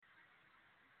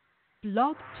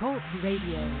Blog Talk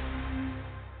Radio.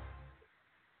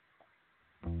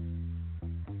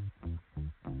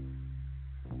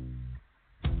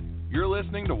 You're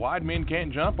listening to Wide Men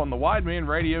Can't Jump on the Wide Men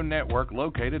Radio Network,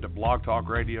 located at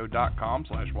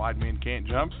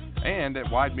blogtalkradio.com/widemencan'tjump and at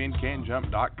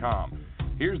widemencan'tjump.com.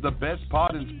 Here's the best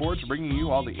pod in sports, bringing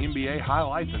you all the NBA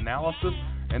highlights, analysis,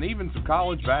 and even some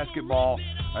college basketball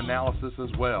analysis as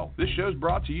well. This show's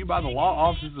brought to you by the law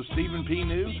offices of Stephen P.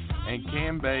 New and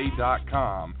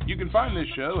CamBay.com. You can find this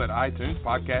show at iTunes,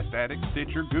 Podcast Addict,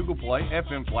 Stitcher, Google Play,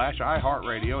 FM Flash,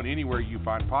 iHeartRadio, and anywhere you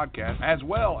find podcasts, as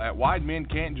well at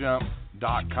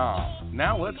widemencan'tjump.com.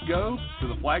 Now let's go to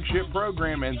the flagship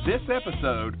program and this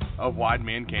episode of Wide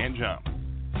Men Can't Jump.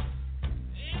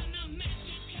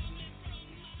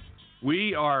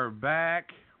 We are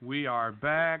back, and we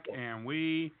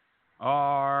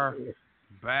are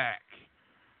back.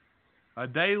 A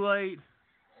day late,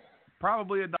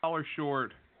 probably $1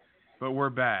 short, but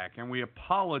we're back, and we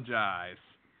apologize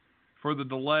for the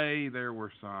delay. There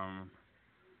were some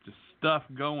just stuff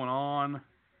going on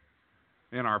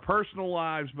in our personal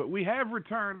lives, but we have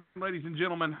returned, ladies and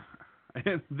gentlemen,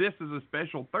 and this is a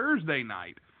special Thursday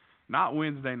night, not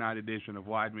Wednesday night edition of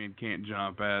Wide Men Can't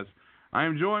Jump, as I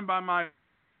am joined by my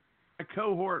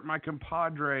cohort, my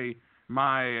compadre,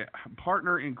 my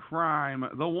partner in crime,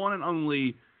 the one and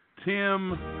only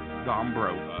Tim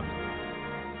Dombrova.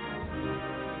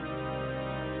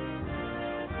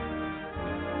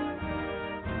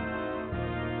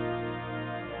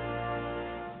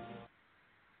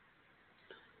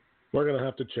 We're going to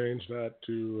have to change that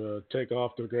to Take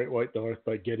Off to the Great White North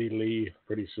by Geddy Lee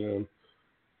pretty soon.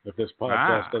 If this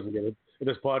podcast doesn't get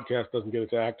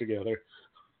its act together.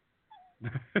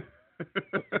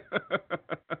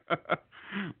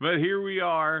 But here we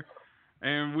are,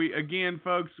 and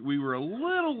folks, we were a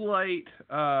little late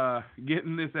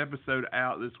getting this episode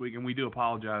out this week, and we do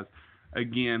apologize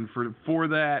again for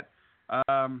that.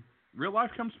 Real life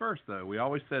comes first, though. We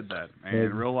always said that,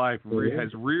 and real life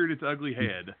has reared its ugly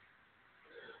head.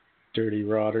 Dirty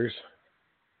rotters.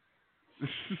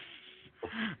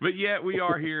 But yet we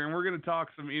are here, and we're going to talk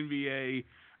some NBA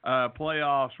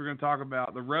playoffs. We're going to talk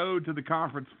about the road to the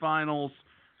conference finals,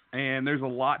 and there's a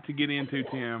lot to get into,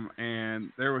 Tim.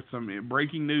 And there was some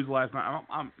breaking news last night.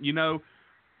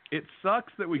 It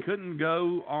sucks that we couldn't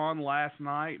go on last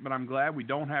night, but I'm glad we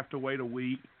don't have to wait a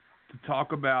week to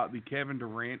talk about the Kevin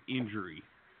Durant injury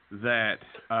that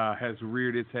has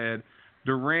reared its head.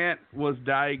 Durant was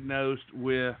diagnosed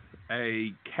with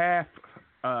a calf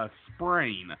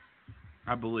sprain,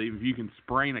 I believe. If you can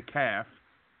sprain a calf.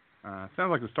 Sounds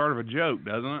like the start of a joke,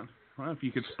 doesn't it? Well, if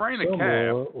you could sprain a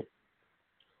calf.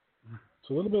 It's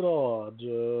a little bit odd.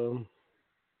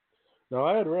 Now,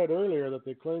 I had read earlier that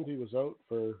they claimed he was out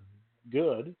for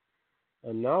good,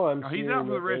 and now he's out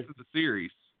for the rest of the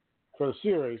series. For the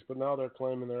series, but now they're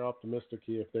claiming they're optimistic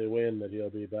if they win that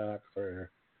he'll be back for.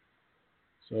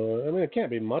 So, it can't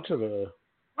be much of a.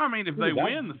 If they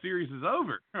win, the series is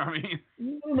over.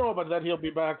 No, but that he'll be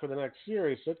back for the next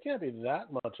series, so it can't be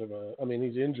that much of a.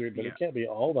 He's injured, but it can't be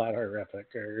all that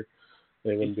horrific, or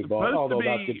they wouldn't be bought. Although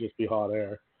that could just be hot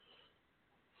air.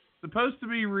 Supposed to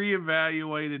be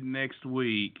reevaluated next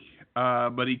week,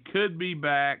 but he could be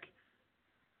back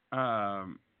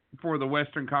for the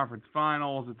Western Conference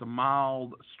Finals. It's a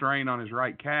mild strain on his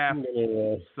right calf,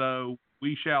 so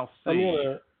we shall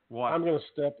see. I'm going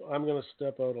to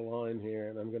step out of line here,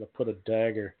 and I'm going to put a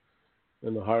dagger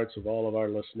in the hearts of all of our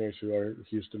listeners who are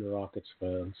Houston Rockets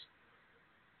fans.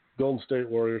 Golden State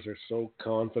Warriors are so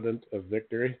confident of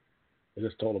victory. I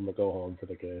just told them to go home for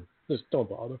the game. Just don't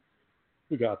bother.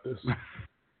 We got this.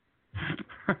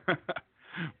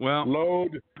 Well,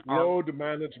 load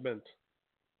management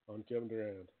on Kevin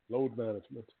Durant. Load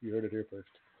management. You heard it here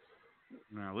first.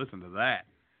 Now listen to that.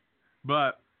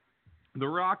 But the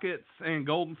Rockets and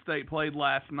Golden State played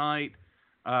last night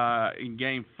in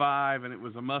Game 5, and it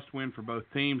was a must-win for both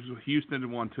teams. Houston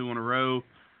had won 2 in a row,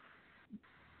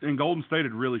 and Golden State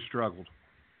had really struggled.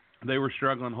 They were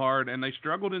struggling hard, and they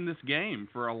struggled in this game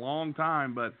for a long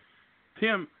time. But,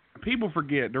 Tim, people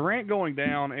forget, Durant going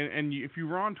down, and if you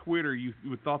were on Twitter, you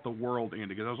thought the world ended.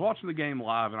 Because I was watching the game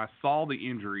live, and I saw the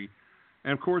injury,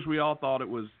 and, of course, we all thought it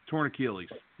was torn Achilles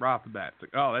right off the bat. It's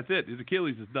like, oh, that's it. His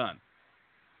Achilles is done.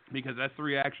 Because that's the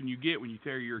reaction you get when you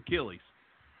tear your Achilles.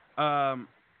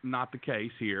 Not the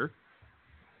case here.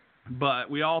 But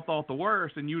we all thought the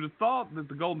worst, and you'd have thought that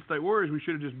the Golden State Warriors, we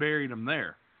should have just buried them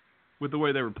there with the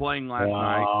way they were playing last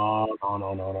night.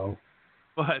 No.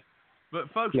 But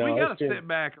folks, we got to sit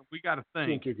back and we got to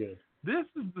think. This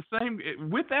is the same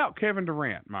without Kevin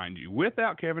Durant, mind you.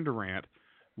 Without Kevin Durant,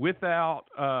 without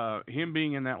him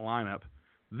being in that lineup,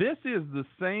 This is the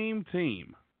same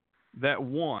team that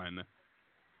won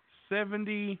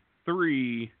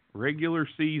 73 regular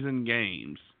season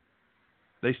games.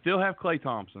 They still have Klay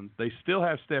Thompson. They still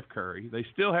have Steph Curry. They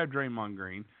still have Draymond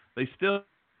Green. They still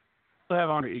have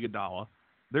Andre Iguodala.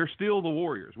 They're still the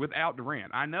Warriors without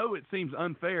Durant. I know it seems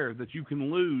unfair that you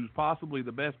can lose possibly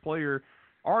the best player,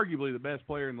 arguably the best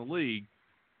player in the league,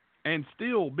 and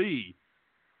still be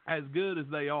as good as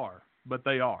they are, but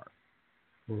they are.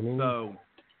 Mm-hmm. So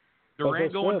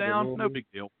Durant going down, no big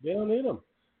deal. They don't need him.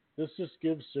 This just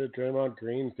gives Draymond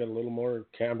Green's got a little more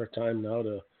camera time now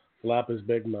to flap his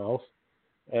big mouth.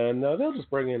 And they'll just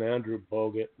bring in Andrew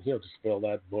Bogut. He'll just fill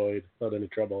that void without any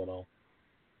trouble at all.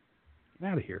 Get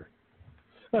out of here.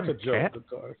 That's a joke, cat? of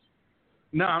course.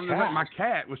 No, I'm just like, my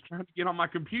cat was trying to get on my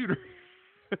computer.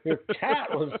 Your cat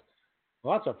was...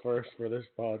 Well, that's a first for this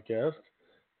podcast.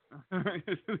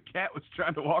 The cat was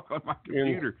trying to walk on my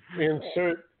computer.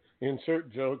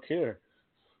 Insert joke here.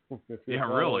 Yeah,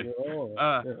 really.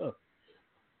 Yeah.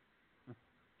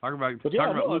 Talk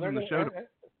about losing the show.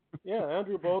 Yeah,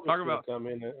 Andrew Bogut's going to come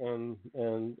in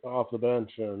and off the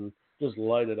bench and just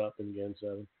light it up in Game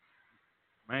 7.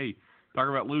 Hey, talk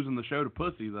about losing the show to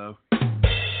pussy, though. I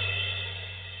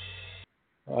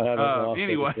haven't lost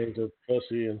anyway. anything to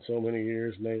pussy in so many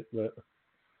years, Nate, but...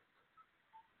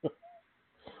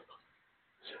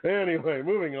 Anyway,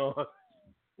 moving on.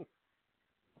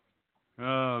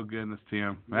 Oh, goodness,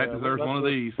 Tim. That deserves one of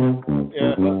these. Yeah,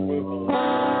 let's move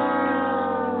on.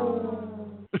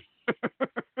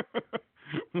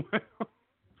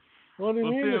 What do you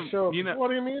mean Tim, the show? What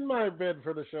do you mean my bid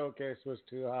for the showcase was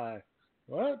too high?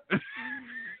 What?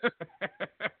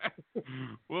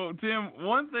 Well, Tim,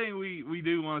 one thing we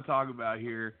do want to talk about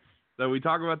here, so we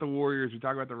talk about the Warriors, we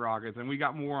talk about the Rockets, and we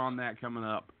got more on that coming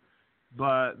up.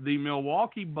 But the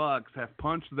Milwaukee Bucks have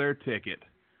punched their ticket.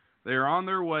 They're on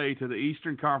their way to the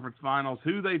Eastern Conference Finals.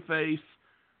 Who they face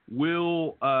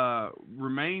will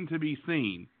remain to be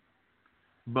seen.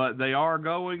 But they are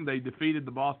going. They defeated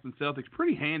the Boston Celtics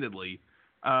pretty handedly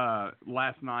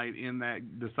last night in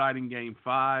that deciding Game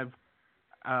 5.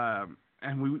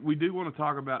 And we do want to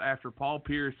talk about after Paul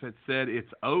Pierce had said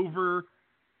it's over,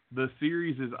 the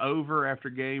series is over after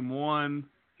Game 1.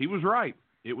 He was right.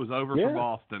 It was over for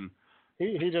Boston.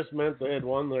 He just meant they had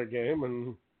won their game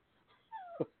and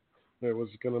it was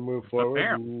going to move forward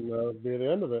and be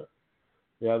the end of it.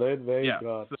 Yeah, they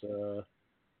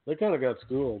kind of got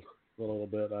schooled a little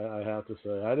bit. I have to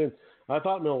say, I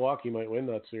thought Milwaukee might win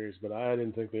that series, but I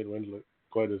didn't think they'd win it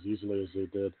quite as easily as they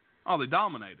did. Oh, they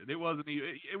dominated. It wasn't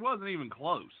even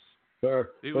close.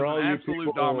 It was an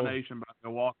absolute domination by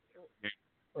Milwaukee.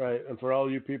 Right, and for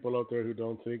all you people out there who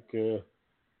don't think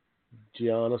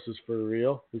Giannis is for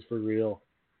real, he's for real.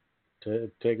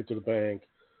 Take it to the bank.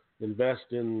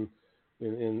 Invest in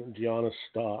Giannis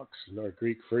stocks or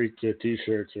Greek Freak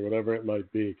T-shirts or whatever it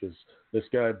might be, because this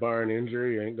guy, barring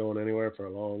injury, ain't going anywhere for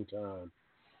a long time.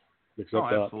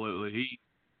 Absolutely.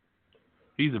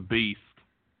 He's a beast.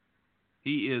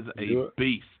 He is a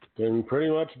beast. Can pretty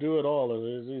much do it all.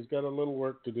 He's got a little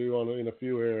work to do in a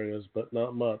few areas, but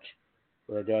not much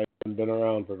for a guy who hasn't been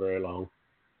around for very long.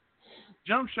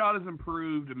 Jump shot has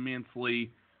improved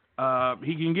immensely.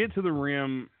 He can get to the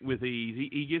rim with ease.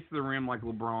 He gets to the rim like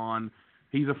LeBron.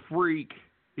 He's a freak.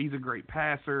 He's a great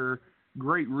passer,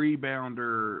 great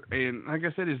rebounder. And like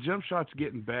I said, his jump shot's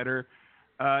getting better.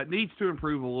 Needs to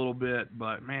improve a little bit,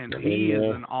 but, man, he is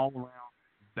an all-around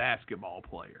basketball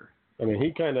player. I mean,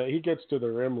 he gets to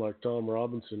the rim like Tom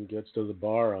Robinson gets to the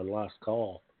bar on Last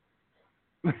Call.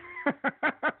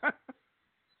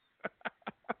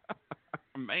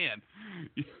 Man,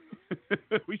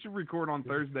 we should record on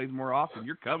Thursdays more often.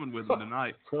 You're coming with me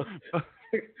tonight. Well,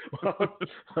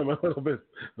 I'm a little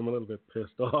bit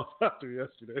pissed off after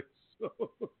yesterday. So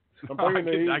I'm bringing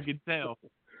the heat. I can tell.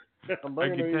 I'm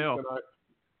bringing the heat tonight.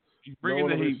 He's bringing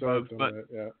the heat, folks. But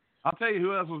I'll tell you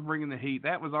who else was bringing the heat.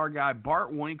 That was our guy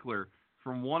Bart Winkler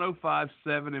from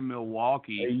 105.7 in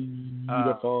Milwaukee.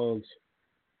 The phones.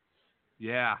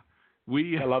 Yeah,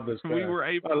 I love this guy. We were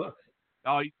able.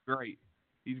 He's great.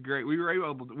 He's great. We were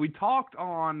able to. We talked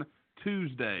on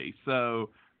Tuesday,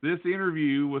 so this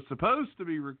interview was supposed to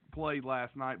be played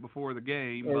last night before the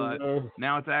game, but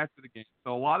now it's after the game.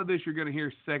 So a lot of this you're going to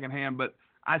hear secondhand, but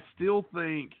I still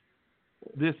think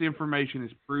this information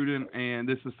is prudent, and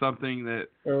this is something that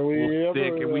will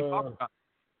stick. And we talk about.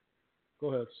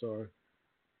 Go ahead. Sorry.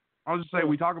 I was just saying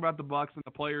we talk about the Bucks and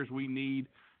the players we need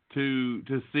to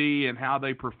see and how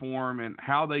they perform and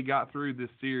how they got through this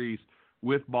series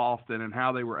with Boston and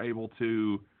how they were able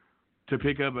to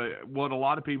pick up what a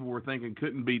lot of people were thinking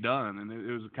couldn't be done, and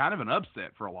it was kind of an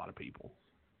upset for a lot of people.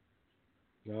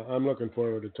 I'm looking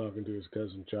forward to talking to his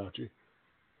cousin Chachi.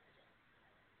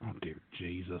 Oh, dear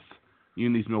Jesus. You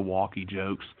and these Milwaukee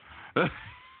jokes.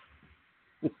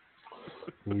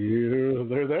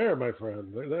 They're there, my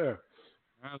friend. They're there.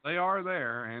 They are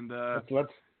there. And,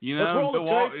 Let's you know, roll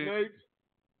the tape, Nate.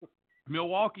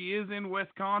 Milwaukee is in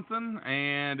Wisconsin,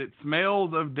 and it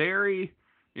smells of dairy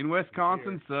in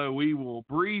Wisconsin, so we will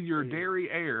breathe your dairy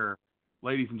air,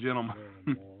 ladies and gentlemen.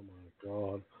 Oh, my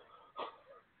God.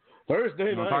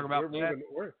 Thursday night, talk about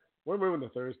we're moving to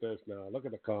Thursdays now. Look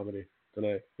at the comedy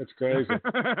tonight. It's crazy.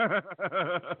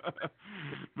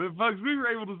 But, folks, we were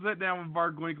able to sit down with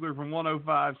Bart Winkler from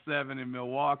 105.7 in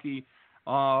Milwaukee,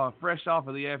 fresh off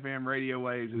of the FM radio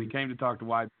waves, and he came to talk to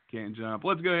Why Can't Jump.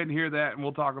 Let's go ahead and hear that, and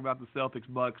we'll talk about the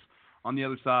Celtics-Bucks on the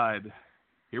other side.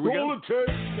 Here we go. Roll the tape,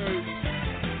 Nate.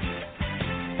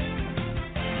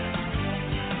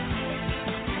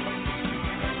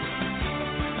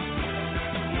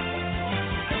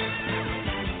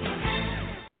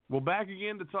 We're back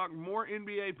again to talk more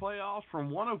NBA playoffs from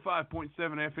 105.7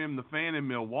 FM, The Fan in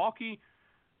Milwaukee,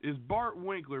 is Bart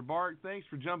Winkler. Bart, thanks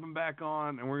for jumping back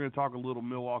on, and we're going to talk a little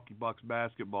Milwaukee Bucks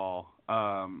basketball.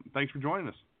 Thanks for joining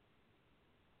us.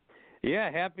 Yeah,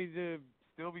 happy to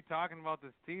still be talking about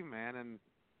this team, man, and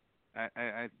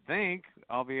I think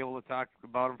I'll be able to talk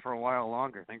about them for a while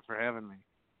longer. Thanks for having me.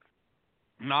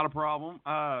 Not a problem.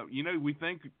 We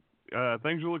think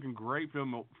things are looking great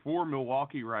for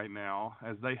Milwaukee right now,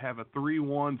 as they have a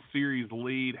 3-1 series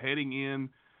lead heading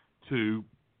into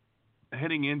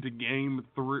Game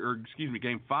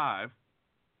 5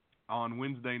 on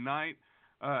Wednesday night.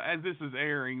 As this is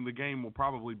airing, the game will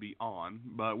probably be on,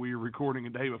 but we are recording a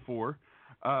day before,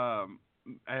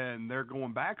 and they're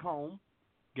going back home.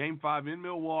 Game 5 in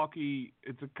Milwaukee.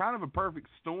 It's a kind of a perfect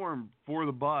storm for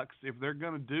the Bucks. If they're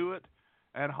going to do it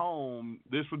at home,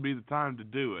 this would be the time to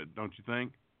do it, don't you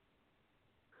think?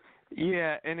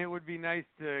 Yeah, and it would be nice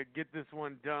to get this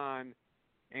one done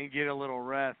and get a little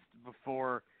rest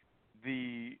before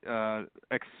the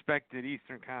expected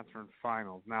Eastern Conference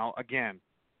Finals. Now, again,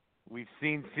 we've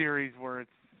seen series where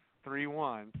it's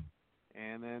 3-1,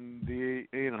 and then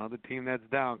the team that's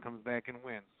down comes back and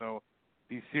wins. So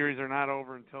these series are not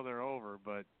over until they're over,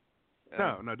 but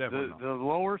no, definitely not.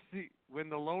 When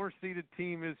the lower seeded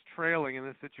team is trailing in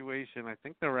this situation, I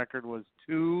think the record was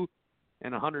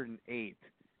 2-108.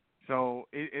 So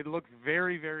it looks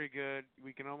very, very good.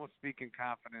 We can almost speak in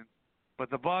confidence. But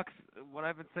the Bucks, what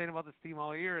I've been saying about this team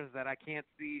all year is that I can't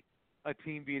see a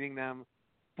team beating them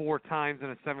 4 times in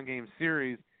a 7-game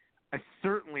series. I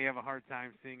certainly have a hard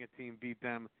time seeing a team beat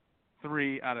them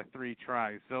 3 out of 3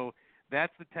 tries. So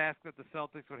that's the task that the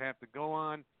Celtics would have to go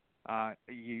on.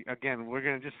 Again, we're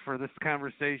going to just, for this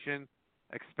conversation,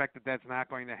 expect that that's not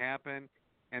going to happen.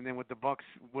 And then what the Bucks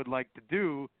would like to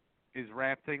do is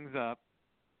wrap things up,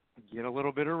 get a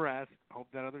little bit of rest, hope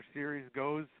that other series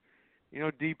goes,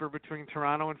 deeper between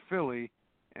Toronto and Philly,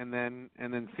 and then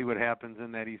see what happens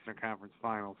in that Eastern Conference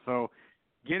Finals. So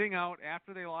getting out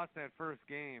after they lost that first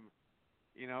game,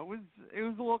 it was a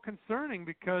little concerning,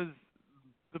 because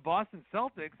the Boston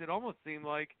Celtics, it almost seemed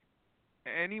like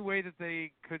any way that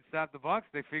they could stop the Bucks,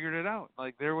 they figured it out.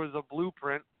 Like, there was a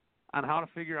blueprint on how to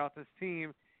figure out this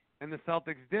team, and the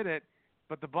Celtics did it.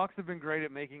 But the Bucks have been great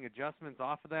at making adjustments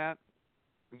off of that.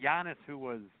 Giannis, who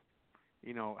was,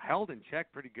 held in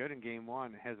check pretty good in Game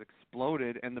 1, has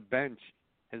exploded, and the bench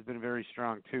has been very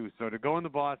strong too. So to go into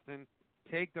Boston,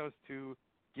 take those 2,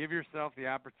 give yourself the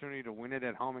opportunity to win it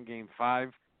at home in Game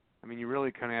 5. I mean, you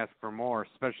really couldn't ask for more,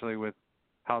 especially with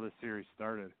how the series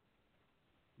started.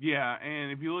 Yeah,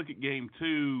 and if you look at Game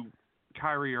 2,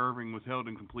 Kyrie Irving was held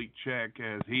in complete check,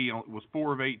 as he was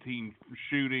 4 of 18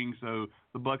 shooting, so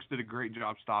the Bucks did a great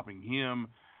job stopping him.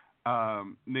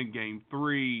 Then Game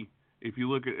 3, if you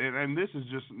look at it, and this is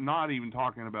just not even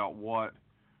talking about what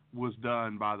was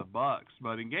done by the Bucks,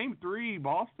 but in Game 3,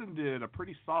 Boston did a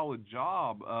pretty solid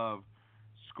job of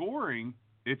scoring.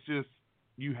 It's just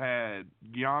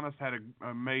Giannis had an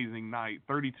amazing night,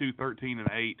 32, 13, and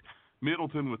 8.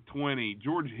 Middleton with 20.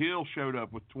 George Hill showed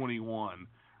up with 21.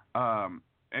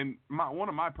 And one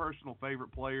of my personal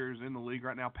favorite players in the league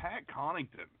right now, Pat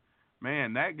Connaughton.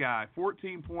 Man, that guy,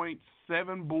 14 points,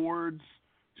 7 boards,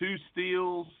 2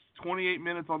 steals, 28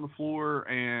 minutes on the floor,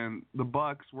 and the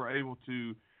Bucks were able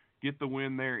to get the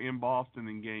win there in Boston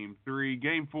in Game 3.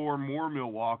 Game 4, more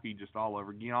Milwaukee just all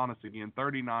over. Giannis again,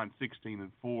 39, 16,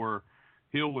 and 4.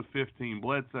 Hill with 15,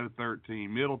 Bledsoe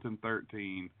 13, Middleton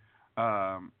 13.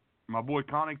 My boy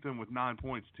Connaughton with 9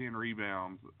 points, 10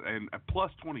 rebounds, and a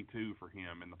plus 22 for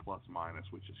him in the plus-minus,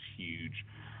 which is huge.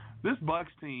 This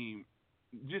Bucks team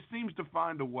just seems to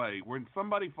find a way. When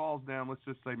somebody falls down, let's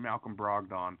just say Malcolm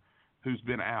Brogdon, who's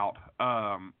been out.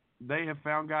 They have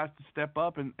found guys to step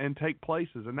up and take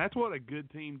places, and that's what a good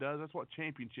team does. That's what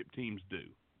championship teams do.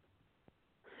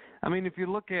 I mean, if you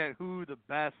look at who the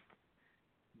best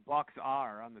Bucks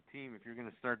are on the team, if you're going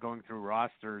to start going through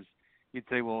rosters, you'd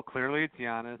say, well, clearly it's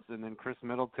Giannis, and then Chris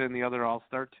Middleton, the other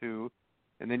All-Star too,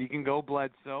 and then you can go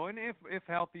Bledsoe, and if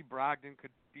healthy, Brogdon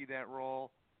could be that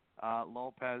role,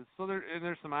 Lopez. So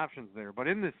there's some options there. But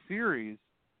in this series,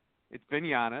 it's been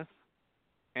Giannis,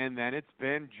 and then it's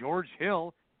been George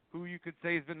Hill, who you could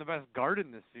say has been the best guard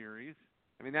in this series.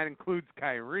 I mean, that includes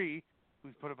Kyrie,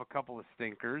 who's put up a couple of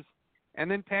stinkers, and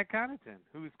then Pat Connaughton,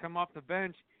 who's come off the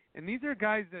bench. And these are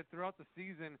guys that throughout the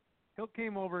season, Hill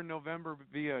came over in November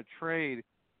via trade.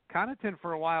 Connaughton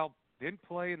for a while didn't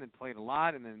play and then played a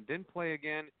lot and then didn't play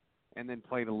again and then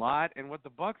played a lot. And what the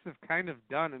Bucks have kind of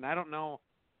done, and I don't know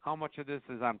how much of this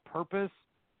is on purpose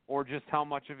or just how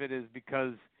much of it is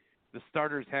because the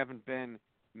starters haven't been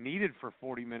needed for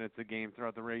 40 minutes a game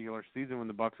throughout the regular season when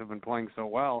the Bucks have been playing so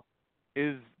well,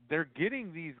 is they're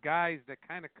getting these guys that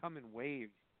kind of come in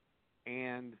waves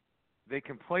and they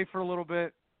can play for a little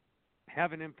bit,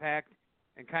 have an impact,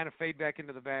 and kind of fade back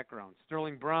into the background.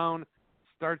 Sterling Brown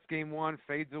starts game one,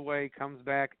 fades away, comes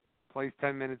back, plays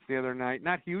 10 minutes the other night.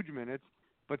 Not huge minutes,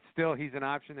 but still he's an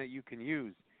option that you can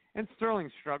use. And Sterling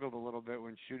struggled a little bit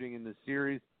when shooting in this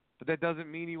series, but that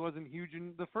doesn't mean he wasn't huge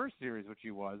in the first series, which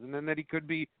he was, and then that he could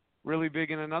be really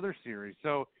big in another series.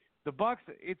 So the Bucks,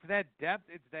 it's that depth,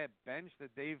 it's that bench that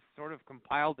they've sort of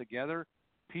compiled together,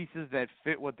 pieces that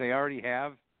fit what they already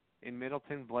have in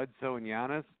Middleton, Bledsoe, and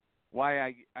Giannis. Why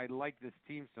I like this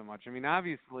team so much. I mean,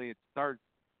 obviously it starts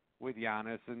with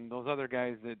Giannis, and those other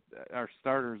guys that are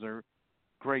starters are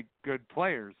great, good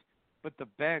players. But the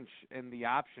bench and the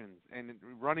options and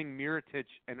running Mirotic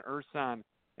and Ersan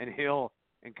and Hill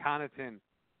and Connaughton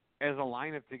as a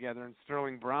lineup together, and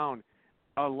Sterling Brown,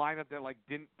 a lineup that like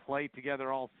didn't play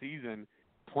together all season,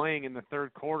 playing in the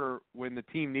third quarter when the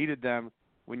team needed them,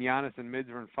 when Giannis and Mids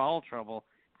were in foul trouble.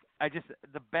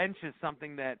 The bench is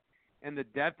something that, and the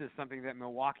depth is something that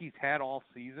Milwaukee's had all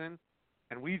season,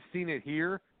 and we've seen it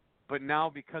here, but now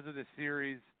because of the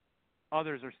series,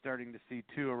 others are starting to see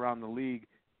too around the league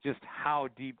just how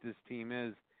deep this team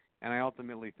is, and I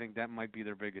ultimately think that might be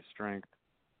their biggest strength.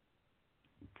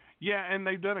 Yeah, and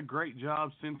they've done a great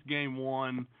job since game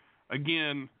one.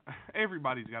 Again,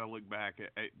 everybody's got to look back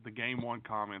at the game one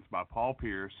comments by Paul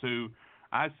Pierce, who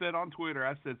I said on Twitter,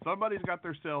 I said, somebody's got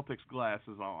their Celtics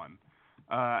glasses on.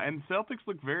 And Celtics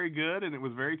looked very good, and it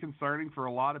was very concerning for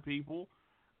a lot of people.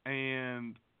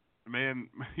 And, man,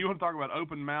 you want to talk about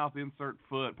open mouth, insert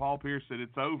foot. Paul Pierce said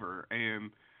it's over.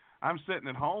 And I'm sitting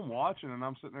at home watching, and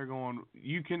I'm sitting there going,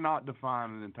 you cannot define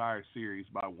an entire series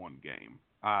by one game.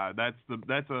 That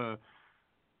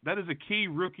is a key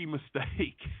rookie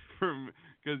mistake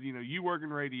because, you work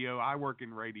in radio, I work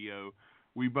in radio.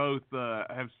 We both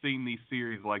have seen these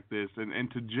series like this, and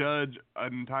to judge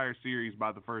an entire series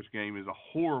by the first game is a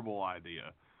horrible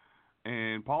idea.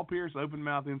 And Paul Pierce, open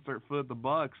mouth, insert foot, the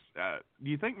Bucks. Do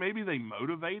you think maybe they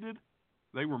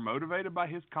were motivated by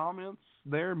his comments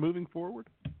there moving forward?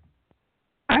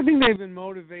 I think they've been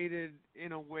motivated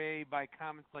in a way by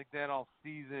comments like that all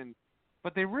season,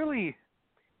 but they really,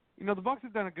 the Bucks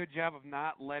have done a good job of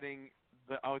not letting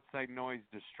the outside noise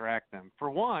distract them. For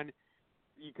one,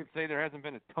 you could say there hasn't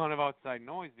been a ton of outside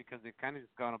noise because they've kind of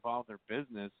just gone about their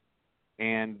business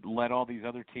and let all these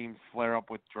other teams flare up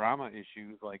with drama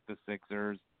issues like the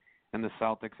Sixers and the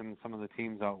Celtics and some of the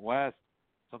teams out west.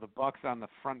 So the Bucks on the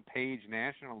front page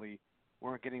nationally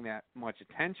weren't getting that much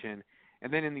attention.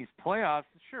 And then in these playoffs,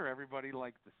 sure, everybody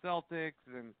likes the Celtics,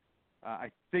 and I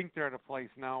think they're at a place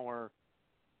now where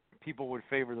people would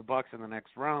favor the Bucks in the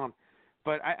next round.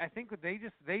 But I think that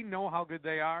they know how good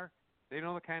they are. They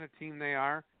know the kind of team they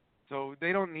are, so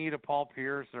they don't need a Paul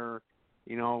Pierce or,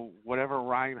 whatever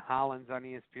Ryan Hollins on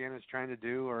ESPN is trying to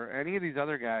do or any of these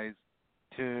other guys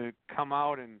to come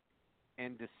out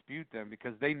and dispute them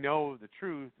because they know the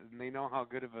truth and they know how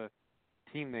good of a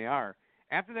team they are.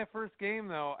 After that first game,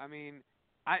 though, I mean,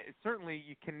 certainly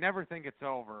you can never think it's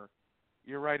over.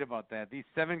 You're right about that. These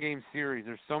 7-game series,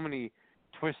 there's so many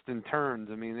twists and turns.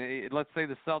 I mean, let's say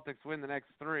the Celtics win the next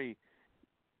 3.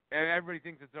 Everybody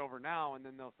thinks it's over now, and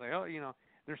then they'll say,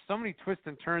 there's so many twists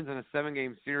and turns in a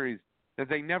 7-game series that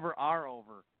they never are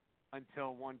over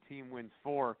until one team wins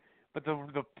 4. But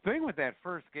the thing with that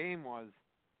first game was,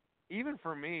 even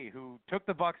for me, who took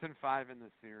the Bucks in 5 in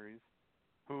this series,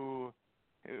 who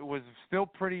was still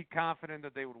pretty confident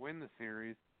that they would win the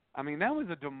series, I mean, that was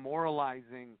a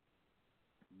demoralizing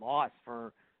loss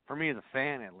for me as a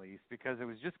fan, at least, because it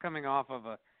was just coming off of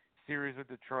a series with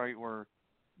Detroit where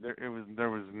there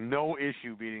was no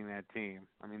issue beating that team.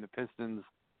 I mean, the Pistons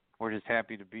were just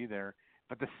happy to be there,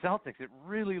 but the Celtics, it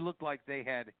really looked like they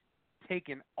had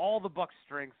taken all the Bucks'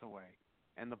 strengths away,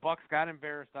 and the Bucks got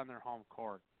embarrassed on their home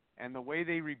court. And the way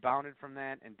they rebounded from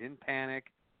that and didn't panic,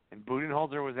 and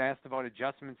Budenholzer was asked about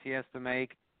adjustments he has to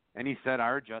make, and he said,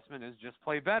 our adjustment is just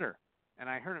play better. And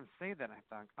I heard him say that, and I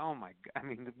thought, oh my God, I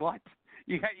mean, what?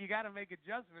 You got to make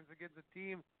adjustments against a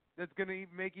team that's going to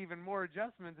make even more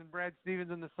adjustments than Brad Stevens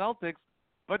and the Celtics.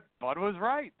 But Bud was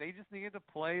right. They just needed to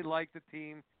play like the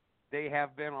team they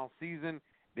have been all season.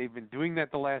 They've been doing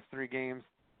that the last 3 games,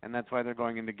 and that's why they're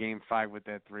going into Game 5 with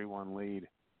that 3-1 lead.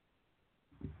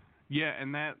 Yeah,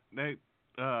 and that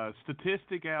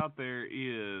statistic out there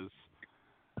is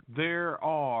there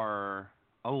are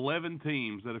 11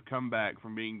 teams that have come back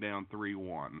from being down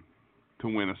 3-1 to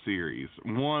win a series.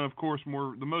 One, of course,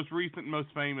 the most recent, most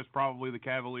famous, probably the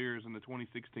Cavaliers in the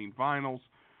 2016 finals.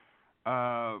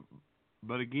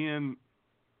 But again,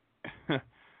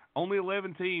 only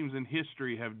 11 teams in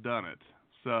history have done it.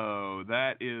 So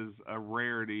that is a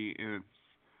rarity. And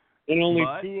only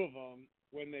 2 of them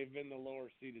when they've been the lower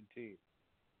seeded team.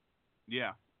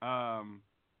 Yeah.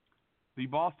 The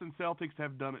Boston Celtics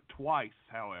have done it twice,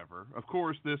 however. Of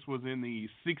course, this was in the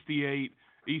 68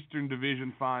 Eastern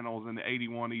Division Finals and the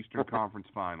 81 Eastern Conference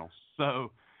Finals.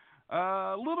 So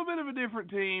a little bit of a different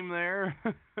team there.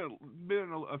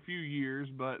 Been a few years,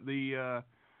 but the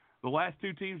last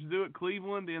 2 teams to do it,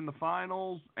 Cleveland in the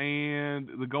finals, and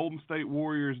the Golden State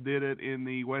Warriors did it in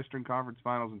the Western Conference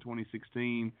Finals in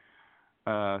 2016.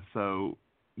 So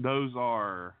those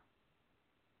are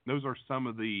some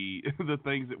of the the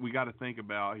things that we got to think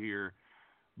about here.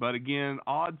 But again,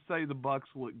 odds say the Bucks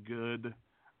look good.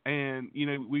 And, you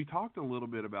know, we talked a little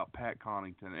bit about Pat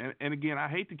Connaughton. And again, I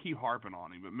hate to keep harping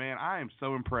on him, but, man, I am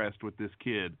so impressed with this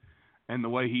kid and the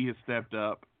way he has stepped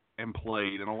up and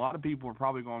played. And a lot of people are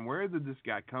probably going, where did this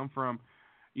guy come from?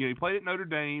 You know, he played at Notre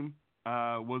Dame,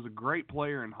 was a great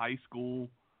player in high school.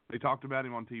 They talked about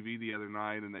him on TV the other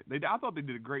night, and I thought they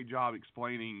did a great job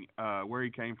explaining where he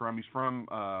came from. He's from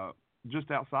just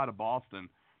outside of Boston.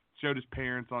 Showed his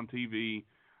parents on TV.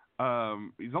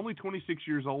 He's only 26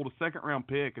 years old, a second-round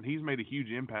pick, and he's made a huge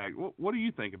impact. What do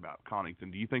you think about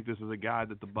Connaughton? Do you think this is a guy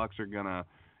that the Bucks are going to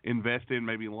invest in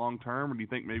maybe long-term, or do you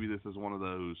think maybe this is one of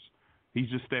those he's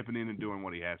just stepping in and doing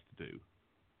what he has to do?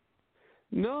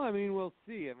 No, I mean, we'll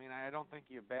see. I mean, I don't think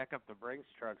you back up the Brinks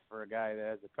trucks for a guy that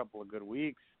has a couple of good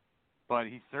weeks, but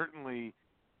he certainly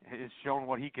has shown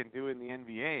what he can do in the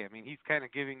NBA. I mean, he's kind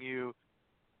of giving you,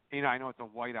 I know it's a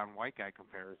white-on-white guy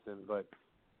comparison, but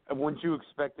wouldn't you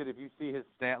expect it if you see his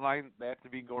stat line, that to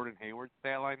be Gordon Hayward's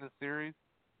stat line this series?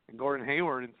 And Gordon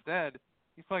Hayward, instead,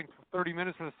 he's playing 30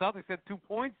 minutes for the Celtics, had 2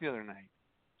 points the other night.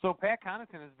 So Pat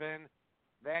Connaughton has been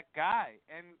that guy,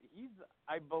 and he's,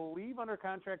 I believe, under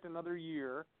contract another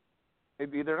year.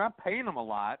 They're not paying him a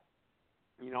lot,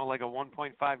 like a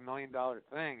 $1.5 million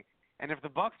thing. And if the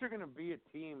Bucks are going to be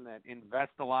a team that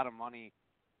invests a lot of money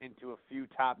into a few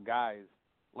top guys,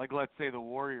 like let's say the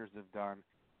Warriors have done,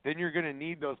 then you're going to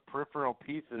need those peripheral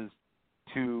pieces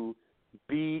to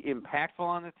be impactful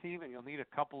on the team, and you'll need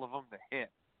a couple of them to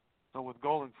hit. So with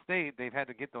Golden State, they've had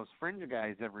to get those fringe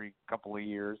guys every couple of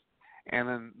years, and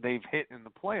then they've hit in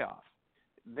the playoffs.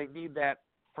 They need that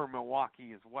for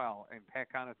Milwaukee as well, and Pat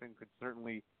Connaughton could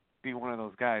certainly be one of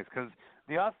those guys because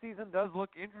the offseason does look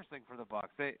interesting for the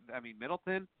Bucks.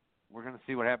 Middleton, we're going to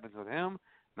see what happens with him.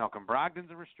 Malcolm Brogdon's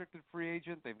a restricted free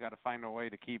agent. They've got to find a way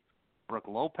to keep Brook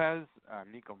Lopez.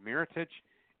 Niko Mirotic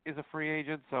is a free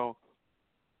agent. So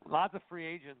lots of free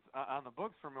agents on the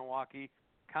books for Milwaukee.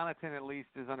 Connaughton at least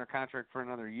is under contract for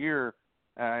another year.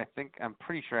 I'm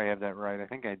pretty sure I have that right. I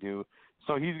think I do.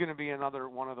 So he's going to be another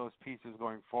one of those pieces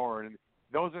going forward. And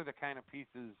those are the kind of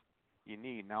pieces you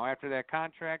need. Now, after that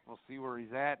contract, we'll see where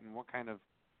he's at and what kind of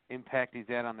impact he's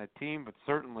at on the team. But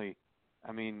certainly,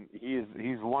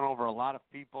 he's won over a lot of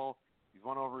people. He's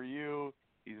won over you.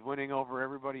 He's winning over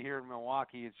everybody here in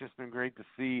Milwaukee. It's just been great to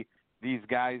see these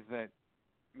guys that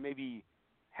maybe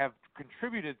have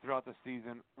contributed throughout the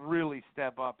season really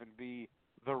step up and be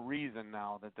the reason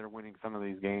now that they're winning some of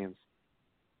these games.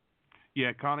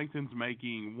 Yeah, Connaughton's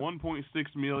making $1.6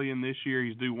 million this year.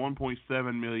 He's due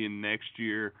 $1.7 million next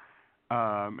year.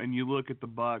 And you look at the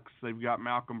Bucks; they've got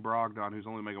Malcolm Brogdon, who's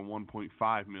only making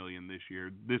 $1.5 million this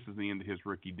year. This is the end of his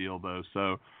rookie deal, though.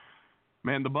 So,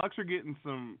 man, the Bucks are getting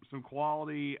some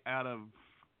quality out of.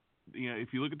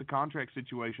 If you look at the contract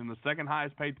situation, the second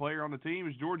highest paid player on the team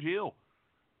is George Hill.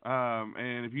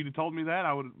 And if you'd have told me that,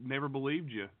 I would have never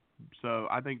believed you. So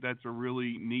I think that's a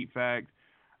really neat fact.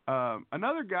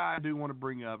 Another guy I do want to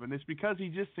bring up, and it's because he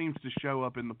just seems to show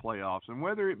up in the playoffs, and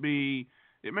whether it be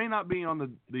It may not be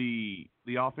on the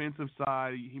offensive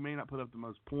side. He may not put up the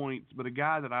most points, but a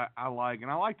guy that I like,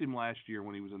 and I liked him last year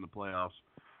when he was in the playoffs,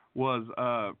 was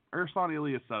Ersan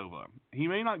Ilyasova. He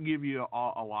may not give you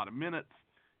a lot of minutes.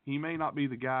 He may not be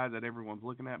the guy that everyone's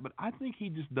looking at, but I think he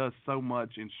just does so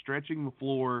much in stretching the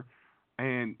floor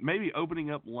and maybe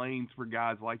opening up lanes for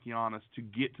guys like Giannis to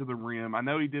get to the rim. I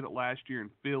know he did it last year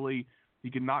in Philly. He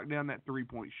can knock down that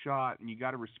three-point shot, and you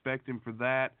got to respect him for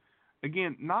that.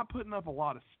 Again, not putting up a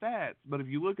lot of stats, but if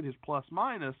you look at his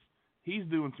plus-minus, he's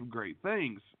doing some great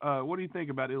things. What do you think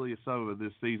about Ilyasova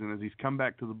this season as he's come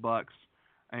back to the Bucks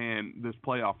and this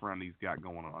playoff run he's got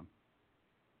going on?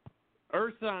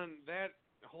 Ersan, that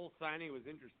whole signing was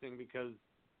interesting because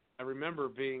I remember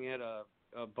being at a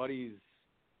buddy's,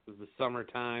 it was the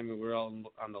summertime, and we were all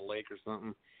on the lake or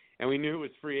something, and we knew it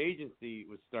was free agency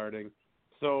was starting.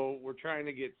 So we're trying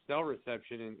to get cell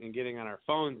reception and getting on our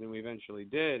phones, and we eventually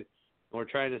did. And we're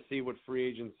trying to see what free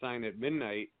agents sign at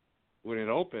midnight when it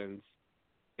opens.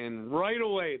 And right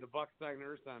away, the Bucks signed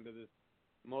Ersan to this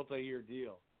multi-year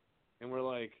deal. And we're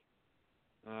like,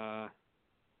 all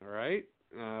right.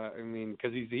 I mean,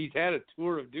 because he's had a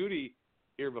tour of duty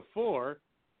here before.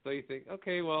 So you think,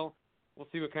 okay, well, we'll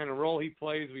see what kind of role he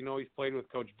plays. We know he's played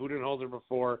with Coach Budenholzer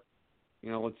before.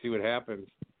 Let's see what happens.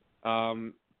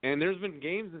 And there's been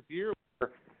games this year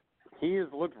where he has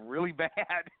looked really bad.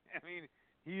 I mean,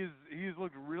 he's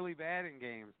looked really bad in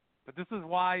games. But this is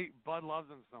why Bud loves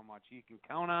him so much. He can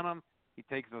count on him. He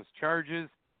takes those charges.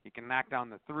 He can knock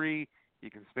down the three. He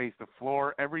can space the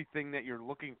floor. Everything that you're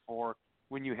looking for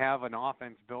when you have an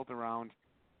offense built around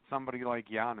somebody like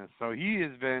Giannis. So he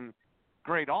has been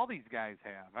great. All these guys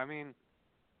have. I mean,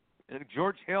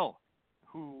 George Hill,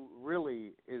 who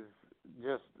really is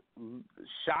just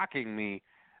shocking me.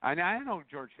 I know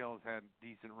George Hill has had a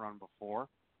decent run before,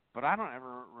 but I don't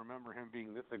ever remember him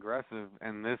being this aggressive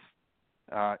and this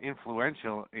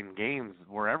influential in games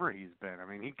wherever he's been. I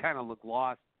mean, he kind of looked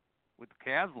lost with the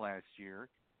Cavs last year,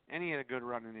 and he had a good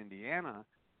run in Indiana,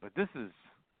 but this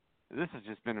has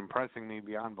just been impressing me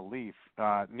beyond belief.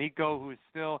 Nico, who is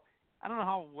still, I don't know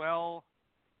how well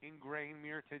ingrained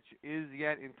Mirotic is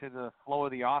yet into the flow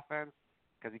of the offense,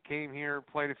 because he came here,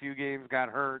 played a few games, got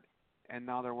hurt, and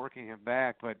now they're working him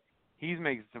back. But he's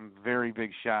making some very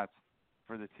big shots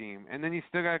for the team. And then you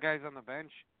still got guys on the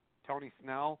bench, Tony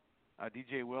Snell,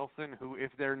 DJ Wilson, who,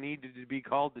 if they're needed to be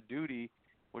called to duty,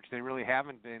 which they really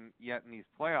haven't been yet in these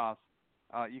playoffs,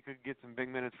 you could get some big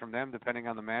minutes from them depending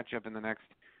on the matchup in the next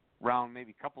round,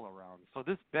 maybe couple of rounds. So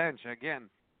this bench, again,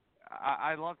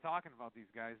 I love talking about these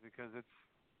guys because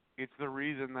it's the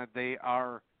reason that they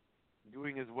are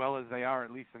doing as well as they are,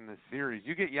 at least in this series.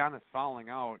 You get Giannis fouling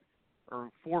out, or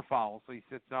 4 fouls, so he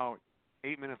sits out,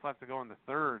 8 minutes left to go in the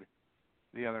third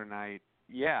the other night.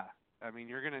 Yeah, I mean,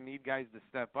 you're going to need guys to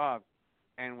step up.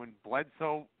 And when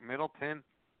Bledsoe, Middleton,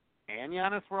 and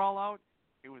Giannis were all out,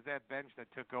 it was that bench that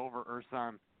took over.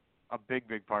 Ersan, a big,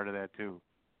 big part of that too.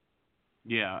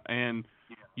 Yeah, and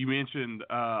you mentioned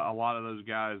a lot of those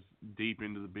guys deep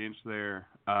into the bench there,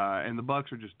 and the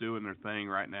Bucks are just doing their thing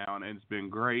right now, and it's been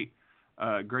great,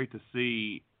 great to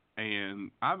see.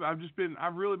 And I've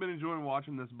really been enjoying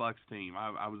watching this Bucks team.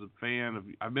 I've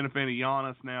been a fan of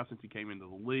Giannis now since he came into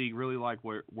the league. Really like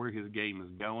where his game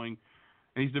is going,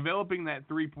 and he's developing that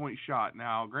 3-point shot.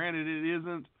 Now,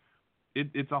 granted,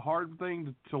 it's a hard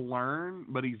thing to learn,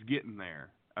 but he's getting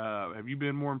there. Have you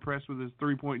been more impressed with his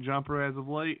 3-point jumper as of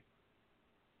late?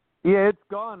 Yeah, it's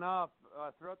gone up.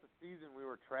 Throughout the season, we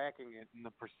were tracking it, and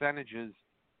the percentages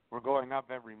were going up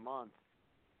every month.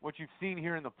 What you've seen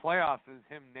here in the playoffs is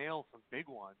him nail some big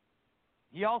ones.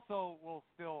 He also will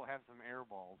still have some air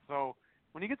balls. So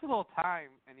when he gets a little time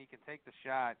and he can take the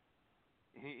shot,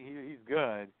 he's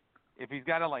good. If he's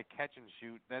got to, catch and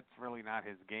shoot, that's really not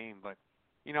his game. But,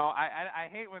 I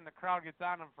hate when the crowd gets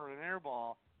on him for an air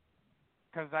ball,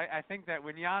 because I think that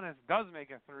when Giannis does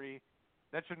make a 3,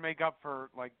 that should make up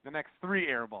for, the next 3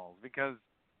 air balls, because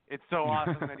it's so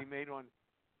awesome that he made one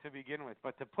to begin with.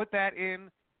 But to put that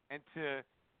in and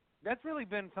that's really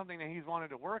been something that he's wanted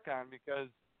to work on, because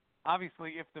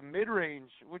obviously if the mid-range,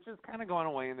 which is kind of going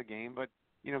away in the game, but,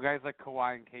 guys like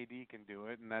Kawhi and KD can do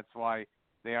it, and that's why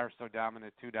they are so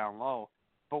dominant 2 down low.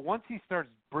 But once he starts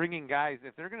bringing guys,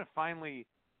 if they're going to finally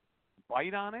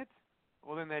bite on it,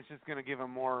 well, then that's just going to give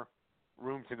him more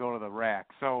room to go to the rack.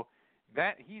 So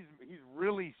that he's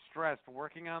really stressed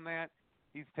working on that.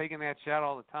 He's taking that shot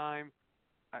all the time.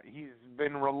 He's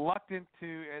been reluctant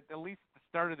to, at least at the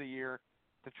start of the year,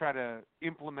 to try to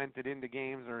implement it into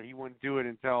games, or he wouldn't do it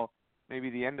until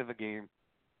maybe the end of the game.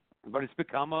 But it's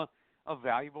become a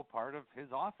valuable part of his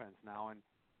offense now,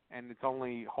 and it's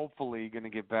only hopefully going to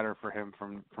get better for him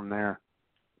from there.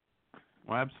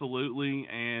 Well, absolutely,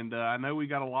 and I know we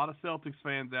got a lot of Celtics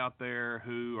fans out there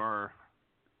who are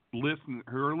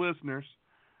listeners,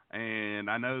 and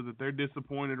I know that they're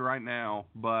disappointed right now.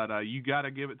 But you got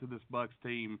to give it to this Bucks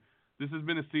team. This has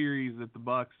been a series that the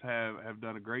Bucks have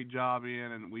done a great job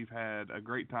in, and we've had a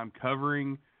great time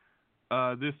covering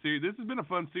this series. This has been a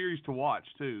fun series to watch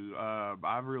too.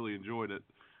 I've really enjoyed it,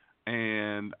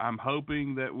 and I'm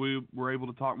hoping that we're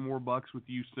able to talk more Bucks with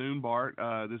you soon, Bart.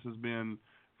 This has been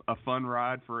a fun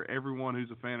ride for everyone who's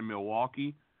a fan of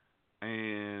Milwaukee,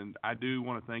 and I do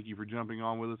want to thank you for jumping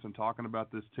on with us and talking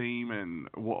about this team and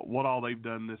what all they've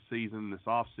done this season, this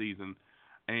off season.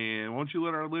 And why don't you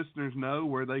let our listeners know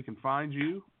where they can find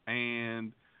you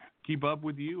and keep up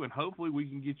with you, and hopefully we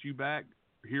can get you back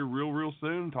here real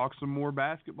soon, talk some more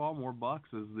basketball, more Bucks,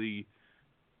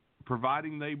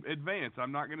 providing they advance.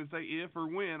 I'm not going to say if or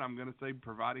when, I'm going to say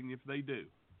providing if they do.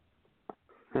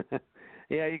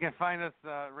 Yeah, you can find us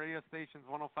radio stations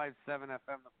 105.7 FM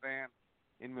The Fan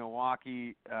in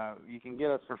Milwaukee. You can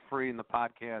get us for free in the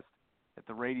podcast at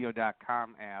the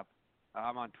radio.com app.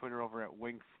 I'm on Twitter over at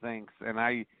Winks Thinks, and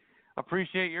I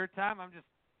appreciate your time.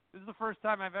 This is the first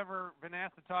time I've ever been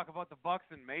asked to talk about the Bucks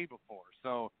in May before,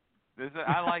 so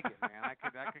I like it, man. I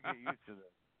could get used to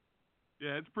this.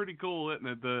 Yeah, it's pretty cool, isn't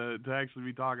it, to actually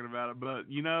be talking about it? But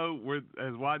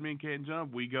as Wide Men Can't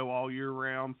Jump, we go all year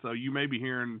round, so you may be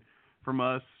hearing from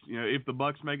us. If the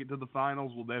Bucks make it to the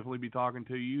finals, we'll definitely be talking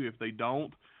to you. If they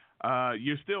don't,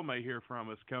 you still may hear from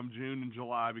us come June and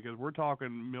July, because we're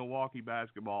talking Milwaukee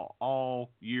basketball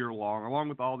all year long, along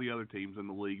with all the other teams in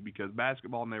the league, because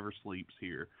basketball never sleeps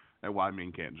here at Wide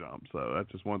Men Can't Jump. So that's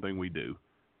just one thing we do.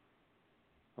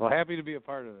 Well, happy to be a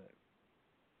part of it.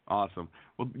 Awesome.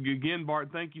 Well, again, Bart,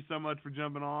 thank you so much for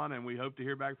jumping on, and we hope to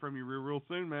hear back from you real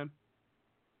soon, man.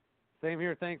 Same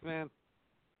here. Thanks, man.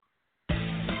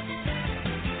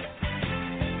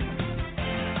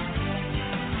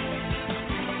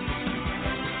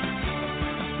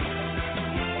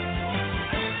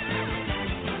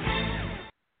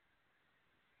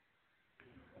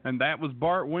 And that was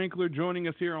Bart Winkler joining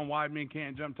us here on Wide Men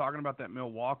Can't Jump, talking about that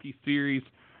Milwaukee series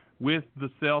with the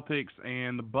Celtics.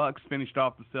 And the Bucks finished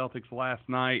off the Celtics last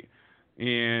night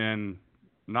in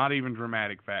not even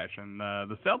dramatic fashion.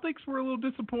 The Celtics were a little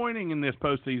disappointing in this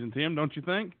postseason, Tim, don't you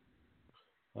think?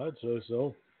 I'd say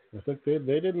so. I think they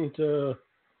didn't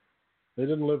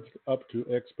live up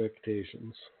to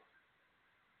expectations.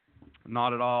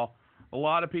 Not at all. A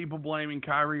lot of people blaming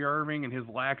Kyrie Irving and his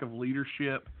lack of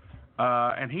leadership.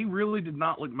 And he really did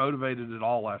not look motivated at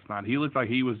all last night. He looked like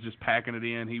he was just packing it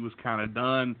in. He was kind of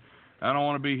done. I don't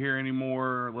want to be here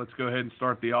anymore. Let's go ahead and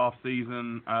start the off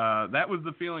season. That was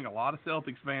the feeling a lot of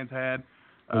Celtics fans had.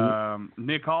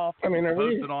 Nick Hoff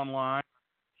posted online.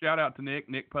 Shout out to Nick.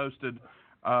 Nick posted,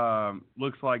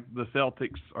 looks like the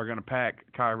Celtics are going to pack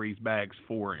Kyrie's bags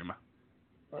for him.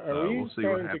 Are we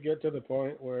starting to get to the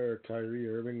point where Kyrie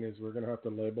Irving we're going to have to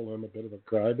label him a bit of a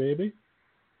crybaby?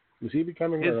 Is he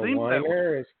becoming a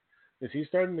whiner? Is he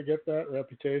starting to get that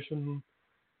reputation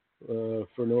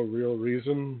for no real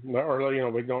reason?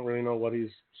 Or, we don't really know what he's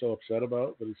so upset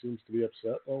about, but he seems to be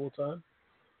upset all the time.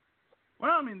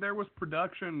 Well, there was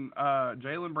production.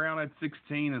 Jaylen Brown had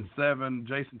 16 and 7.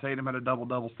 Jason Tatum had a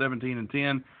double-double, 17 and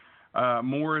 10.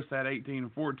 Morris had 18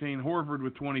 and 14. Horford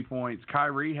with 20 points.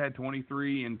 Kyrie had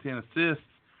 23 and 10 assists.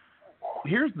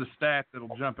 Here's the stat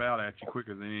that'll jump out at you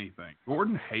quicker than anything.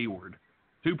 Gordon Hayward,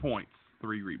 2 points,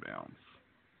 3 rebounds.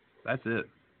 That's it.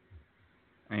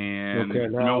 And okay,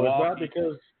 now Milwaukee, is that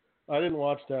because I didn't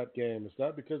watch that game? Is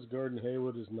that because Gordon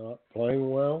Hayward is not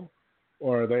playing well,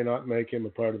 or are they not making him a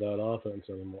part of that offense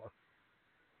anymore?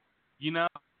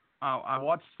 I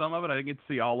watched some of it. I didn't get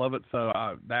to see all of it. So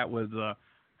that was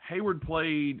Hayward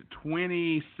played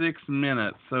 26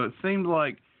 minutes. So it seemed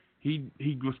like he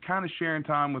was kind of sharing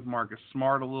time with Marcus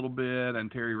Smart a little bit,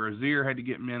 and Terry Rozier had to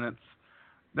get minutes.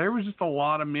 There was just a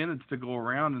lot of minutes to go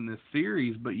around in this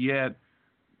series, but yet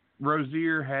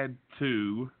Rozier had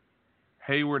 2,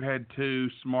 Hayward had 2,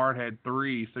 Smart had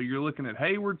 3. So you're looking at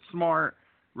Hayward, Smart,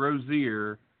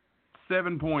 Rozier,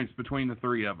 7 points between the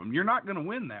 3 of them. You're not going to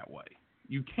win that way.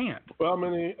 You can't. Well,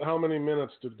 how many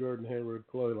minutes did Gordon Hayward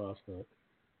play last night?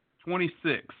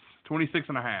 26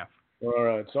 and a half. All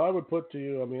right. So I would put to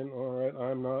you, all right,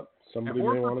 I'm not somebody and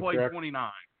may want Horford to played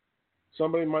 29.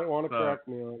 Somebody might want to correct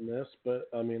me on this, but,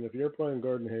 if you're playing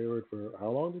Gordon Hayward for how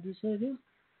long did you say again?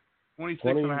 26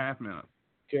 and a half minutes.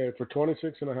 Okay, for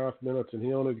 26 and a half minutes, and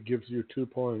he only gives you 2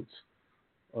 points.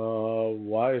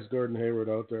 Why is Gordon Hayward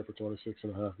out there for 26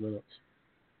 and a half minutes?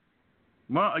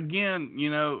 Well, again,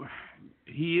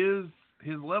 he is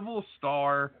his level of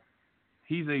star.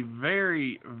 He's a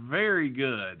very, very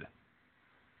good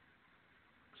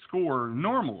scorer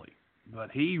normally,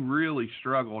 but he really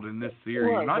struggled in this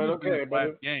series. Right, Not but just in okay, this but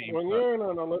last game. when But you're in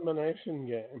an elimination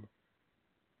game,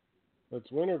 it's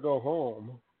win or go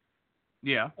home.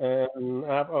 yeah, And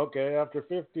after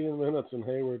 15 minutes and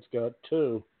Hayward's got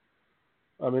 2.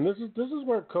 I mean, this is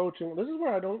where coaching. This is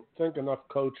where I don't think enough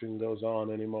coaching goes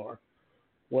on anymore.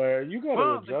 Where you got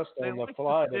to adjust they on the like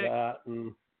fly to to stick, that,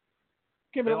 and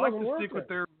they it like wasn't to stick working. with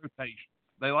their rotations.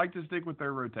 They like to stick with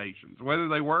their rotations, whether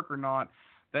they work or not.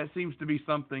 That seems to be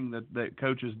something that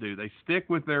coaches do. They stick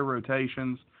with their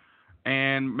rotations,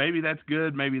 and maybe that's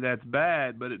good, maybe that's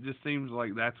bad, but it just seems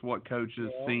like that's what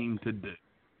coaches seem to do.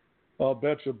 I'll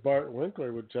bet you Bart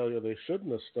Winkler would tell you they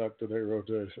shouldn't have stuck to their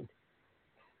rotation.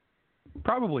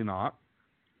 Probably not.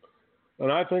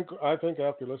 And I think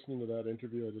after listening to that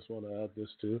interview, I just want to add this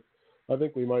too. I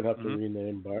think we might have to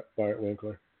rename Bart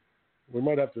Winkler. We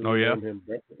might have to rename him.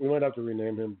 We might have to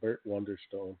rename him Bert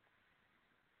Wonderstone.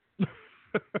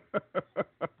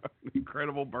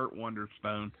 Incredible Bert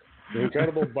Wonderstone. The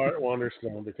incredible Bart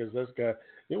Wonderstone, because this guy,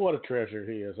 what a treasure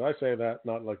he is. I say that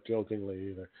not like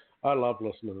jokingly either. I love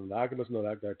listening to him. I can listen to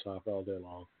that guy talk all day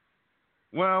long.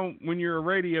 Well, when you're a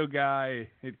radio guy,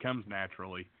 it comes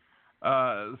naturally.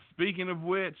 Speaking of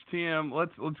which, Tim,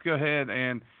 let's go ahead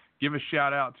and give a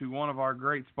shout out to one of our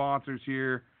great sponsors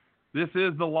here. This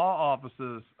is the law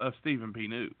offices of Stephen P.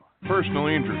 New. Personal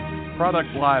injury,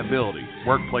 product liability,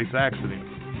 workplace accidents,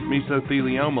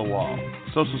 mesothelioma law,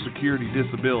 Social Security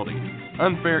disability,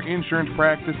 unfair insurance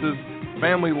practices,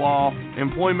 family law,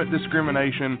 employment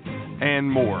discrimination, and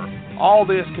more. All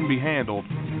this can be handled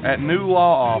at New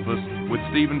Law Office with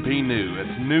Stephen P. New.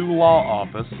 It's New Law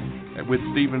Office with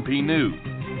Stephen P. New.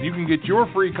 You can get your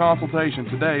free consultation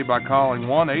today by calling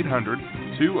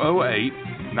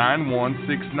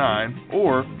 1-800-208-9169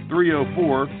 or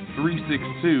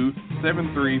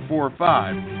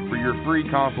 304-362-7345 for your free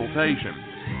consultation.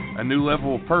 A new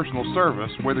level of personal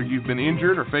service. Whether you've been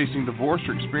injured or facing divorce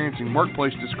or experiencing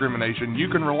workplace discrimination, you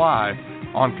can rely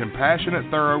on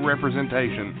compassionate, thorough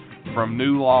representation from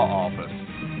New Law Office.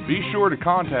 Be sure to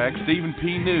contact Stephen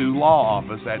P. New Law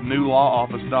Office at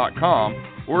newlawoffice.com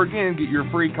or again get your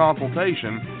free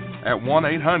consultation at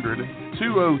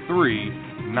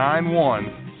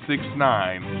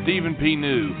 1-800-203-9169. Stephen P.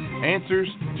 New, answers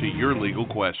to your legal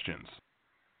questions.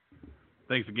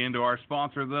 Thanks again to our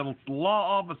sponsor, the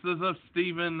law offices of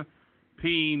Stephen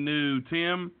P. New.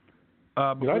 Tim,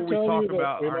 before we talk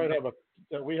about we might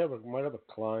have a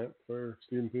client for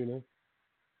Stephen P. New.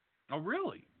 Oh,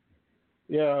 really?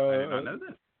 Yeah, I did not know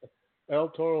this. El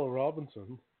Toro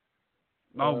Robinson.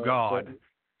 Oh God!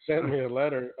 Sent me a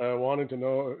letter wanting to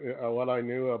know what I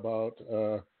knew about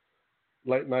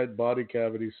late night body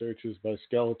cavity searches by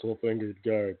skeletal fingered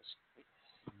guards.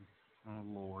 Oh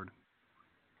Lord.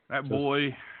 That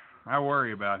boy, I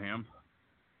worry about him.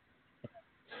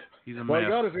 He's a mess.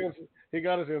 He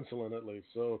got his insulin at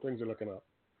least, so things are looking up.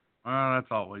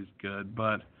 That's always good.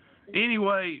 But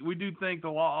anyway, we do thank the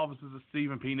law offices of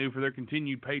Stephen P. New for their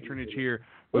continued patronage here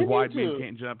with Wide Men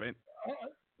Can't Jump In.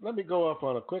 Let me go off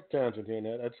on a quick tangent here,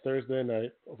 Ned. It's Thursday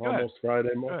night, almost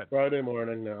Friday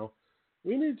morning now.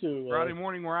 We need to Friday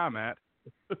morning where I'm at.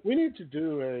 We need to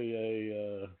do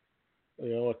a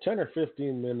 10 or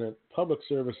 15 minute public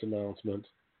service announcement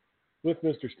with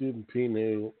Mr. Stephen P.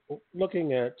 New,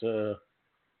 looking at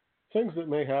things that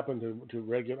may happen to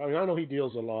regular. I mean, I know he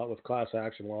deals a lot with class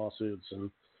action lawsuits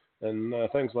and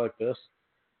things like this,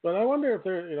 but I wonder if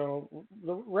the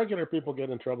regular people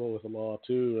get in trouble with the law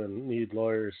too and need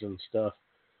lawyers and stuff.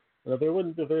 And if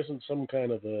there isn't some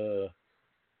kind of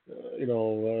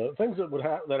things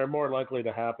that are more likely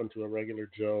to happen to a regular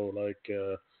Joe, like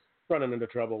running into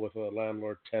trouble with a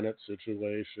landlord-tenant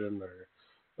situation or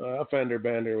a fender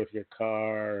bender with your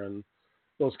car and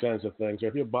those kinds of things. Or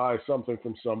if you buy something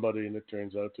from somebody and it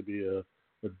turns out to be a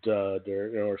dud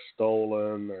or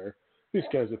stolen or these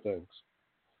kinds of things.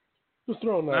 Just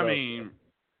throwing that out. I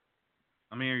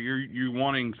mean, are you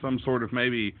wanting some sort of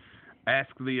maybe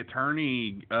ask the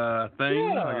attorney thing?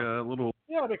 Yeah. Like a little.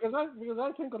 Yeah, because I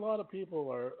think a lot of people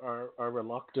are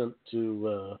reluctant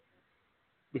to.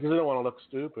 Because they don't want to look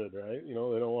stupid, right? They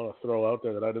don't want to throw out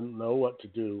there that I didn't know what to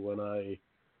do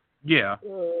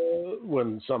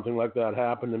when something like that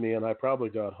happened to me, and I probably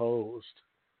got hosed.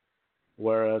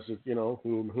 Whereas,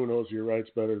 who knows your rights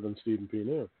better than Stephen P.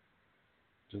 New?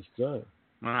 Just saying.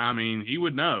 I mean, he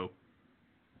would know.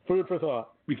 Food for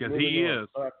thought. Because he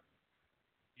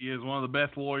is one of the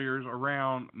best lawyers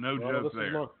around. No joke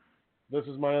there. This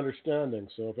is my understanding.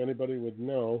 So if anybody would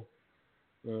know,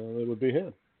 it would be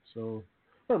him. So.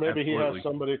 Or maybe Absolutely. He has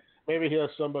somebody. Maybe he has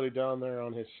somebody down there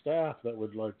on his staff that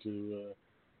would like to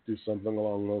do something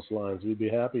along those lines. We'd be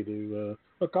happy to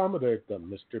accommodate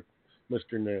them, Mr.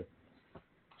 New.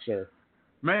 Sir.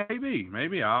 Maybe.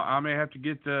 I may have to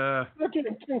get to work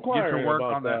about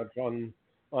on that.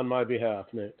 On my behalf,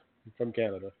 Nate, from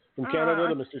Canada. From Canada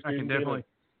to Mr. Steve.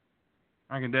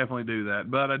 I can definitely do that.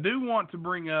 But I do want to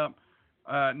bring up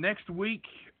next week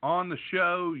on the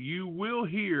show, you will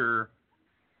hear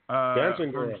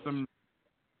from some.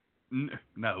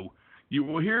 No, you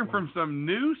will hear from some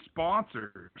new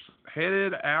sponsors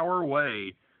headed our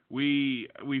way.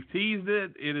 We've teased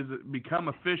it. It has become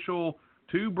official.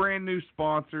 2 brand new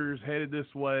sponsors headed this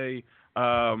way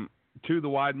to the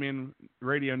Wide Men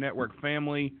Radio Network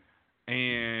family.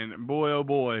 And boy, oh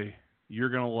boy, you're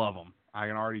going to love them. I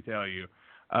can already tell you.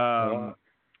 I'll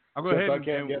go ahead I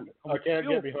can't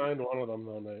get behind one of them,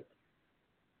 though, Nate.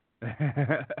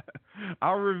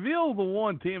 I'll reveal the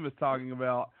one Tim is talking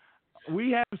about.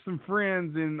 We have some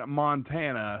friends in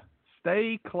Montana,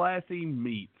 Stay Classy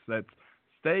Meats. That's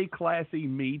Stay Classy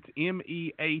Meats,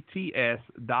 MEATS.com.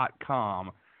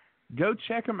 Go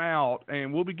check them out,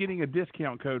 and we'll be getting a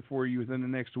discount code for you within the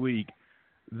next week.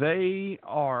 They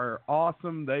are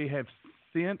awesome. They have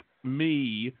sent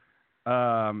me,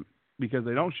 because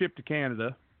they don't ship to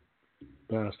Canada,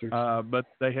 bastards. But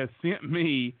they have sent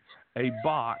me a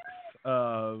box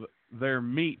of their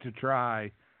meat to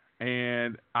try.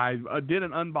 And I did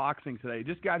an unboxing today.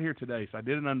 Just got here today, so I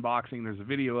did an unboxing. There's a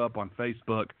video up on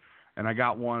Facebook, and I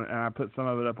got one, and I put some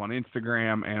of it up on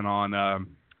Instagram and on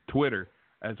Twitter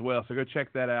as well. So go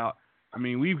check that out. I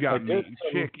mean, we've got meat,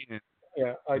 chicken,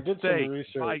 I did steak, some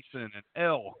research. bison, and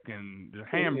elk, and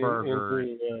hamburger.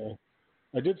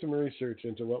 I did some research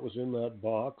into what was in that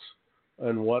box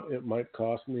and what it might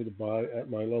cost me to buy at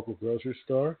my local grocery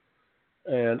store,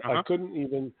 and I couldn't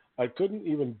even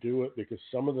do it because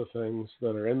some of the things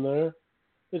that are in there,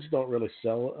 they just don't really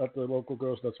sell at the local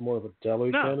grocery. That's more of a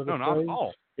deli kind of a thing, not at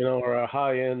all. Or a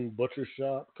high-end butcher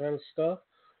shop kind of stuff.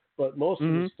 But most of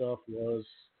the stuff was,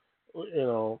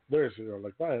 there's,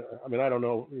 I don't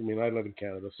know. I mean, I live in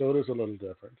Canada, so it is a little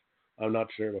different. I'm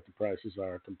not sure what the prices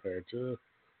are compared to,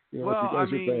 if you're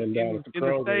paying down at the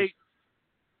Kroger's.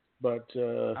 But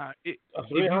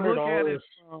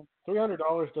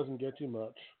 $300 doesn't get you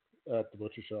much at the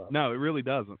butcher shop. No, it really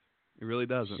doesn't. It really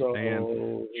doesn't. So,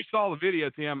 and you saw the video,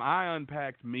 Tim. I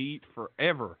unpacked meat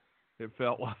forever. It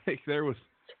felt like there was.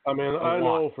 I mean, I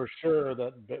know for sure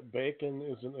that bacon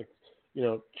isn't,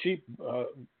 cheap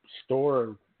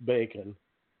store bacon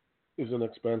is an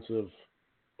expensive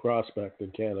prospect in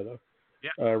Canada.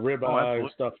 Yeah. Ribeye and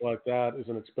stuff like that is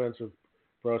an expensive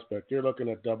prospect. You're looking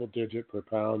at double-digit per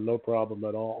pound, no problem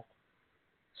at all.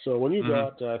 So when you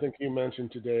got, I think you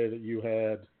mentioned today that you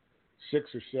had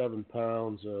 6 or 7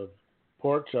 pounds of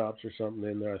pork chops or something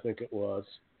in there, I think it was.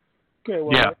 Okay,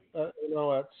 well, at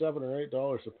 $7 or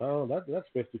 $8 a pound, that's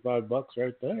 $55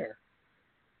 right there.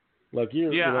 Like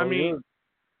I mean,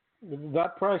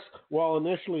 that price. Well,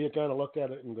 initially you kind of look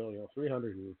at it and go,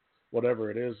 $300 and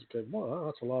whatever it is. Okay, well,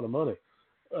 that's a lot of money.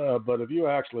 But if you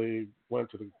actually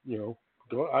went to the,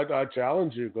 I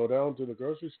challenge you, go down to the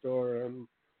grocery store and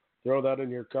throw that in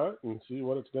your cart and see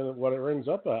what it rings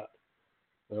up at.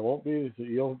 You'll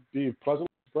be pleasantly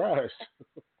surprised.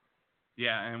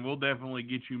 Yeah, and we'll definitely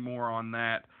get you more on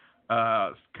that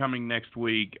coming next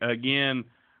week. Again,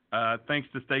 thanks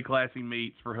to Stay Classy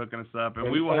Meats for hooking us up,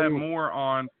 and we will have more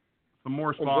on some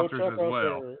more sponsors as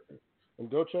well. And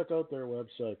go check out their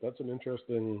website. That's an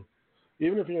interesting,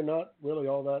 even if you're not really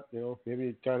all that,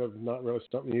 maybe kind of not really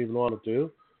something you even want to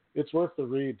do, it's worth the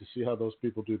read to see how those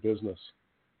people do business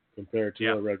compared to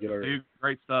a regular. They do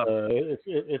great stuff.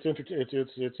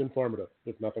 It's informative,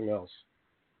 if nothing else.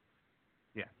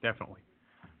 Yeah, definitely.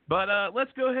 But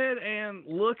let's go ahead and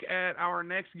look at our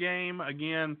next game.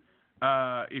 Again,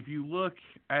 if you look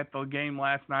at the game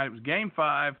last night, it was Game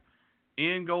 5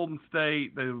 in Golden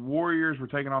State. The Warriors were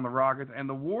taking on the Rockets, and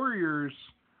the Warriors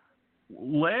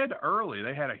led early.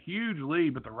 They had a huge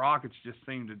lead, but the Rockets just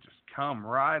seemed to just come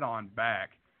right on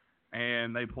back,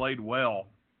 and they played well.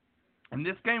 And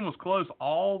this game was close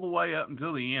all the way up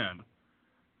until the end.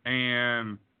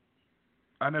 And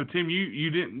I know, Tim, you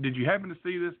didn't. Did you happen to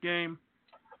see this game?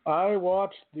 I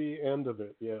watched the end of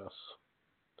it, yes.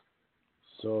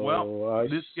 So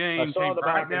this game came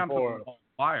right down to the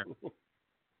wire. Of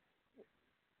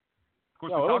course, we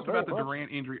talked about the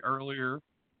Durant injury earlier,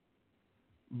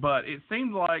 but it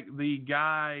seemed like the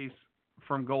guys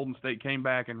from Golden State came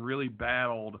back and really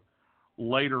battled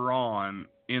later on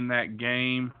in that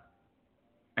game,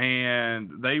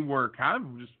 and they were kind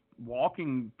of just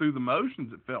walking through the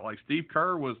motions, it felt like. Steve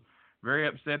Kerr was very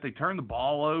upset. They turned the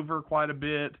ball over quite a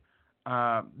bit.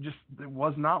 just it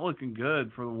was not looking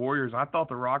good for the Warriors. I thought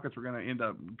the Rockets were going to end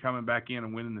up coming back in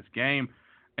and winning this game.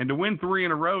 And to win 3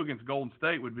 in a row against Golden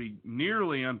State would be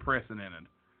nearly unprecedented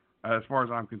as far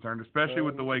as I'm concerned, especially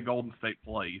with the way Golden State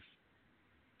plays.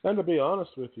 And to be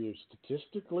honest with you,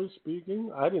 statistically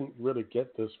speaking, I didn't really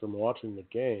get this from watching the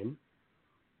game,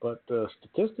 but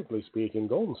statistically speaking,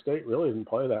 Golden State really didn't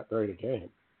play that great a game.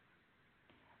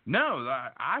 No,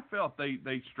 I felt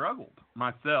they struggled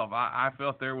myself. I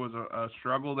felt there was a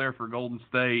struggle there for Golden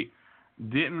State.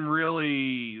 Didn't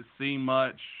really see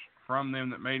much from them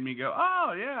that made me go,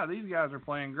 oh, yeah, these guys are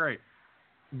playing great.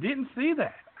 Didn't see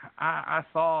that. I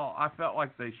felt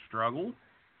like they struggled.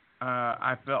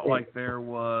 I felt like there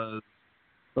was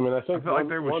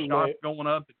shots going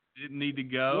up that didn't need to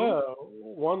go. Yeah,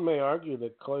 one may argue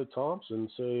that Klay Thompson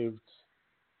saved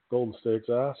Golden State's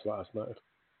ass last night.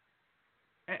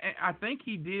 I think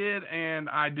he did, and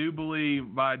I do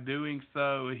believe by doing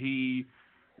so he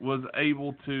was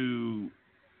able to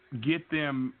get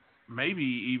them, maybe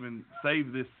even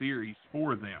save this series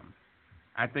for them.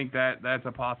 I think that's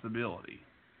a possibility.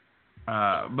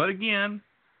 But again,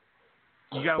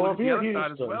 you got to look at the other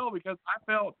side as well, because I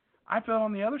felt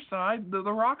on the other side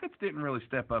the Rockets didn't really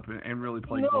step up and really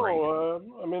play great. No,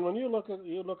 I mean when you look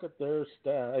at their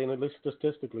stat, at least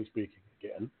statistically speaking,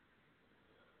 again.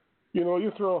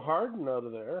 You throw Harden out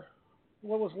of there,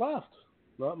 what was left?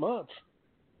 Not much.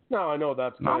 Now I know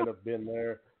that's kind of been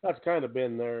their the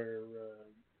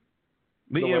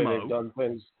way MO. they've done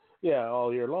things,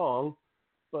 all year long.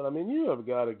 But I mean, you have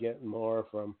got to get more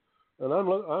from. And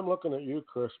I'm looking at you,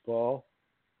 Chris Paul.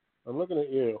 I'm looking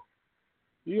at you.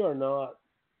 You are not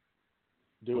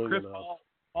doing Chris enough.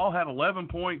 Paul had 11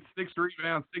 points, 6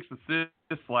 rebounds, 6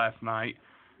 assists last night.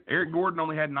 Eric Gordon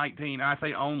only had 19. I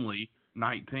say only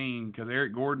 19 because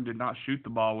Eric Gordon did not shoot the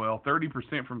ball well.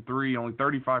 30% from 3, only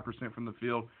 35% from the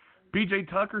field. P.J.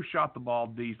 Tucker shot the ball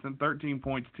decent, 13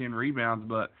 points, 10 rebounds,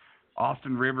 but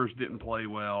Austin Rivers didn't play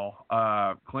well.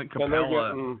 Clint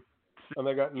Capella. And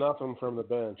they got nothing from the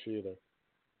bench either.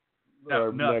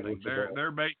 No, nothing.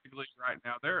 They're basically right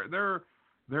now.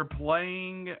 They're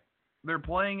playing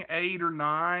 8 or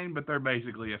 9, but they're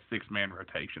basically a 6-man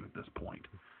rotation at this point.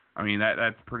 I mean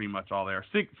that's pretty much all they are.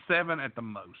 6, 7 at the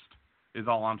most is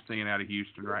all I'm seeing out of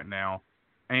Houston right now,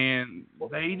 and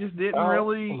they just didn't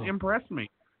really impress me.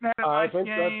 Had a nice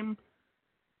game,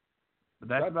 but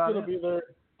that's about it.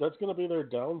 That's going to be their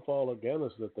downfall again,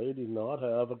 is that they do not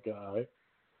have a guy.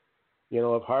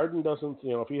 If Harden doesn't,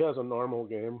 if he has a normal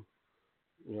game,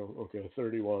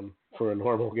 31 for a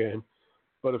normal game.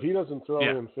 But if he doesn't throw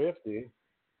in 50,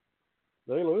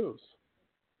 they lose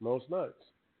most nights.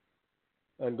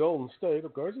 And Golden State,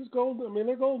 of course, is Golden. I mean,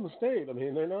 they're Golden State. I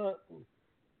mean, they're not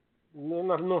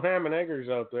no ham and eggers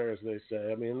out there, as they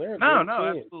say. I mean, they're a good team.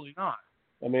 Absolutely not.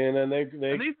 I mean, and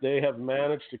they have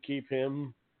managed to keep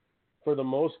him, for the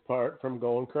most part, from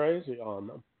going crazy on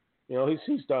them.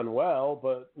 He's done well,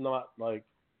 but not like,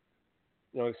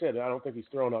 like I said, I don't think he's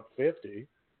thrown up 50.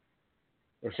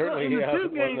 Or certainly he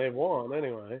hasn't when they've won,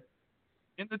 anyway.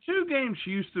 In the 2 games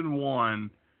Houston won,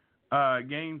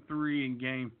 Game 3 and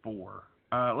Game 4.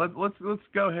 Let's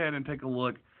go ahead and take a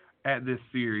look at this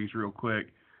series real quick.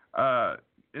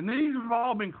 And these have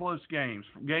all been close games.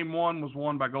 Game 1 was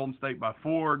won by Golden State by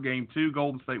 4. Game 2,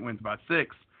 Golden State wins by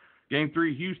 6. Game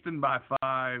 3, Houston by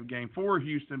 5. Game 4,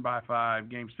 Houston by 5.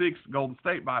 Game 6, Golden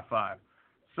State by 5.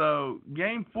 So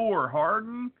Game 4,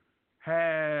 Harden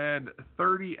had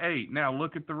 38. Now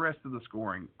look at the rest of the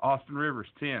scoring. Austin Rivers,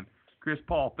 10. Chris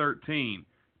Paul, 13.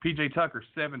 P.J. Tucker,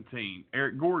 17.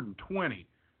 Eric Gordon, 20.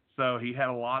 So he had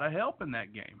a lot of help in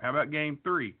that game. How about Game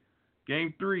 3?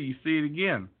 Game 3, you see it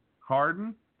again.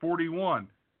 Harden, 41.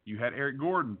 You had Eric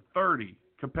Gordon, 30.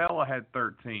 Capella had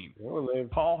 13.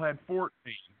 Paul had 14.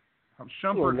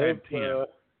 Shumpert had 10.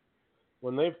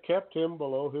 When they've kept him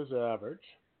below his average,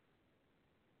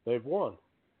 they've won.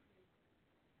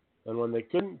 And when they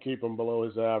couldn't keep him below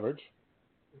his average,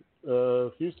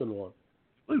 Houston won.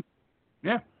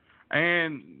 Yeah.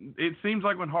 And it seems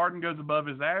like when Harden goes above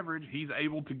his average, he's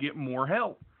able to get more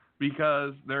help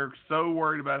because they're so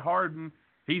worried about Harden,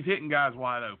 he's hitting guys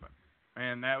wide open.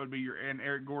 And that would be and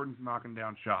Eric Gordon's knocking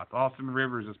down shots. Austin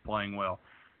Rivers is playing well.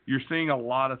 You're seeing a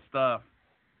lot of stuff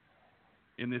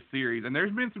in this series. And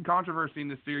there's been some controversy in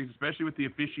this series, especially with the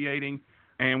officiating.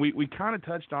 And we kind of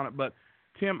touched on it. But,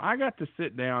 Tim, I got to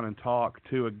sit down and talk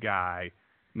to a guy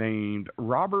named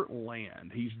Robert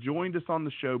Land. He's joined us on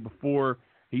the show before.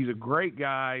 He's a great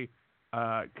guy,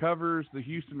 covers the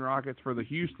Houston Rockets for the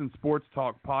Houston Sports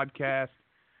Talk podcast.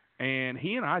 And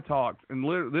he and I talked, and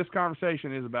this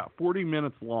conversation is about 40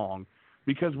 minutes long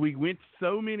because we went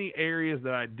so many areas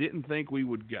that I didn't think we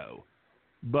would go.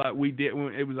 but we did.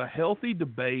 It was a healthy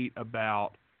debate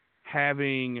about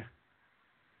having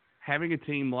a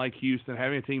team like Houston,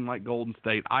 having a team like Golden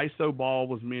State. ISO ball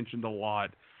was mentioned a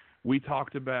lot. We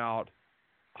talked about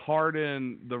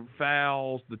Harden, the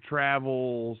fouls, the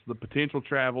travels, the potential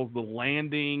travels, the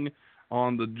landing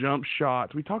on the jump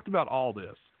shots. We talked about all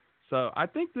this. So I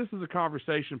think this is a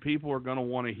conversation people are going to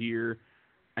want to hear.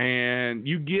 And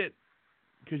you get,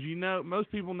 because you know,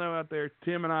 most people know out there,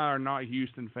 Tim and I are not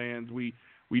Houston fans. We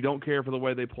don't care for the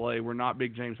way they play. We're not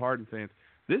big James Harden fans.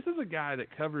 This is a guy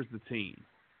that covers the team.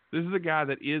 This is a guy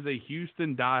that is a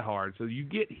Houston diehard. So you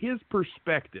get his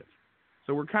perspective.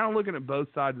 So we're kind of looking at both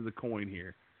sides of the coin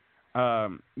here.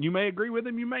 You may agree with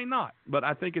him, you may not. But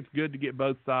I think it's good to get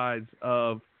both sides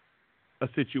of a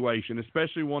situation,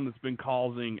 especially one that's been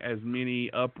causing as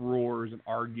many uproars and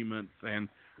arguments and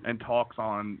talks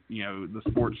on, you know, the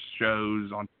sports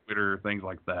shows on Twitter, things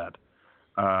like that.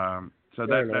 So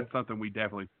that's something we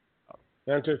definitely.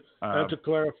 And to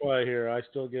clarify here, I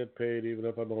still get paid even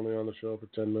if I'm only on the show for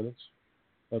 10 minutes.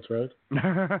 That's right.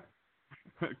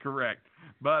 Correct.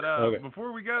 But okay.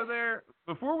 Before we go to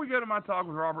my talk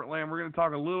with Robert Land, we're going to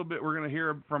talk a little bit. We're going to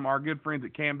hear from our good friends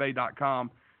at CamBay.com.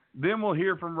 Then we'll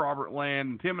hear from Robert Land,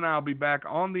 and Tim and I will be back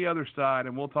on the other side,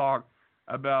 and we'll talk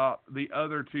about the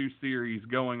other two series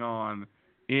going on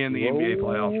in the NBA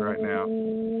playoffs right now.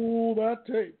 Oh, that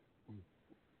tape.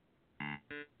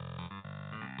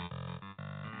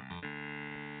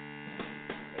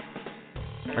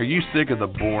 Are you sick of the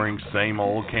boring same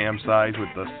old campsites with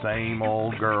the same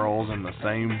old girls and the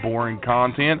same boring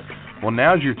content? Well,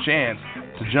 now's your chance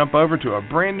to jump over to a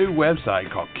brand new website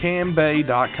called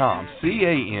CamBay.com,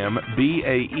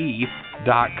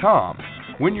 CamBae.com.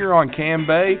 When you're on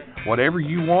CamBay, whatever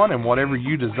you want and whatever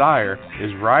you desire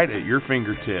is right at your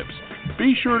fingertips.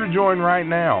 Be sure to join right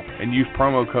now and use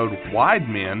promo code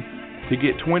WIDEMEN to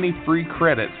get 20 free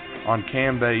credits on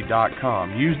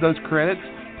CamBay.com. Use those credits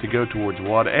to go towards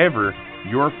whatever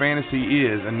your fantasy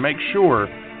is, and make sure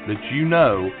that you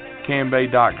know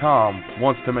CamBay.com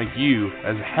wants to make you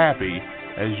as happy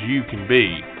as you can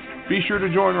be. Be sure to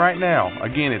join right now.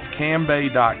 Again, it's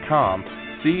CamBay.com,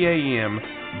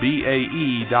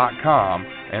 CamBae.com,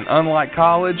 and unlike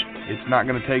college, it's not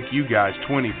going to take you guys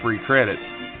 20 free credits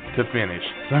to finish.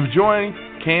 So join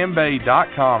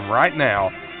CamBay.com right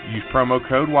now, use promo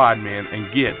code WIDEMEN,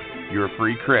 and get your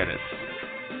free credits.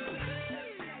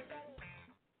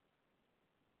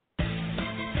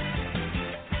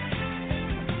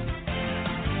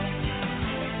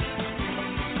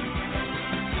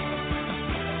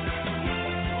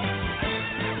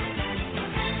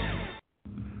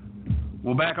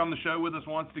 Well, back on the show with us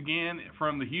once again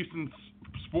from the Houston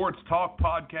Sports Talk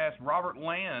podcast, Robert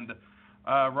Land.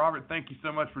 Robert, thank you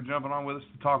so much for jumping on with us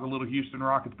to talk a little Houston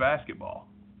Rockets basketball.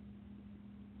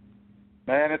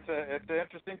 Man, it's an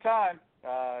interesting time.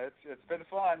 It's been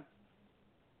fun.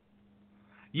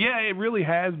 Yeah, it really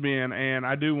has been, and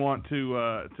I do want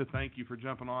to thank you for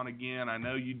jumping on again. I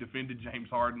know you defended James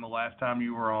Harden the last time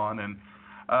you were on, and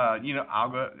I'll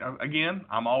go again.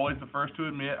 I'm always the first to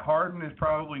admit Harden is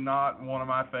probably not one of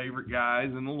my favorite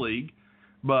guys in the league,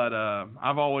 but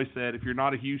I've always said if you're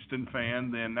not a Houston fan,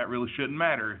 then that really shouldn't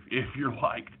matter if you're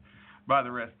liked by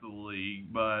the rest of the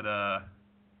league. But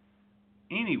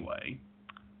anyway,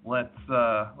 let's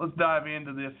dive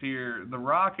into this here. The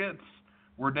Rockets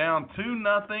were down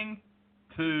 2-0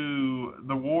 to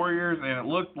the Warriors, and it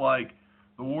looked like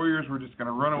the Warriors were just going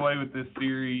to run away with this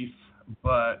series,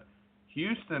 but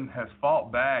Houston has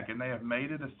fought back, and they have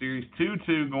made it a series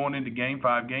 2-2 going into Game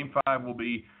 5. Game 5 will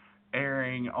be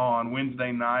airing on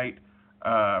Wednesday night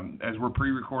as we're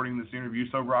pre-recording this interview,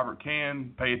 so Robert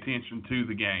can pay attention to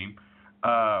the game.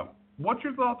 What's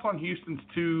your thoughts on Houston's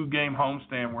 2-game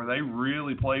homestand where they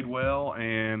really played well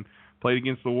and played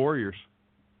against the Warriors?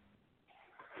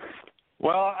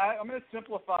 Well, I'm going to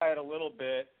simplify it a little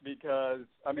bit because,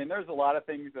 there's a lot of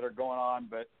things that are going on,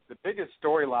 but the biggest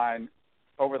storyline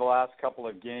over the last couple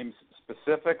of games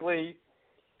specifically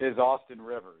is Austin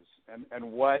Rivers.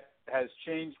 And what has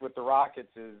changed with the Rockets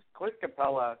is Clint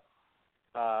Capella,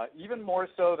 even more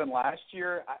so than last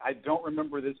year. I don't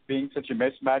remember this being such a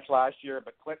mismatch last year,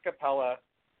 but Clint Capella,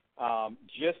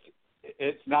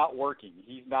 it's not working.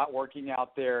 He's not working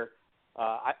out there.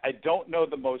 I don't know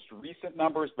the most recent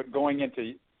numbers, but going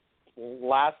into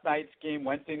last night's game,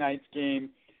 Wednesday night's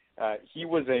game, he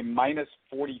was a minus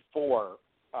 44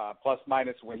 plus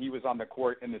minus when he was on the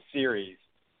court in the series.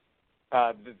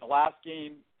 The last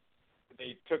game,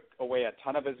 they took away a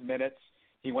ton of his minutes.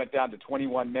 He went down to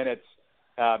 21 minutes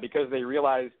because they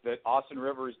realized that Austin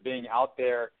Rivers being out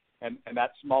there and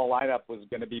that small lineup was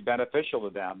going to be beneficial to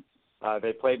them.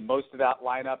 They played most of that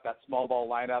lineup, that small ball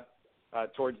lineup,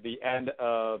 towards the end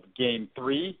of Game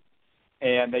 3,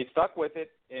 and they stuck with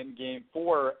it in Game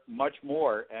 4 much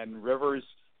more. And Rivers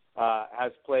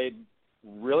has played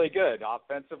really good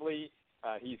offensively.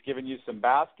 He's given you some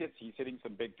baskets. He's hitting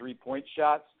some big three-point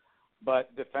shots.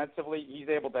 But defensively, he's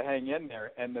able to hang in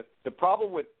there. And the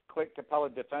problem with Clint Capella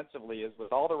defensively is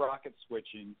with all the Rockets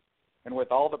switching and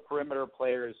with all the perimeter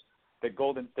players that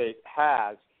Golden State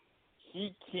has,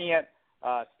 he can't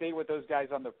stay with those guys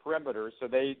on the perimeter, so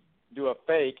they do a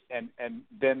fake, and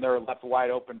then they're left wide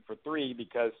open for three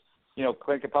because,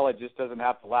 Clint Capella just doesn't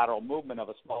have the lateral movement of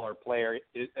a smaller player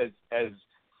as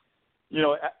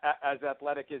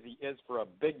athletic as he is for a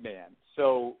big man.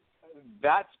 So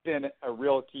that's been a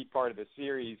real key part of the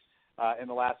series in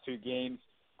the last two games.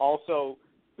 Also,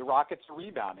 the Rockets are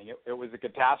rebounding. It was a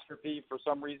catastrophe for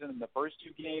some reason in the first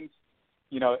two games.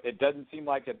 It doesn't seem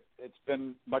like it's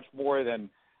been much more than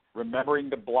remembering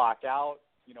to block out,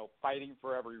 fighting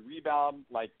for every rebound,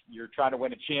 like you're trying to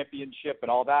win a championship and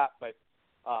all that. But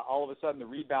all of a sudden, the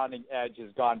rebounding edge has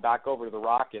gone back over to the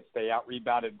Rockets. They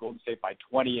out-rebounded Golden State by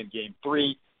 20 in Game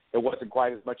 3. It wasn't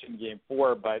quite as much in Game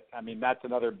 4, but, that's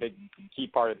another big key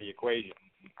part of the equation.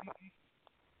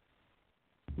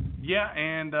 Yeah,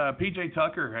 and P.J.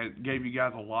 Tucker gave you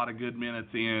guys a lot of good minutes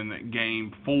in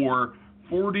Game 4.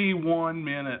 41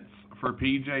 minutes for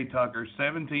P.J. Tucker,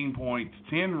 17 points,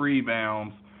 10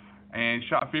 rebounds, and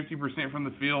shot 50% from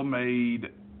the field, made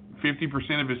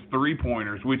 50% of his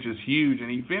three-pointers, which is huge. And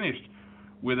he finished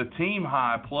with a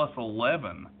team-high plus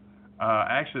 11.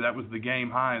 Actually, that was the game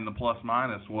high, and the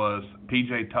plus-minus was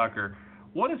P.J. Tucker.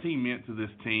 What has he meant to this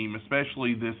team,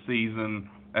 especially this season,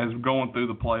 as going through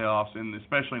the playoffs, and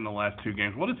especially in the last two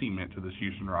games? What has he meant to this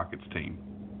Houston Rockets team?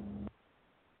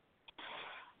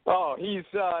 Oh, he's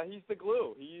the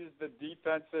glue. He's the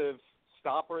defensive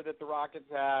stopper that the Rockets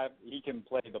have. He can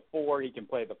play the 4. He can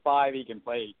play the 5. He can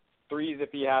play threes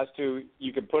if he has to.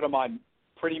 You can put him on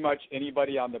pretty much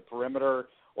anybody on the perimeter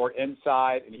or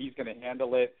inside, and he's going to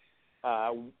handle it.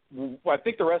 I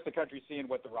think the rest of the country's seeing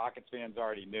what the Rockets fans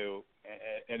already knew,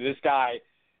 and this guy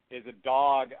is a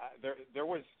dog. There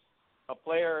was a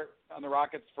player on the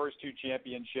Rockets' first two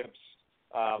championships,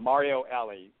 Mario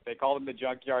Elie. They called him the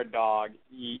junkyard dog.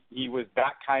 He was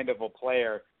that kind of a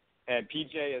player, and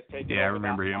PJ has taken over. I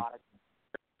remember him.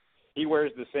 He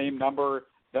wears the same number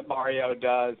that Mario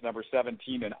does, number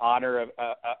 17, in honor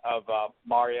of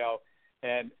Mario,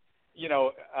 and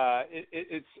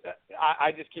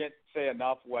I just can't say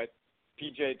enough what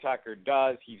P.J. Tucker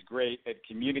does. He's great at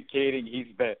communicating. He's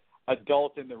the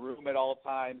adult in the room at all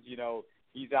times.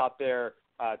 He's out there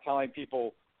telling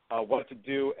people what to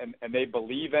do, and they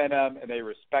believe in him, and they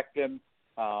respect him.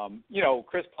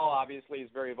 Chris Paul obviously is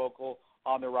very vocal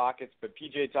on the Rockets, but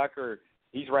P.J. Tucker,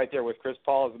 he's right there with Chris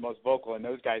Paul as the most vocal, and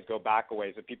those guys go back a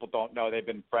ways. If people don't know, they've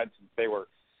been friends since they were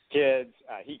kids.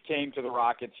 He came to the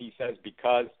Rockets, he says,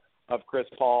 because of Chris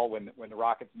Paul when the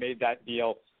Rockets made that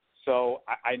deal. So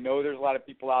I know there's a lot of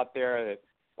people out there that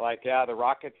the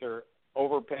Rockets are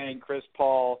overpaying Chris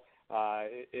Paul.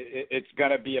 It's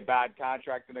going to be a bad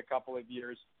contract in a couple of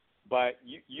years. But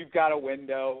you've got a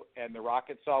window, and the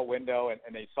Rockets saw a window,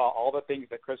 and they saw all the things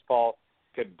that Chris Paul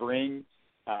could bring.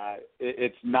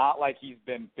 It's not like he's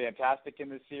been fantastic in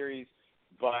this series,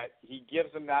 but he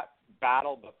gives them that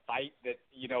battle, the fight that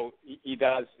he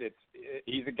does.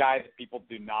 He's a guy that people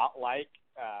do not like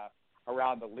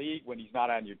around the league when he's not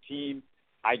on your team.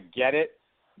 I get it,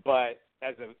 but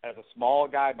as a small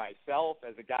guy myself,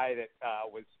 as a guy that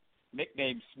was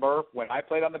nicknamed Smurf when I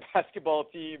played on the basketball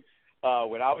team,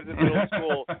 when I was in middle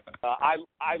school,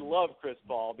 I love Chris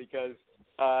Paul because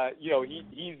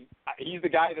he's the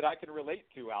guy that I can relate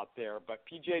to out there. But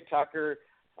P.J. Tucker,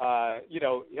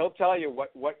 he'll tell you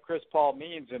what Chris Paul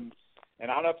means, and I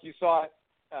don't know if you saw it.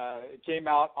 It came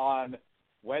out on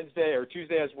Wednesday or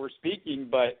Tuesday as we're speaking,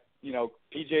 but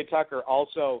P.J. Tucker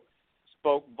also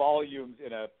spoke volumes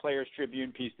in a Players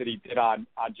Tribune piece that he did on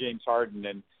James Harden.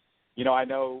 And I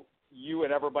know you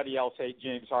and everybody else hate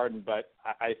James Harden, but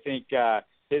I think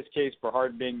his case for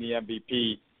Harden being the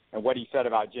MVP and what he said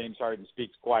about James Harden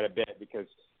speaks quite a bit, because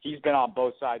he's been on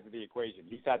both sides of the equation.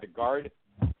 He's had to guard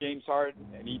James Harden,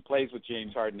 and he plays with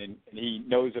James Harden, and he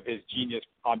knows of his genius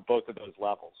on both of those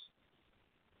levels.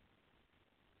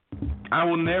 I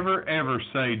will never, ever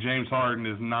say James Harden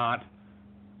is not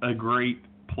a great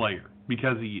player,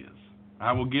 because he is.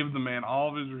 I will give the man all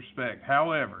of his respect.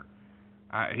 However,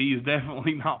 he is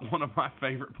definitely not one of my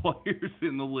favorite players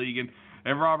in the league.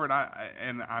 And Robert,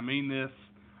 I mean this.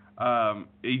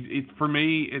 For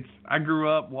me, I grew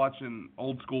up watching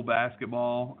old school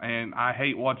basketball, and I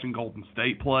hate watching Golden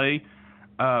State play.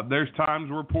 There's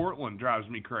times where Portland drives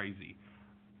me crazy.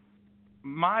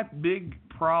 My big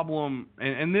problem,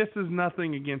 and this is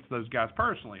nothing against those guys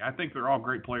personally. I think they're all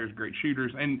great players, great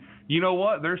shooters, and you know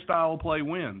what? Their style of play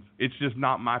wins. It's just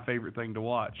not my favorite thing to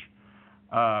watch.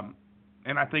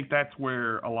 And I think that's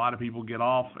where a lot of people get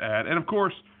off at. And, of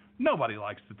course, nobody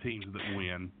likes the teams that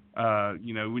win.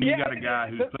 When you got a guy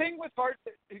who's – The thing with Harden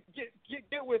 –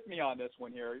 get with me on this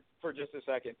one here for just a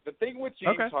second. The thing with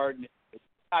James Harden,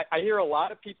 I hear a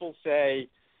lot of people say,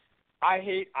 I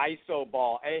hate iso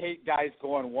ball. I hate guys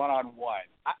going one-on-one.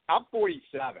 I'm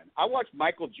 47. I watched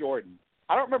Michael Jordan.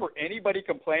 I don't remember anybody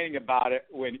complaining about it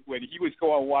when he was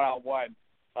going one-on-one,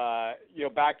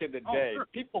 back in the day. Sure.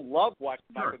 People love watching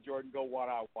Michael Jordan go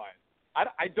one-on-one.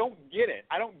 I don't get it.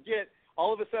 I don't get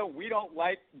all of a sudden we don't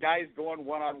like guys going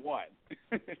one-on-one.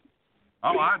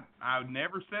 I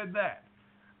never said that.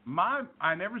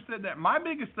 I never said that. My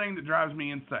biggest thing that drives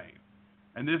me insane,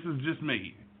 and this is just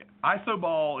me, iso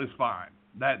ball is fine.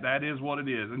 That is what it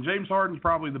is. And James Harden's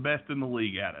probably the best in the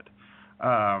league at it,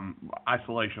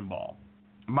 isolation ball.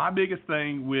 My biggest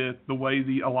thing with the way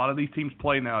a lot of these teams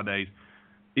play nowadays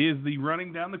is the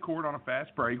running down the court on a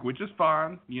fast break, which is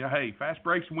fine. Hey, fast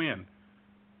breaks win.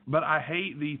 But I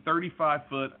hate the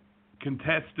 35-foot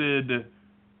contested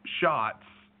shots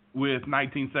with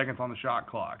 19 seconds on the shot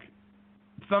clock.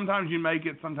 Sometimes you make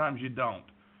it, sometimes you don't.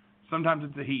 Sometimes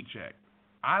it's a heat check.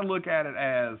 I look at it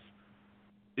as,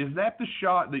 is that the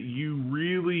shot that you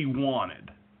really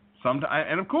wanted?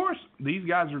 And, of course, these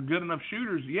guys are good enough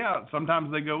shooters. Yeah,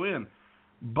 sometimes they go in.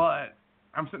 But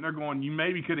I'm sitting there going, you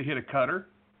maybe could have hit a cutter.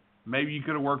 Maybe you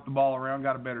could have worked the ball around,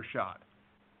 got a better shot.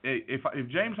 If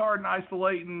James Harden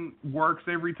isolating works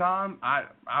every time,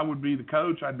 I would be the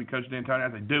coach. I'd be Coach D'Antoni.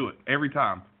 I'd say, do it every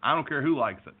time. I don't care who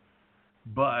likes it.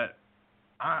 But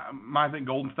I think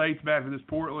Golden State's bad for this.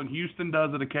 Portland, Houston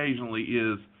does it occasionally,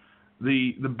 is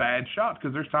the bad shots,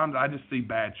 because there's times I just see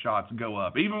bad shots go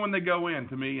up. Even when they go in,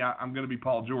 to me, I'm going to be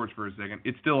Paul George for a second.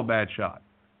 It's still a bad shot.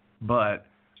 But,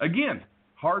 again,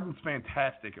 Harden's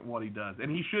fantastic at what he does, and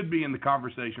he should be in the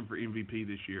conversation for MVP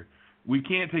this year. We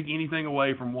can't take anything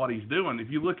away from what he's doing.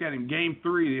 If you look at him, Game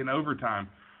 3 in overtime,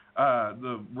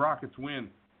 the Rockets win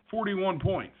 41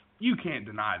 points. You can't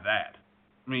deny that.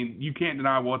 I mean, you can't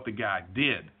deny what the guy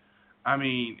did. I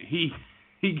mean, he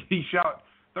shot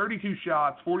 32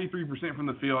 shots, 43% from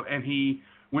the field, and he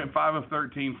went 5 of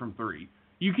 13 from 3.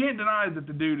 You can't deny that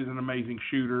the dude is an amazing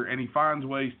shooter, and he finds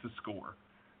ways to score.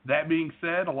 That being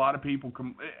said, a lot of people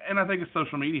and I think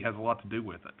social media has a lot to do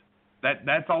with it.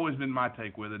 That's always been my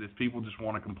take with it, is people just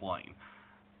want to complain.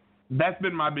 That's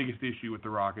been my biggest issue with the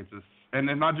Rockets. And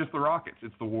it's not just the Rockets.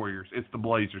 It's the Warriors. It's the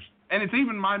Blazers. And it's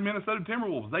even my Minnesota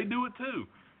Timberwolves. They do it too.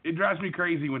 It drives me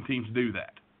crazy when teams do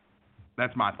that.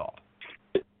 That's my thought.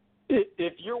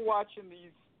 If you're watching these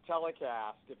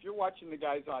telecasts, if you're watching the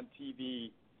guys on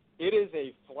TV, it is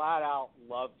a flat-out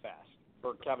love fest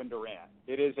for Kevin Durant.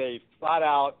 It is a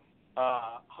flat-out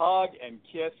hug and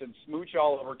kiss and smooch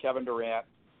all over Kevin Durant.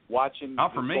 Watching the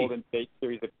Golden State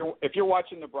series, if you're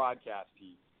watching the broadcast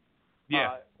team,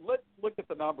 let's look at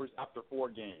the numbers after 4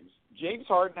 games. James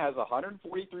Harden has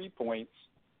 143 points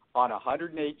on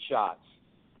 108 shots.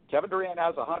 Kevin Durant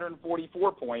has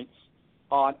 144 points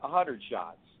on 100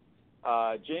 shots.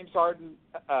 James Harden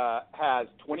has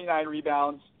 29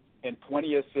 rebounds and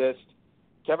 20 assists.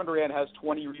 Kevin Durant has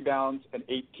 20 rebounds and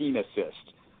 18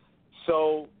 assists.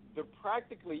 So they're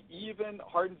practically even.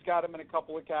 Harden's got him in a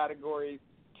couple of categories.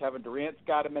 Kevin Durant's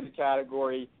got him in a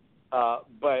category,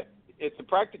 but it's a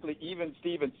practically even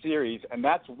Steven series, and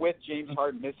that's with James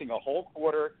Harden missing a whole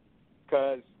quarter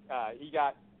because he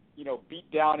got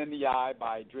beat down in the eye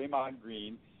by Draymond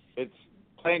Green. It's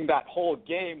playing that whole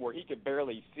game where he could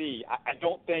barely see. I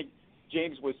don't think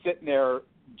James was sitting there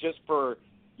just for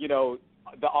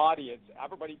the audience.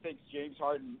 Everybody thinks James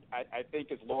Harden, I think,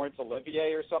 is Laurence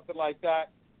Olivier or something like that.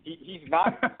 He's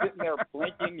not sitting there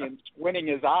blinking and squinting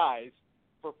his eyes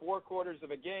for 4 quarters of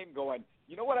a game going,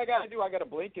 you know what I got to do? I got to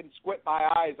blink and squint my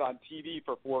eyes on TV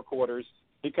for 4 quarters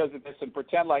because of this and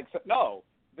pretend like – no.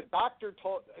 His doctor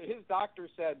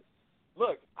said,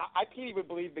 look, I can't even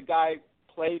believe the guy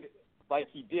played like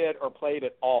he did or played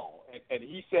at all. And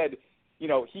he said,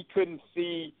 he couldn't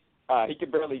see he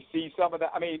could barely see some of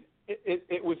that. I mean,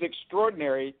 it was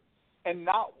extraordinary. And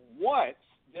not once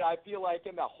did I feel like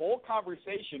in the whole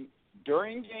conversation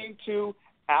during Game 2,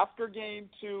 after Game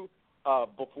 2,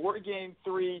 before Game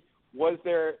 3, was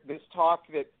there this talk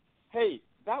that, hey,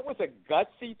 that was a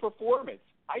gutsy performance.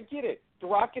 I get it. The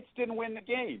Rockets didn't win the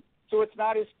game, so it's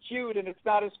not as cute and it's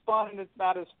not as fun and it's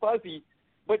not as fuzzy.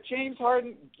 But James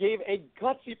Harden gave a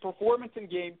gutsy performance in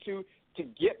Game 2 to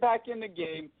get back in the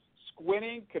game,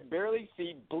 squinting, could barely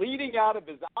see, bleeding out of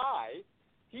his eye.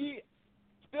 He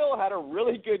still had a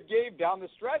really good game down the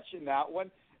stretch in that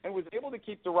one and was able to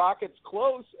keep the Rockets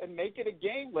close and make it a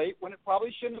game late when it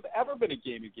probably shouldn't have ever been a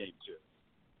game in Game 2.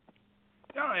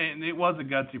 Yeah, and it was a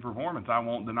gutsy performance. I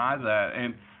won't deny that.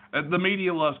 And the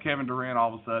media loves Kevin Durant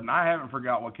all of a sudden. I haven't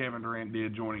forgot what Kevin Durant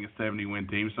did joining a 70-win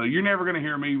team, so you're never going to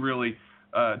hear me really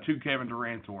toot Kevin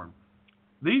Durant's horn.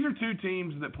 These are two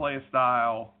teams that play a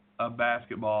style of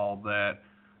basketball that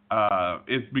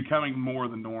is becoming more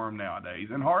the norm nowadays.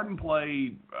 And Harden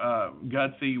played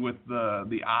gutsy with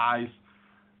the eyes.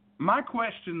 My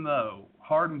question, though,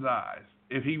 Harden's eyes,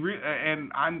 if he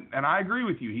and I agree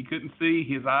with you, he couldn't see,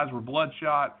 his eyes were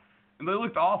bloodshot, and they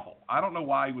looked awful. I don't know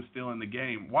why he was still in the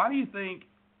game. Why do you think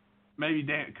maybe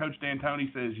Coach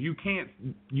D'Antoni says you can't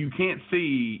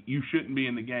see, you shouldn't be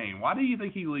in the game? Why do you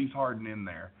think he leaves Harden in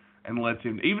there and lets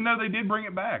him, even though they did bring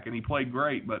it back and he played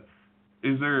great, but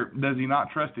does he not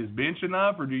trust his bench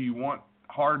enough, or do you want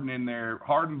Harden in there,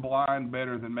 Harden blind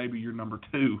better than maybe your number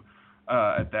 2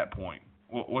 at that point?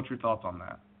 What's your thoughts on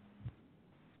that?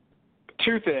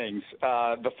 Two things.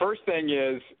 The first thing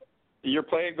is you're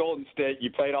playing Golden State. You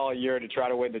played all year to try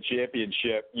to win the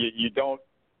championship. You don't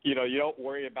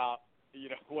worry about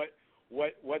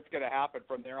what's going to happen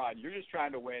from there on. You're just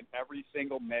trying to win every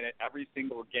single minute, every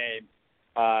single game.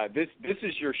 This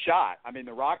is your shot. I mean,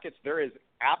 the Rockets, there is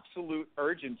absolute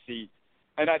urgency,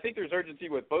 and I think there's urgency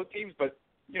with both teams. But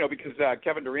because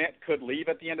Kevin Durant could leave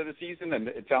at the end of the season, and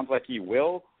it sounds like he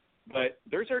will. But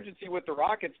there's urgency with the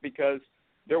Rockets because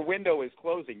their window is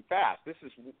closing fast. This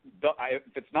is if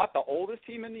it's not the oldest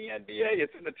team in the NBA,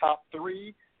 it's in the top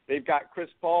 3. They've got Chris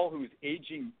Paul, who's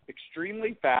aging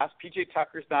extremely fast. PJ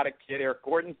Tucker's not a kid. Eric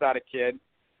Gordon's not a kid.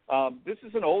 This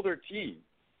is an older team.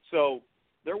 So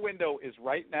their window is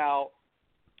right now.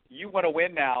 You want to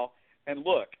win now. And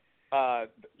look,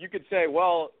 you could say,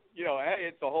 well, hey,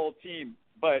 it's the whole team.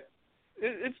 But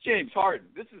it's James Harden.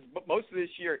 This is most of this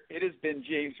year. It has been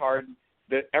James Harden.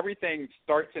 That everything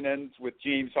starts and ends with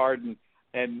James Harden.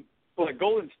 And like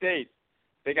Golden State,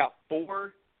 they got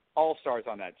 4 All-Stars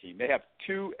on that team. They have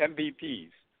 2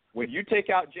 MVPs. When you take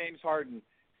out James Harden,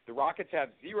 the Rockets have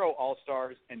 0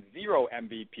 All-Stars and 0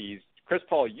 MVPs. Chris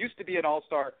Paul used to be an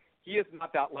All-Star. He is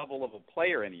not that level of a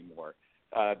player anymore.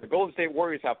 The Golden State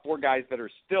Warriors have 4 guys that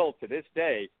are still, to this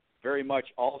day, very much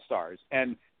All-Stars.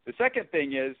 And the second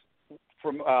thing is,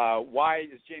 from why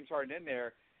is James Harden in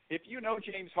there? If you know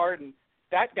James Harden,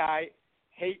 that guy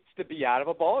hates to be out of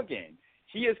a ball game.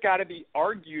 He has got to be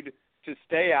argued to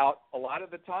stay out a lot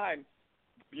of the time.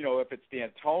 If it's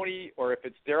D'Antoni or if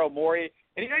it's Daryl Morey,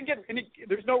 and he doesn't get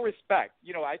there's no respect.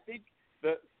 I think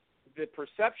the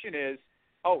perception is,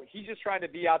 oh, he's just trying to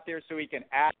be out there so he can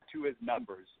add to his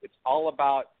numbers. It's all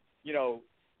about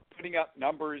putting up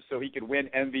numbers so he can win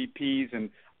MVPs and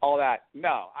all that.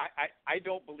 No, I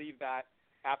don't believe that.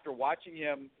 After watching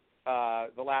him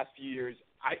the last few years,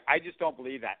 I just don't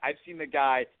believe that. I've seen the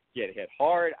guy get hit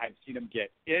hard. I've seen him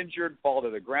get injured, fall to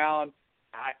the ground.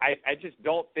 I just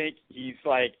don't think he's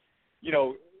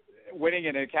winning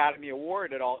an Academy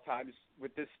Award at all times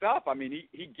with this stuff. I mean,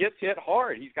 he gets hit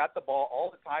hard. He's got the ball all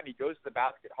the time. He goes to the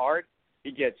basket hard.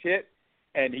 He gets hit,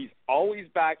 and he's always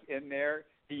back in there.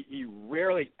 He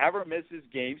rarely ever misses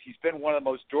games. He's been one of the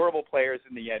most durable players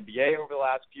in the NBA over the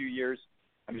last few years.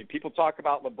 I mean, people talk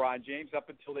about LeBron James up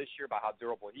until this year about how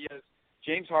durable he is.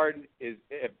 James Harden is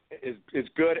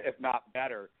good, if not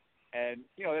better, and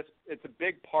it's a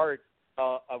big part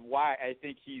of why I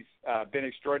think he's been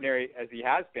extraordinary as he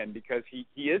has been, because he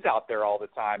is out there all the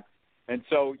time, and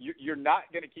so you're not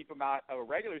going to keep him out of a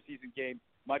regular season game,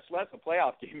 much less a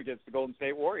playoff game against the Golden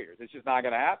State Warriors. It's just not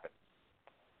going to happen.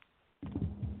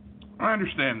 I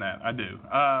understand that. I do.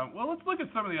 Well, let's look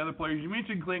at some of the other players. You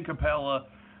mentioned Clint Capella,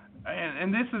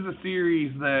 and this is a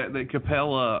series that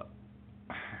Capella,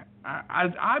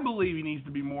 I believe he needs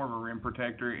to be more of a rim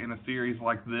protector in a series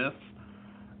like this.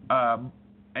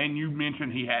 And you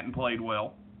mentioned he hadn't played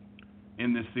well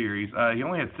in this series. He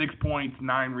only had 6 points,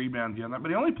 9 rebounds, but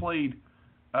he only played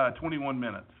 21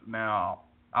 minutes. Now,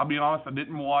 I'll be honest, I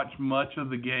didn't watch much of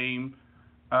the game.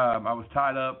 I was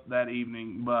tied up that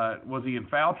evening, but was he in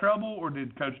foul trouble, or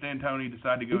did Coach D'Antoni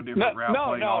decide to go a different route?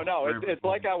 No. It's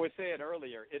like I was saying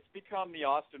earlier. It's become the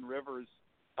Austin Rivers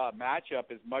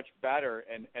matchup is much better,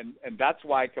 and that's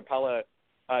why Capella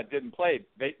didn't play.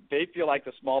 They feel like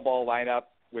the small ball lineup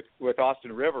with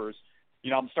Austin Rivers.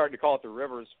 I'm starting to call it the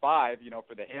Rivers 5,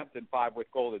 for the Hampton 5 with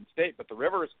Golden State, but the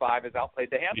Rivers 5 has outplayed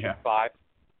the Hampton 5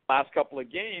 last couple of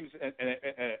games, and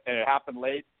it happened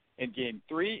late in Game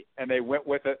 3, and they went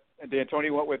with it. And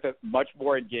D'Antoni went with it much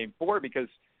more in Game 4 because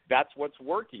that's what's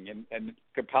working. And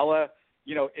Capella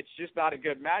it's just not a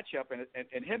good matchup.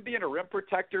 And him being a rim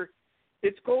protector,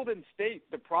 it's Golden State.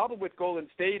 The problem with Golden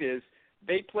State is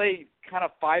they play kind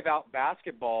of 5-out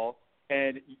basketball,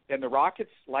 and the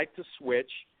Rockets like to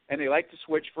switch, and they like to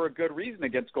switch for a good reason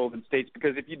against Golden State,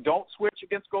 because if you don't switch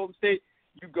against Golden State,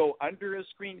 you go under a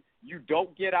screen, you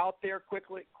don't get out there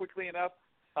quickly enough.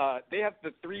 They have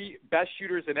the 3 best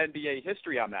shooters in NBA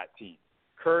history on that team: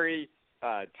 Curry,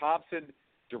 Thompson,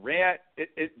 Durant.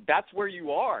 That's where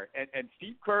you are. And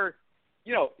Steve Kerr,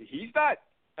 he's not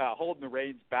holding the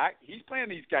reins back. He's playing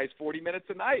these guys 40 minutes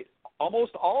a night,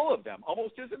 almost all of them,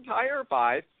 almost his entire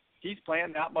 5. He's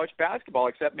playing that much basketball,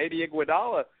 except maybe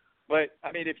Iguodala. But,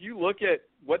 I mean, if you look at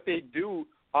what they do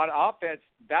on offense,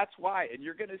 that's why. And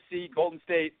you're going to see Golden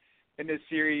State in this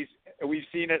series, and we've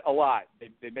seen it a lot.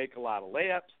 They make a lot of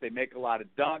layups. They make a lot of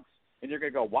dunks. And you're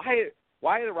going to go,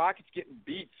 why are the Rockets getting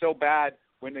beat so bad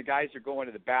when the guys are going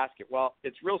to the basket? Well,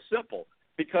 it's real simple,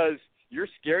 because you're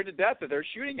scared to death of their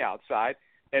shooting outside.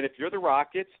 And if you're the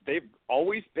Rockets, they've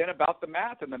always been about the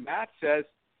math. And the math says,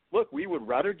 look, we would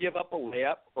rather give up a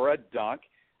layup or a dunk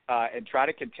and try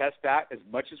to contest that as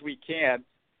much as we can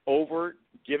over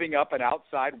giving up an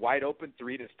outside wide-open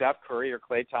 3 to Steph Curry or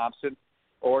Klay Thompson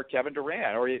or Kevin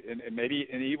Durant, or and maybe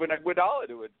even Iguodala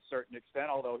to a certain extent,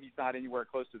 although he's not anywhere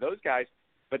close to those guys.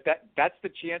 But that's the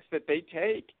chance that they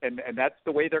take, and that's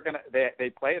the way they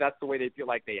play. That's the way they feel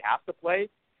like they have to play,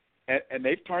 and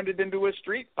they've turned it into a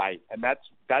street fight, and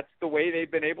that's the way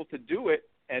they've been able to do it.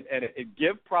 And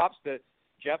give props to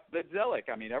Jeff Bzdelik.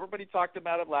 I mean, everybody talked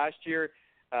about it last year.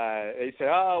 They said,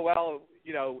 oh, well,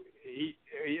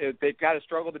 they've got a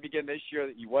struggle to begin this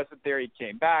year. He wasn't there. He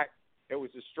came back. It was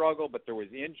a struggle, but there was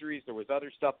injuries. There was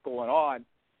other stuff going on.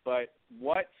 But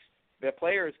once the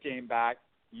players came back,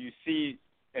 you see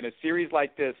in a series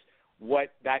like this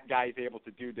what that guy is able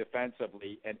to do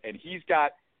defensively. And he's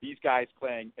got these guys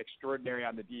playing extraordinary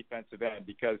on the defensive end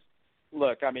because,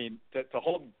 look, I mean, to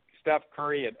hold Steph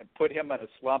Curry and put him in a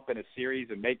slump in a series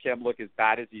and make him look as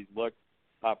bad as he's looked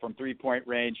from three-point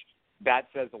range, that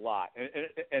says a lot.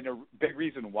 And a big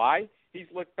reason why he's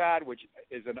looked bad, which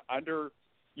is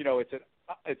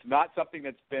it's not something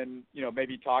that's been,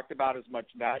 maybe talked about as much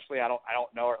nationally. I don't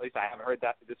know, or at least I haven't heard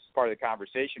that. This is part of the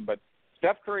conversation. But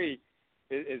Steph Curry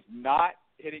is not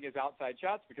hitting his outside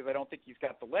shots because I don't think he's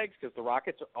got the legs, because the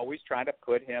Rockets are always trying to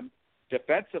put him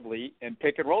defensively in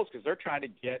pick and rolls because they're trying to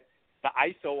get the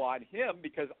ISO on him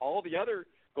because all the other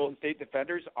Golden State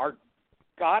defenders are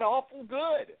god-awful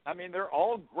good. I mean, they're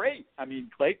all great. I mean,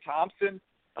 Klay Thompson,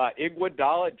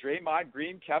 Iguodala, Draymond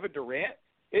Green, Kevin Durant,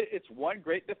 it's one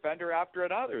great defender after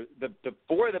another. The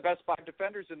 4 of the best 5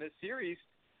 defenders in this series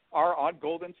are on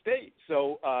Golden State.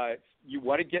 So you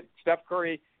want to get Steph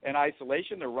Curry in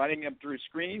isolation. They're running him through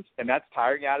screens, and that's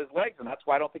tiring out his legs, and that's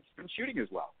why I don't think he's been shooting as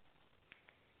well.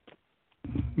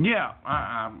 Yeah,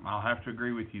 I'll have to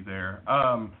agree with you there.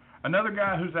 Another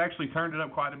guy who's actually turned it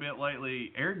up quite a bit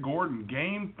lately, Eric Gordon,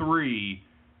 Game 3,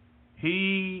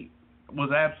 he was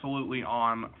absolutely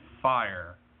on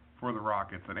fire for the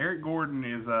Rockets. And Eric Gordon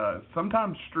is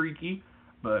sometimes streaky,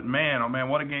 but man, oh man,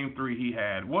 what a Game 3 he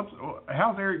had.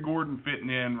 How's Eric Gordon fitting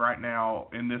in right now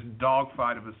in this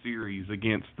dogfight of a series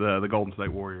against the Golden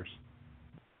State Warriors?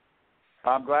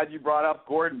 I'm glad you brought up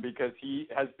Gordon because he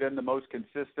has been the most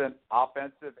consistent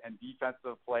offensive and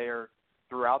defensive player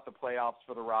throughout the playoffs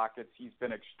for the Rockets. He's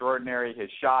been extraordinary. His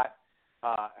shot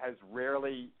has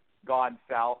rarely gone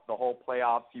south the whole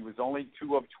playoffs. He was only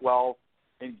 2 of 12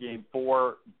 in Game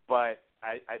 4, but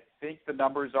I think the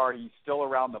numbers are he's still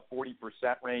around the 40%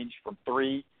 range from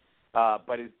 3.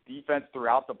 But his defense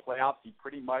throughout the playoffs, he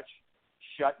pretty much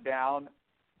shut down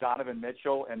Donovan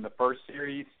Mitchell in the first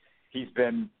series. He's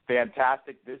been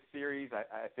fantastic this series.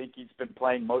 I think he's been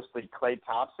playing mostly Klay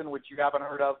Thompson, which you haven't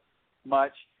heard of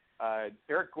much.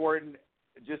 Eric Gordon,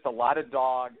 just a lot of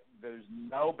dog. There's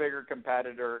no bigger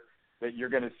competitor that you're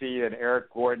going to see than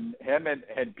Eric Gordon. Him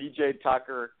and P.J.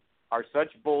 Tucker are such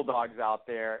bulldogs out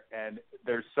there, and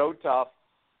they're so tough,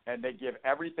 and they give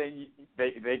everything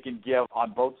they can give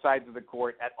on both sides of the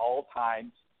court at all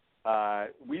times.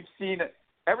 We've seen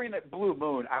every blue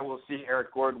moon. I will see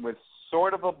Eric Gordon with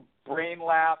sort of a brain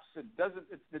lapse. It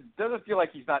doesn't feel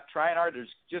like he's not trying hard. There's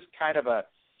just kind of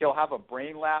he'll have a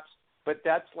brain lapse, but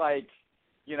that's like,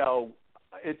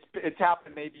 it's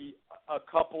happened maybe a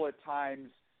couple of times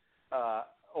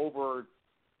over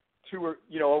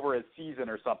over a season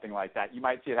or something like that. You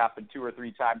might see it happen 2 or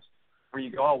 3 times where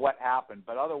you go, oh, what happened?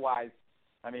 But otherwise,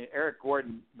 I mean, Eric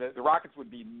Gordon, the Rockets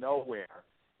would be nowhere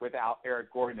without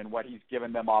Eric Gordon and what he's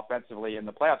given them offensively in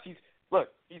the playoffs. He's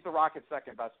the Rockets'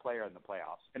 second best player in the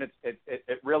playoffs, and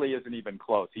it really isn't even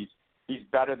close. He's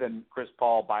better than Chris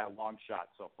Paul by a long shot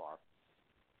so far.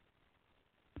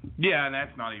 Yeah, and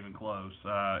that's not even close.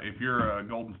 If you're a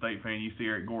Golden State fan, you see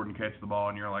Eric Gordon catch the ball,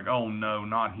 and you're like, oh, no,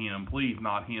 not him. Please,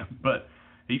 not him. But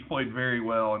he's played very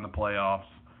well in the playoffs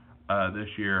this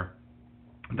year.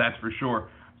 That's for sure.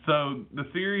 So the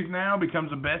series now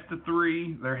becomes a best of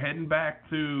 3. They're heading back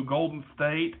to Golden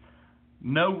State.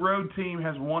 No road team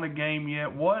has won a game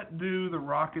yet. What do the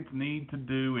Rockets need to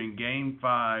do in Game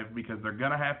 5? Because they're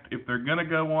gonna have to, if they're gonna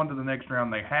go on to the next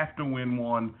round, they have to win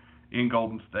one in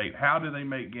Golden State. How do they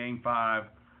make Game 5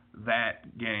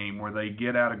 that game where they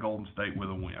get out of Golden State with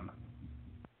a win?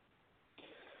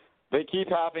 They keep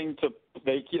having to.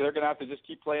 They're going to have to just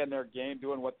keep playing their game,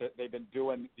 doing what they've been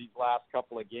doing these last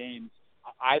couple of games.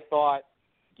 I thought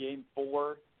Game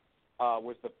 4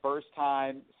 was the first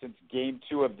time since Game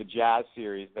 2 of the Jazz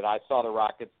series that I saw the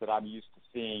Rockets that I'm used to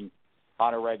seeing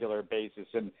on a regular basis,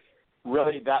 and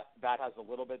really that has a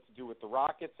little bit to do with the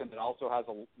Rockets, and it also has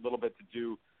a little bit to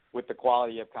do with the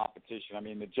quality of competition. I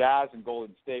mean, the Jazz and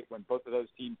Golden State, when both of those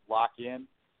teams lock in,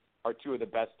 are two of the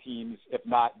best teams, if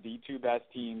not the two best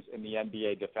teams in the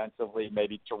NBA defensively.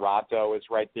 Maybe Toronto is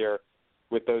right there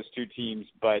with those two teams,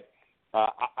 but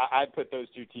I'd put those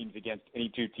two teams against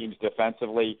any two teams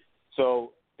defensively.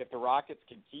 So if the Rockets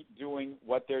can keep doing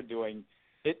what they're doing,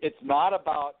 it's not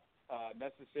about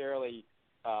necessarily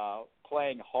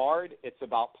playing hard. It's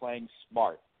about playing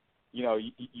smart. You know,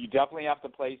 you definitely have to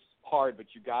play hard, but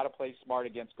you got to play smart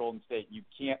against Golden State. You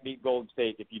can't beat Golden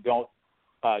State if you don't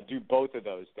do both of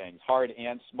those things, hard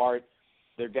and smart.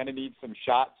 They're going to need some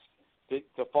shots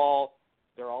to fall.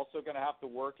 They're also going to have to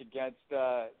work against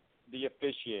the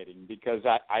officiating, because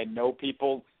I know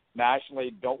people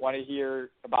nationally don't want to hear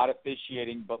about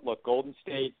officiating, but look, Golden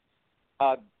State,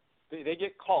 they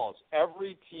get calls.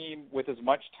 Every team with as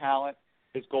much talent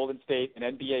as Golden State in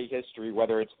NBA history,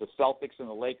 whether it's the Celtics and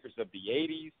the Lakers of the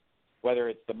 80s, whether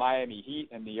it's the Miami Heat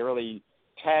in the early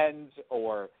 10s,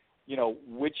 or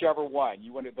whichever one.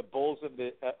 You wanted the Bulls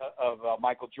of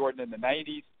Michael Jordan in the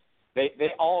 90s.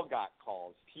 They all got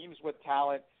calls. Teams with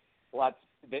talent,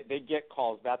 they get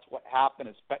calls. That's what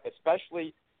happened.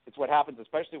 Especially it's what happens,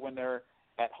 especially when they're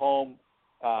at home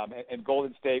in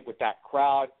Golden State with that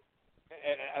crowd.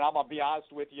 And I'm gonna be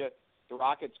honest with you, the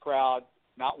Rockets crowd,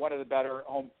 not one of the better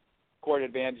home court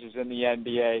advantages in the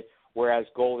NBA. Whereas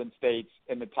Golden State's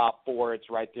in the top 4. It's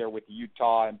right there with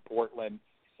Utah and Portland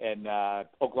and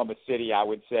Oklahoma City, I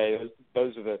would say.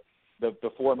 Those are the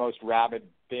 4 most rabid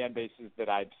fan bases that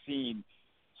I've seen.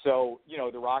 So,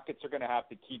 the Rockets are going to have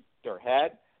to keep their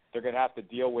head. They're going to have to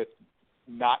deal with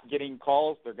not getting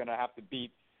calls. They're going to have to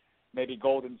beat maybe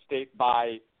Golden State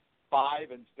by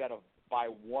 5 instead of by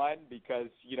 1, because,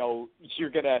 you're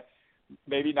going to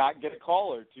maybe not get a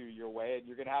call or two your way, and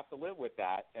you're going to have to live with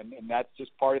that. And that's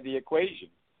just part of the equation.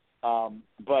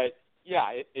 But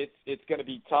yeah, it's going to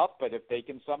be tough, but if they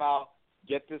can somehow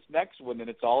get this next one, then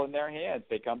it's all in their hands.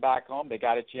 They come back home, they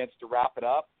got a chance to wrap it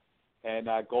up, and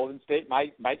Golden State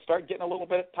might start getting a little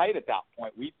bit tight at that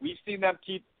point. We've seen them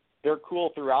keep their cool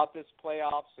throughout this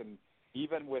playoffs, and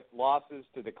even with losses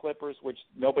to the Clippers, which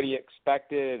nobody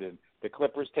expected, and the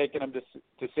Clippers taking them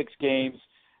to 6 games,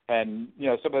 and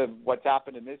some of what's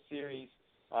happened in this series,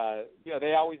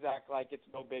 they always act like it's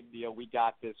no big deal. We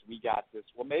got this.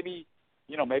 Well, maybe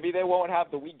they won't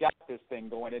have the "we got this" thing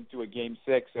going into a Game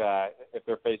 6 if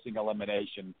they're facing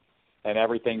elimination, and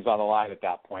everything's on the line at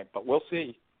that point. But we'll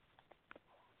see.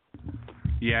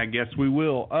 Yeah, I guess we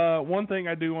will. One thing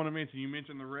I do want to mention, you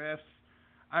mentioned the refs.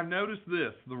 I've noticed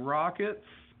this. The Rockets,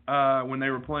 when they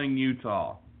were playing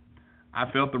Utah, I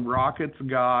felt the Rockets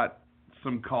got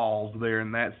some calls there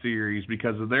in that series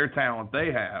because of their talent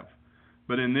they have.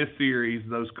 But in this series,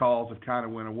 those calls have kind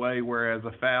of went away, whereas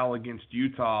a foul against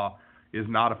Utah is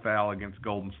not a foul against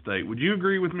Golden State. Would you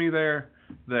agree with me there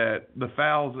that the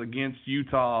fouls against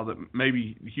Utah, that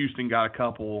maybe Houston got a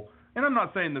couple, and I'm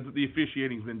not saying that the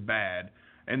officiating's been bad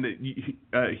and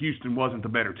that Houston wasn't the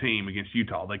better team against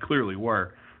Utah. They clearly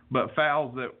were. But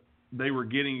fouls that they were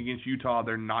getting against Utah,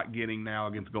 they're not getting now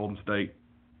against Golden State.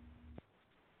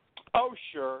 Oh,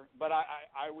 sure, but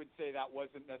I would say that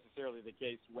wasn't necessarily the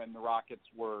case when the Rockets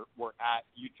were at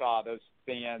Utah. Those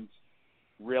fans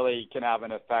really can have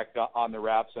an effect on the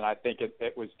refs, and I think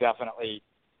it was definitely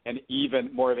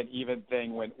more of an even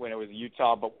thing when it was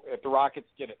Utah. But if the Rockets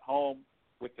get it home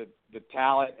with the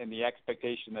talent and the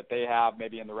expectation that they have,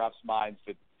 maybe in the refs' minds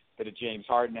that a James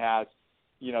Harden has,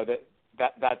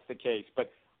 that's the case.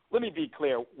 But let me be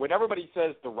clear: when everybody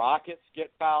says the Rockets get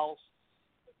fouls,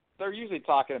 they're usually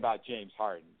talking about James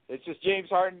Harden. It's just James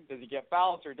Harden. Does he get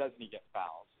fouls or doesn't he get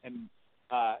fouls? And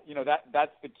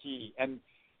that's the key. And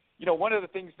one of the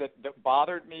things that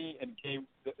bothered me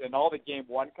in all the Game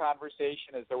 1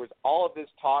 conversation is there was all of this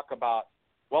talk about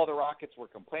well, the Rockets were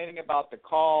complaining about the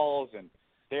calls, and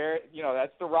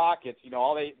that's the Rockets.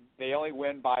 They only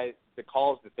win by the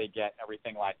calls that they get,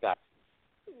 everything like that.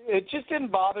 It just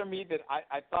didn't bother me that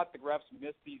I thought the refs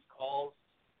missed these calls.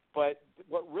 But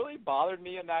what really bothered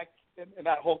me in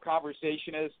that whole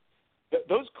conversation is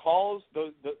those calls,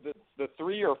 the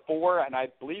 3 or 4, and I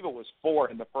believe it was 4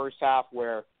 in the first half,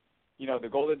 where the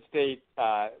Golden State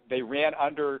they ran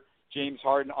under James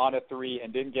Harden on a 3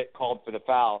 and didn't get called for the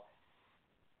foul.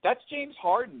 That's James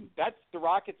Harden. That's the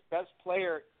Rockets' best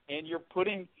player, and you're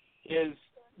putting his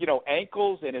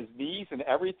ankles and his knees and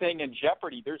everything in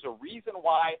jeopardy. There's a reason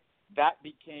why that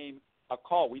became a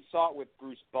call. We saw it with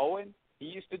Bruce Bowen. He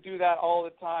used to do that all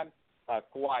the time.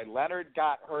 Kawhi Leonard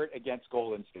got hurt against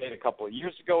Golden State a couple of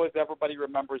years ago, as everybody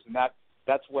remembers, and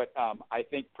that's what I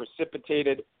think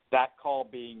precipitated that call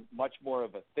being much more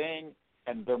of a thing,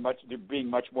 and there being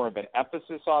much more of an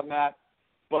emphasis on that.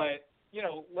 But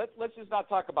let's just not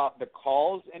talk about the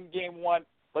calls in Game 1.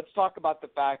 Let's talk about the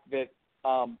fact that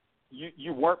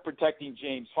you weren't protecting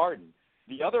James Harden.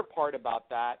 The other part about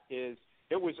that is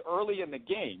it was early in the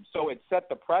game, so it set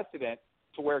the precedent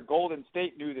to where Golden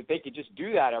State knew that they could just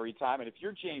do that every time. And if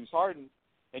you're James Harden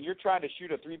and you're trying to shoot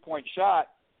a 3-point shot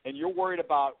and you're worried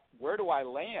about where do I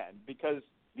land, because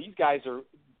the guy's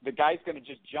going to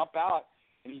just jump out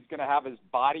and he's going to have his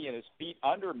body and his feet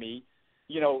under me,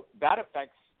 that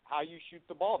affects how you shoot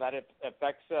the ball. That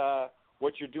affects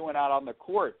what you're doing out on the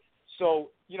court. So,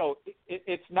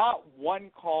 it's not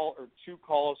one call or 2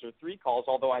 calls or 3 calls,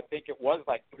 although I think it was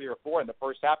like 3 or 4 in the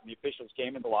first half, and the officials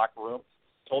came in the locker room,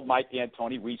 told Mike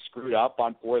D'Antoni we screwed up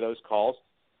on 4 of those calls.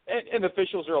 And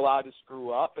officials are allowed to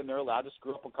screw up, and they're allowed to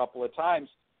screw up a couple of times.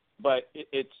 But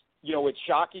it's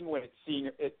shocking when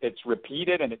it's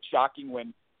repeated, and it's shocking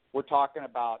when we're talking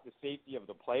about the safety of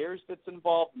the players that's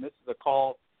involved. And this is a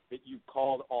call that you've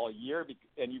called all year,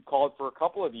 and you've called for a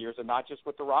couple of years, and not just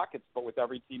with the Rockets, but with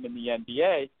every team in the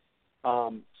NBA.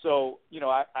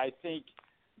 I think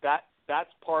that's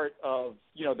part of,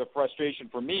 the frustration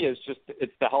for me is just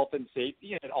it's the health and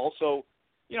safety. And also,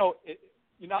 you're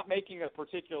not making a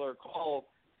particular call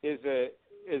is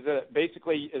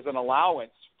basically an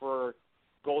allowance for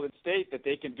Golden State that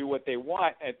they can do what they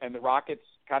want, and the Rockets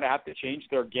kind of have to change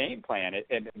their game plan,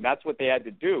 and that's what they had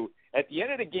to do. At the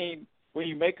end of the game, when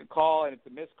you make a call and it's a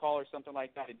missed call or something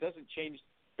like that, it doesn't change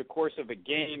the course of a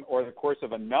game or the course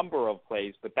of a number of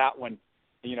plays. But that one,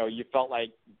 you felt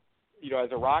like, as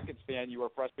a Rockets fan, you were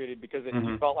frustrated because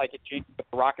you felt like it changed what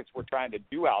the Rockets were trying to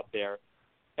do out there.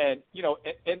 And,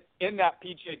 in that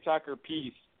P.J. Tucker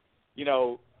piece,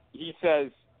 he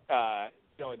says,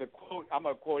 the quote, I'm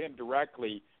going to quote him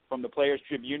directly from the Players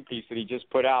Tribune piece that he just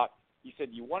put out. He said,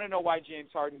 "You want to know why James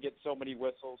Harden gets so many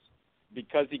whistles?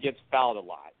 Because he gets fouled a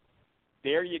lot."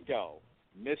 There you go.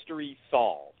 Mystery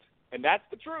solved. And that's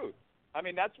the truth. I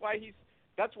mean, that's why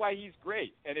he's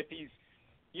great. And if he's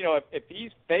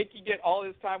faking it all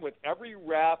this time with every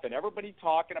ref and everybody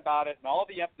talking about it and all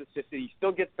the emphasis, and he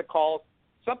still gets the calls,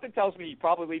 something tells me he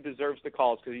probably deserves the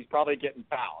calls because he's probably getting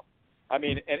fouled. I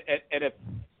mean, and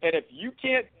if you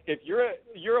can't, if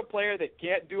you're a player that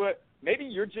can't do it, maybe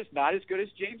you're just not as good as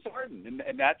James Harden,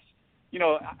 and that's.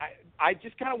 I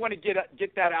just kind of want to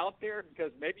get that out there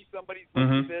because maybe somebody's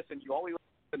looking at this and you only look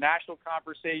at the national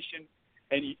conversation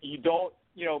and you don't,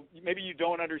 maybe you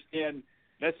don't understand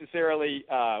necessarily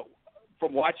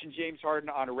from watching James Harden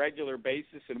on a regular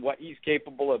basis and what he's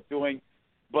capable of doing.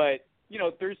 But,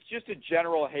 there's just a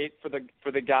general hate for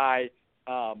the guy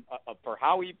for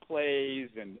how he plays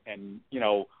and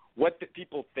what the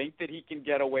people think that he can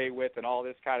get away with and all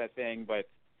this kind of thing. But,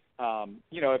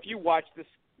 if you watch this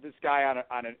guy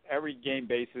on an every game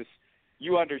basis,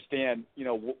 you understand,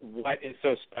 what is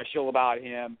so special about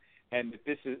him, and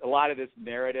this is a lot of this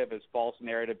narrative is false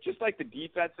narrative, just like the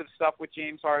defensive stuff with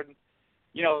James Harden.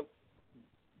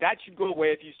 That should go away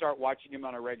if you start watching him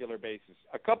on a regular basis.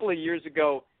 A couple of years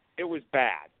ago, it was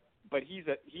bad, but he's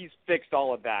fixed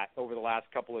all of that over the last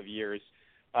couple of years.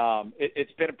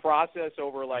 It's been a process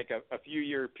over like a few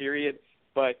year period,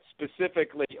 but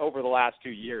specifically over the last 2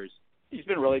 years. He's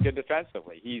been really good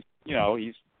defensively. He's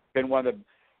been one of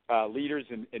the leaders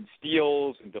in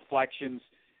steals and deflections.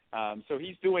 So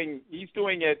he's doing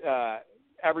it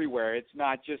everywhere. It's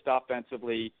not just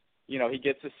offensively. He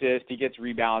gets assists, he gets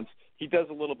rebounds. He does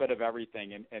a little bit of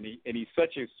everything, and he's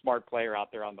such a smart player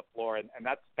out there on the floor, and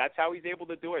that's how he's able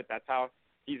to do it. That's how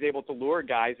he's able to lure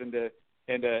guys into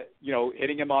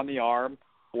hitting him on the arm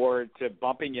or to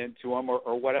bumping into him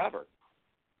or whatever.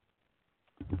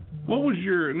 What was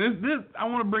your, and this I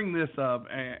want to bring this up,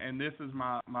 and this is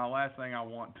my last thing I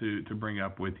want to bring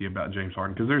up with you about James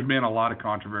Harden, because there's been a lot of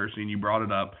controversy, and you brought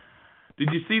it up. Did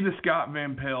you see the Scott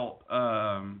Van Pelt,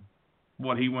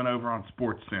 what he went over on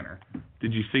SportsCenter?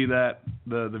 Did you see that?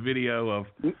 The video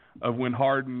of when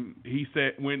Harden, he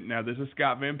said, now this is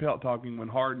Scott Van Pelt talking, when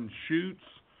Harden shoots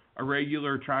a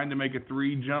regular trying to make a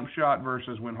 3 jump shot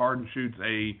versus when Harden shoots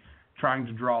a trying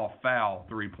to draw a foul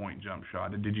 3-point jump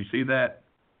shot. Did you see that?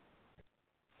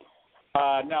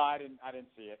 No, I didn't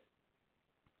see it.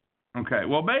 Okay.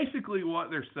 Well, basically what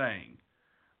they're saying,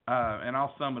 and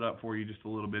I'll sum it up for you just a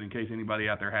little bit in case anybody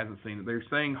out there hasn't seen it. They're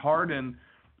saying Harden,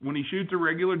 when he shoots a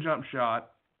regular jump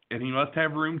shot, and he must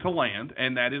have room to land,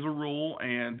 and that is a rule,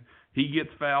 and he gets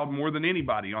fouled more than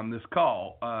anybody on this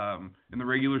call. In the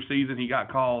regular season, he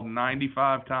got called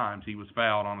 95 times. He was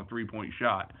fouled on a 3-point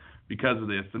shot because of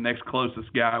this. The next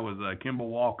closest guy was Kemba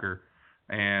Walker,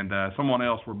 and someone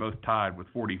else were both tied with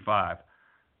 45.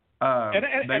 They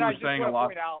and were I just saying want a lot. to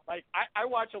point out, like, I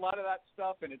watch a lot of that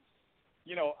stuff, and it's,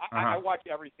 I watch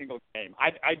every single game.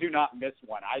 I do not miss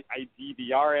one. I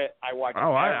DVR it. I watch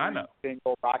I know. every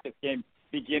single Rockets game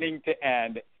beginning to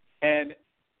end. And,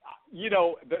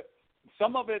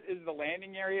 some of it is the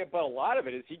landing area, but a lot of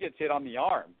it is he gets hit on the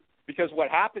arm. Because what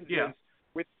happens is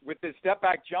with this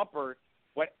step-back jumper,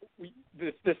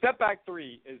 the step-back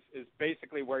 3 is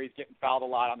basically where he's getting fouled a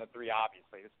lot on the 3,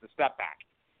 obviously. It's the step-back.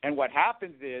 And what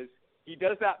happens is he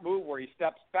does that move where he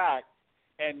steps back,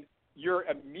 and your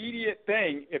immediate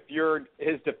thing, if you're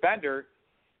his defender,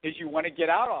 is you want to get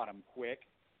out on him quick,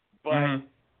 but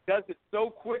does it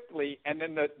so quickly, and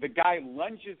then the guy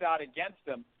lunges out against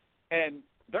him, and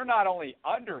they're not only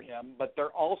under him, but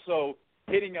they're also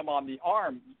hitting him on the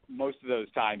arm most of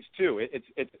those times too.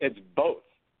 It's both.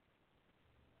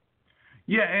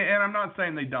 Yeah, and I'm not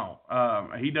saying they don't.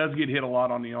 He does get hit a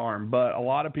lot on the arm, but a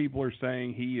lot of people are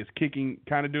saying he is kicking,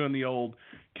 kind of doing the old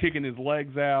kicking his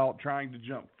legs out, trying to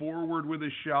jump forward with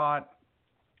his shot.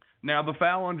 Now, the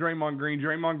foul on Draymond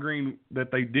Green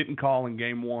that they didn't call in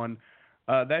Game 1,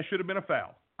 that should have been a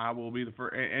foul. I will be the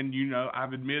first. And,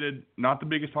 I've admitted, not the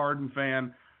biggest Harden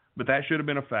fan, but that should have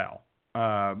been a foul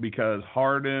because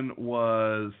Harden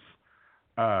was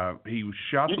he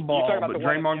shot the ball, but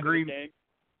Draymond Green.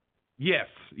 Yes.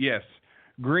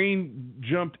 Green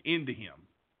jumped into him.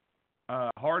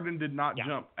 Harden did not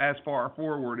jump as far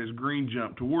forward as Green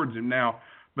jumped towards him. Now,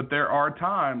 but there are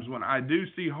times when I do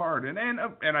see Harden,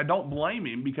 and I don't blame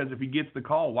him because if he gets the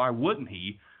call, why wouldn't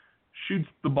he? Shoots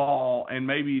the ball and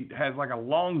maybe has like a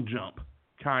long jump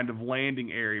kind of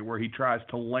landing area where he tries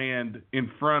to land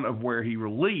in front of where he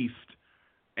released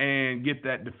and get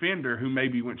that defender who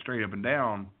maybe went straight up and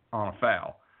down on a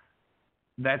foul.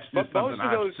 That's just something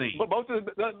I've seen. But most of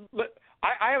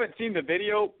I haven't seen the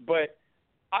video, but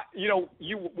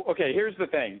here's the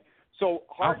thing. So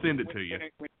Harden, I'll send it to you.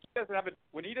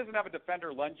 When he doesn't have a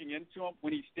defender lunging into him,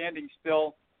 when he's standing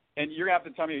still, and you're gonna have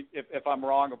to tell me if I'm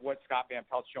wrong of what Scott Van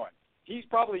Pelt's showing. He's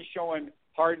probably showing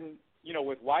Harden,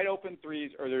 with wide open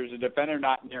threes, or there's a defender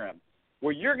not near him.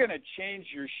 Well, you're gonna change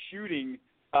your shooting,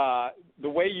 the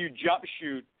way you jump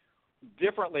shoot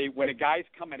differently when a guy's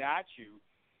coming at you,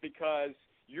 because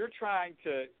you're trying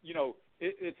to,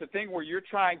 it's a thing where you're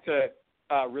trying to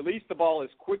release the ball as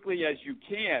quickly as you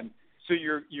can. So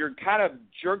you're kind of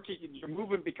jerky. Your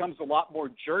movement becomes a lot more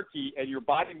jerky, and your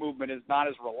body movement is not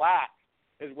as relaxed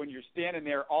as when you're standing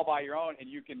there all by your own, and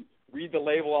you can read the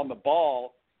label on the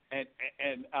ball, and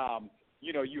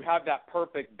you have that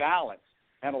perfect balance.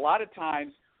 And a lot of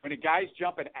times when a guy's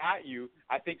jumping at you,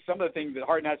 I think some of the things that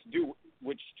Harden has to do,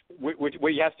 which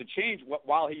he has to change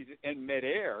while he's in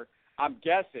midair. I'm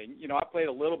guessing, I played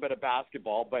a little bit of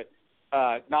basketball, but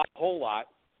not a whole lot.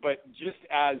 But just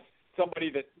as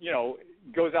somebody that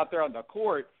goes out there on the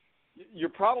court, you're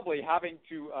probably having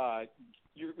to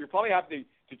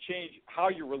to change how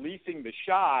you're releasing the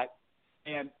shot,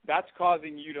 and that's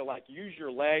causing you to use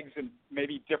your legs in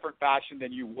maybe different fashion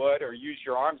than you would, or use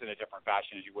your arms in a different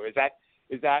fashion as you would.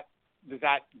 Does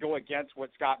that go against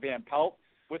what Scott Van Pelt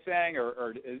was saying,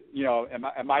 or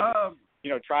am I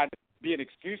trying to be an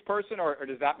excuse person, or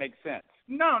does that make sense?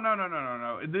 No.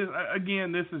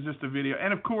 This is just a video,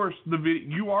 and of course the video.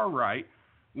 You are right.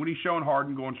 When he's showing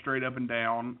Harden going straight up and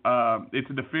down, it's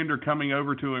a defender coming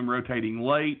over to him, rotating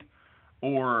late,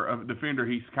 or a defender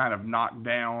he's kind of knocked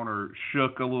down or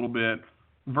shook a little bit,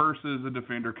 versus a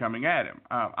defender coming at him.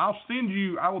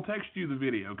 I will text you the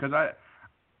video because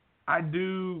I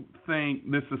do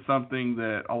think this is something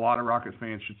that a lot of Rockets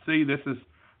fans should see. This is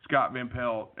Scott Van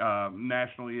Pelt,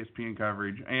 national ESPN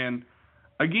coverage. And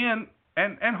again,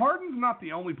 and Harden's not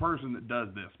the only person that does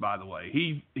this, by the way.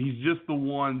 He's just the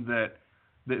one that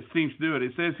seems to do it.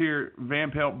 It says here, Van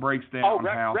Pelt breaks down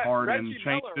how Harden Reggie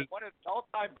changes. Miller, one of the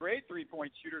all-time great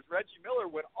three-point shooters, Reggie Miller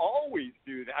would always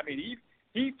do that. I mean,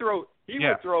 He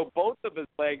would throw both of his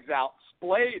legs out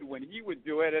splayed when he would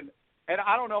do it, and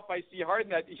I don't know if I see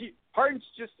Harden Harden's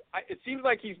just it seems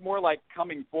like he's more like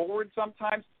coming forward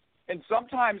sometimes, and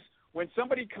sometimes when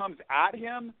somebody comes at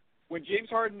him, when James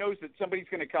Harden knows that somebody's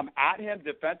going to come at him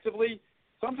defensively,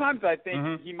 sometimes I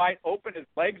think he might open his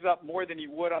legs up more than he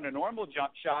would on a normal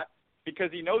jump shot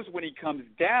because he knows when he comes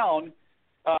down,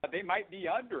 they might be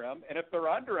under him, and if they're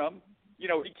under him, he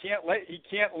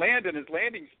can't land in his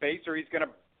landing space, or he's going to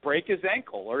break his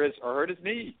ankle or hurt his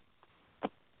knee.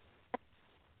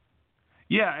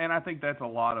 Yeah, and I think that's a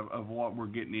lot of what we're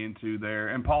getting into there.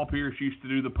 And Paul Pierce used to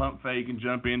do the pump fake and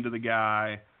jump into the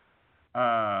guy.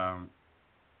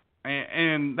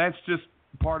 And that's just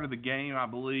part of the game, I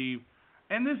believe.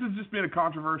 And this has just been a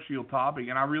controversial topic,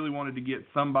 and I really wanted to get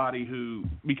somebody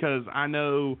because I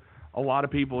know a lot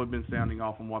of people have been sounding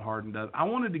off on what Harden does. I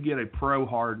wanted to get a pro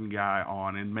Harden guy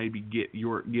on and maybe get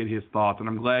his thoughts, and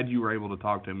I'm glad you were able to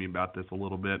talk to me about this a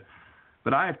little bit.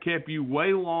 But I have kept you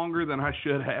way longer than I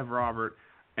should have, Robert,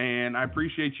 and I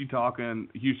appreciate you talking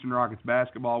Houston Rockets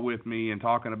basketball with me and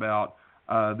talking about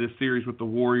this series with the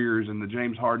Warriors and the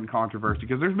James Harden controversy,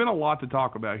 because there's been a lot to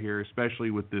talk about here,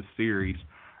 especially with this series.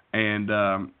 And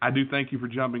I do thank you for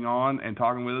jumping on and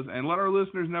talking with us, and let our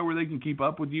listeners know where they can keep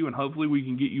up with you, and hopefully we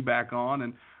can get you back on.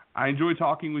 And I enjoy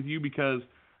talking with you because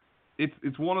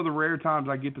it's one of the rare times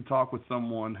I get to talk with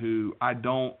someone who I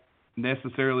don't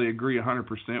necessarily agree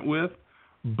 100% with,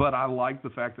 but I like the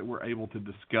fact that we're able to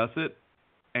discuss it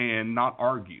and not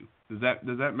argue. Does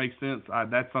that make sense?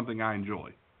 That's something I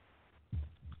enjoy.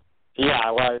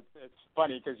 Yeah, well, it's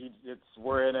funny because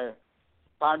we're in a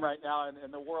time right now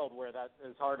in the world where that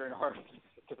is harder and harder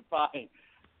to find.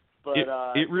 But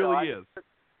it really is.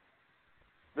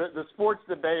 The sports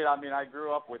debate, I mean, I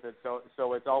grew up with it, so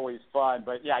it's always fun.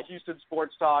 But yeah, Houston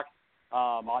Sports Talk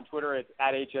on Twitter, it's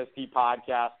at HST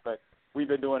Podcast. But we've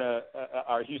been doing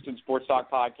our Houston Sports Talk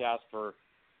podcast for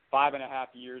 5.5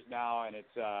 years now, and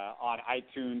it's on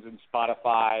iTunes and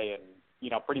Spotify, and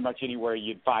pretty much anywhere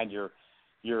you'd find your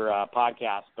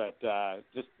podcast. But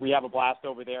just we have a blast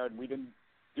over there, and we've been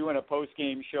doing a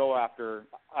post-game show after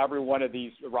every one of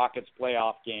these Rockets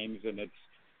playoff games, and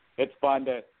it's fun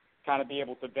to kind of be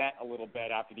able to vent a little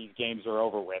bit after these games are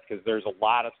over with, because there's a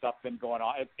lot of stuff been going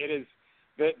on.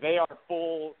 They are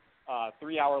full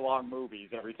 3-hour-long movies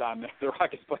every time the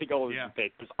Rockets play Golden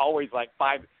State. There's always like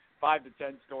 5 to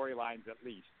 10 storylines at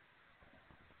least.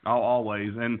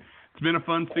 Always. And it's been a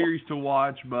fun series to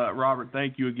watch, but Robert,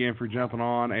 thank you again for jumping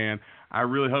on, and I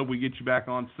really hope we get you back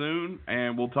on soon,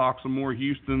 and we'll talk some more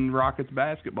Houston Rockets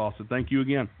basketball. So thank you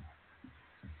again.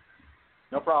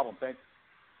 No problem. Thanks.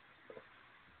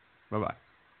 Bye-bye.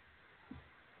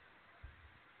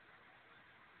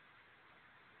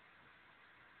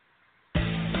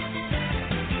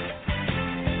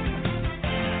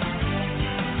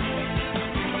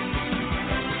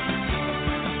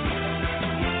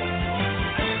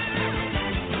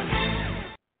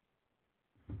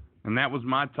 And that was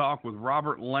my talk with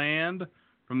Robert Land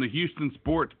from the Houston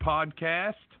Sports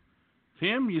Podcast.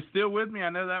 Tim, you still with me? I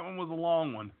know that one was a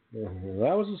long one.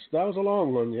 That was a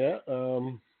long one, yeah.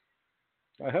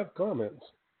 I have comments.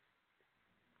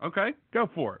 Okay, go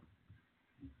for it.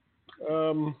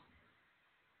 I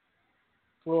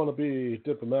want to be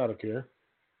diplomatic here.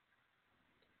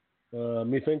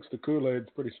 Methinks the Kool-Aid's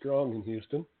pretty strong in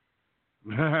Houston.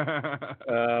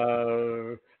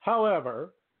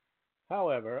 However,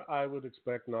 I would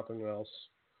expect nothing else,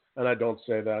 and I don't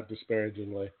say that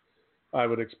disparagingly. I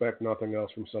would expect nothing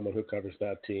else from someone who covers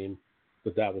that team,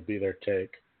 that would be their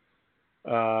take.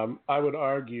 I would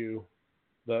argue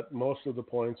that most of the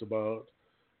points about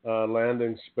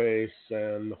landing space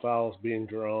and the fouls being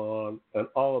drawn and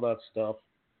all of that stuff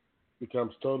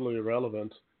becomes totally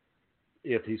irrelevant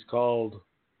if he's called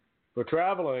for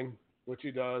traveling, which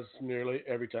he does nearly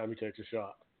every time he takes a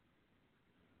shot.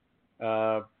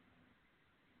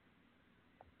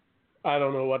 I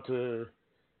don't know what to.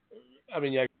 I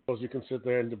mean, I suppose you can sit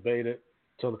there and debate it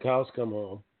till the cows come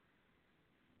home.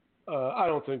 I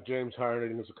don't think James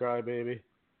Harden is a crybaby,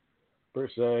 per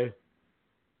se.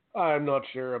 I'm not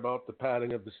sure about the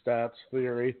padding of the stats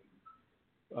theory.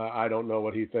 I don't know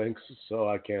what he thinks, so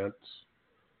I can't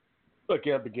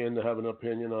begin to have an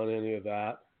opinion on any of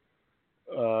that.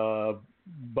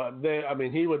 But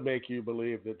he would make you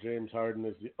believe that James Harden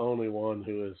is the only one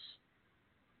who is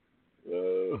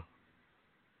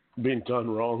being done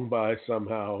wrong by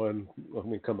somehow. And I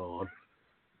mean, come on,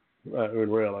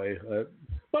 really.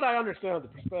 But I understand the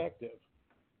perspective.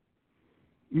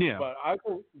 Yeah. But I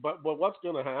think, but what's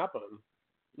going to happen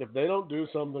if they don't do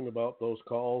something about those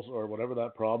calls or whatever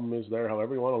that problem is there,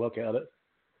 however you want to look at it?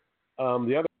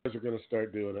 The other are going to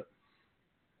start doing it.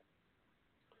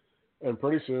 And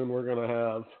pretty soon we're going to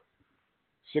have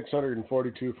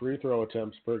 642 free throw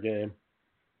attempts per game.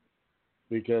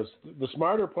 Because the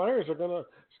smarter players are going to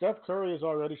 – Steph Curry has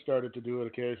already started to do it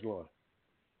occasionally.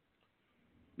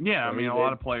 Yeah, I mean, a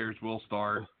lot of players will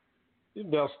start.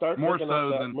 They'll start more picking so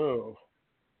up that than move.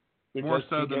 More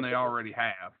so than they already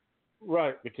have.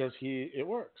 Right, because it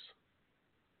works.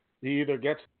 He either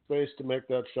gets space to make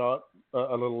that shot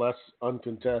a little less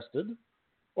uncontested,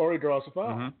 or he draws a foul.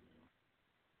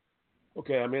 Mm-hmm.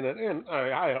 Okay, I mean, and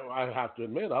I have to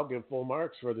admit, I'll give full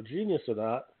marks for the genius of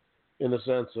that, in the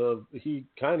sense of he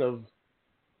kind of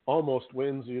almost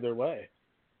wins either way.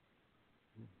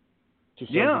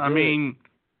 Yeah, I mean,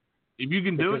 if you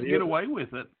can do it, get away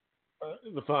with it.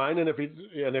 Fine, and if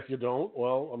you don't,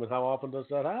 well, I mean, how often does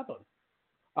that happen?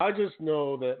 I just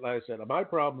know that, like I said, my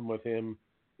problem with him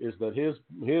is that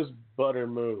his butter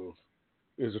move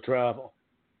is a travel,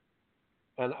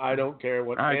 and I don't care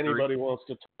what anybody wants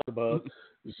to talk about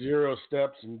 0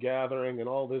 steps and gathering and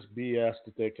all this BS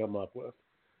that they come up with.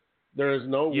 There is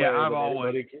no way that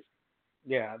anybody can.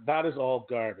 Yeah, that is all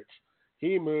garbage.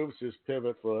 He moves his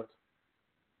pivot foot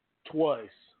twice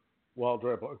while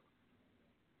dribbling.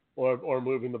 Or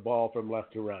moving the ball from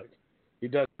left to right. He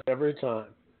does it every time.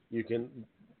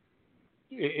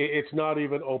 It's not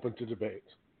even open to debate.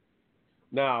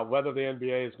 Now, whether the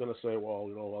NBA is going to say,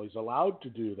 well, he's allowed to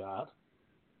do that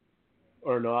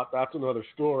or not, that's another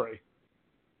story.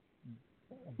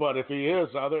 But if he is,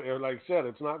 like I said,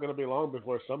 it's not going to be long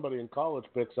before somebody in college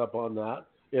picks up on that,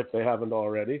 if they haven't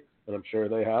already, and I'm sure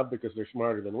they have because they're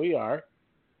smarter than we are,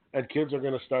 and kids are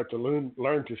going to start to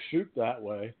learn to shoot that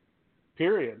way.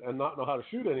 Period, and not know how to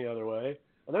shoot any other way,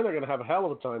 and then they're going to have a hell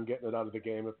of a time getting it out of the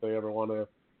game if they ever want to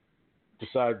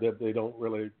decide that they don't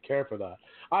really care for that.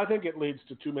 I think it leads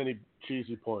to too many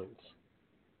cheesy points.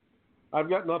 I've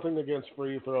got nothing against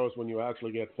free throws when you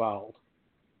actually get fouled,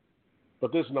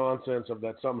 but this nonsense of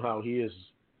that somehow he is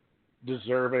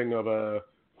deserving of a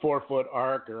 4-foot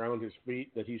arc around his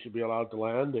feet that he should be allowed to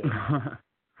land in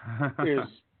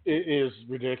is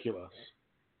ridiculous.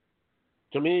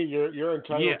 To me, you're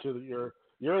entitled to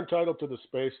you're entitled to the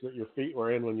space that your feet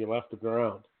were in when you left the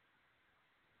ground.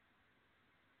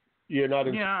 You're not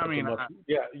entitled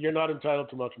you're not entitled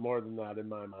to much more than that in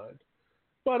my mind.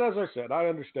 But as I said, I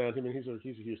understand him, and he's a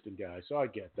Houston guy, so I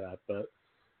get that. But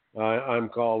I'm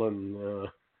calling.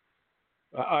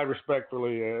 I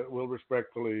will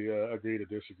respectfully agree to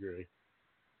disagree.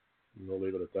 And we'll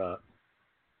leave it at that.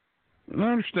 I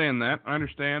understand that.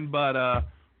 But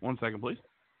 1 second, please.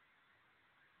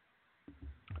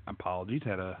 Apologies,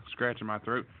 had a scratch in my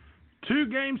throat. 2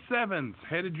 Game 7s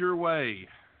headed your way.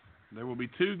 There will be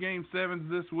 2 Game 7s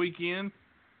this weekend,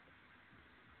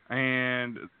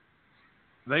 and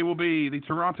they will be the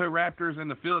Toronto Raptors and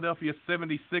the Philadelphia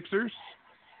 76ers.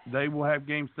 They will have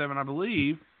Game 7, I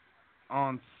believe,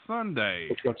 on Sunday.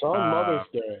 It's on Mother's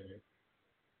Day.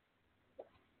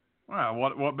 Well,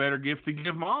 what better gift to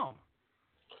give Mom?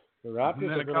 The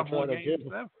Raptors are going to try to give.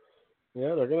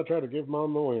 Yeah, they're going to try to give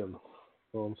Mom the win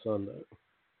on Sunday.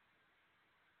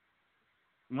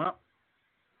 Well,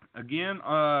 again,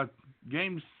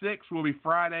 Game 6 will be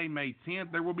Friday, May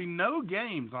 10th. There will be no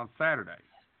games on Saturday.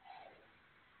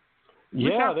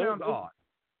 Which I found odd.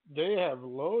 They have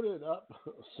loaded up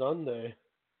Sunday.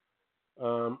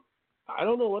 I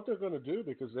don't know what they're going to do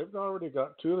because they've already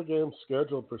got 2 of the games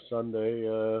scheduled for Sunday.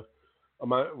 I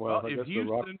guess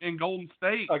Houston and Golden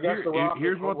State. I guess the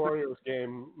Rockets Warriors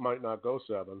game might not go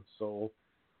 7. So,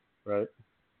 right?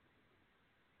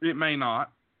 It may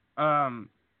not.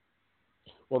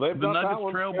 Well, they've got that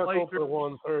one scheduled for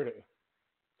 1:30,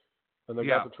 and they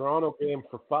got the Toronto game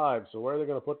for 5. So where are they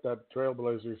going to put that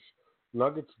Trailblazers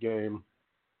Nuggets game?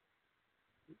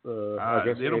 I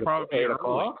guess it'll probably be 8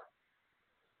 o'clock.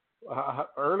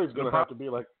 Early's going to have to be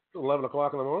like 11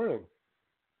 o'clock in the morning.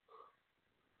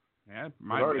 Yeah,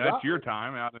 that's your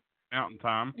time, out in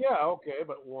time. Yeah, okay,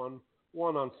 but one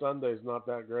on Sunday is not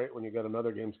that great when you got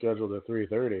another game scheduled at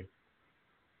 3:30.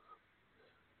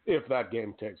 If that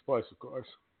game takes place, of course,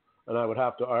 and I would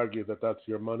have to argue that that's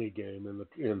your money game in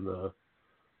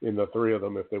the 3 of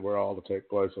them if they were all to take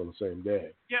place on the same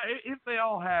day. Yeah, if they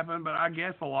all happen, but I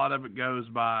guess a lot of it goes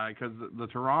by because the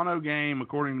Toronto game,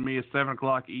 according to me, is 7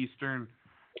 o'clock Eastern.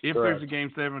 If Correct. There's a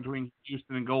Game 7 between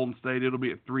Houston and Golden State, it'll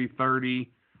be at 3:30.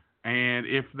 And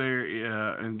if they're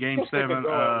in Game 7,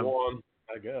 at 1,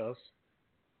 I guess.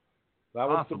 That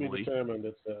was to be possibly determined.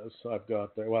 It says I've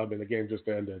got there. Well, I mean the game just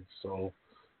ended, so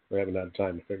we haven't had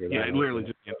time to figure that out. Yeah, it literally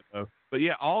just ended. But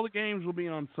yeah, all the games will be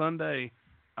on Sunday.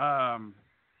 That's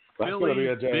going to be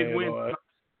a day, big win.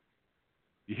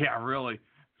 Yeah, really.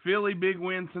 Philly big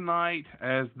win tonight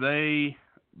as they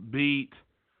beat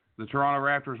the Toronto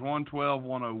Raptors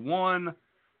 112-101.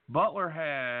 Butler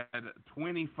had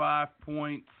 25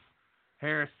 points,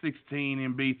 Harris 16,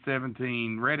 Embiid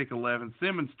 17, Redick 11,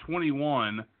 Simmons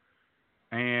 21,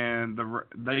 and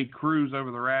they cruise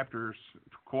over the Raptors.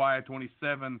 Kawhi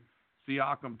 27,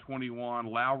 Siakam 21,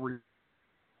 Lowry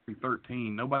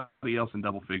 13. Nobody else in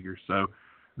double figures. So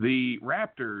the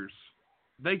Raptors,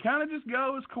 they kind of just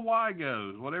go as Kawhi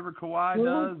goes. Whatever Kawhi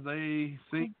does, they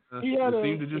seem to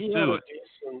just do it.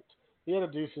 He had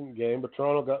a decent game, but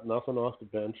Toronto got nothing off the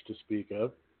bench to speak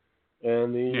of.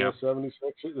 And the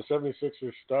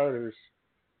 76ers starters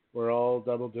were all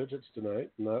double digits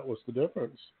tonight, and that was the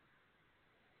difference.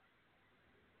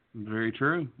 Very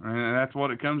true. And that's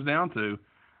what it comes down to.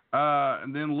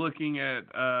 And then looking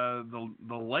at the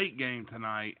late game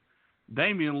tonight,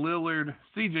 Damian Lillard,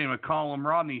 C.J. McCollum,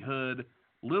 Rodney Hood,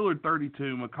 Lillard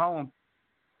 32, McCollum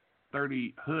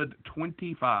 30, Hood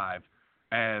 25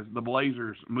 as the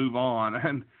Blazers move on.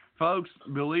 And, folks,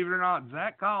 believe it or not,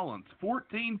 Zach Collins,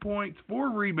 14 points, 4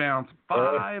 rebounds,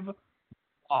 5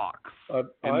 blocks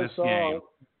in this game.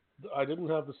 I didn't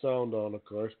have the sound on, of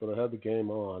course, but I had the game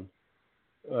on.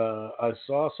 I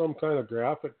saw some kind of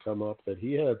graphic come up that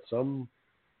he had something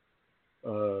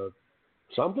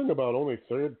about only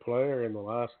third player in the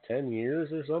last 10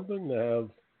 years or something to have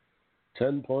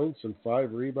 10 points and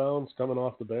 5 rebounds coming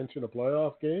off the bench in a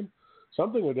playoff game.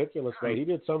 Something ridiculous. Right. He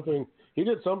did something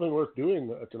worth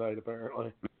doing tonight,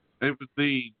 apparently. It was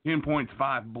the 10 points,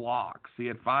 5 blocks. He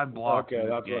had 5 blocks in this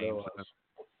that's game. what it was.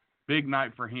 So big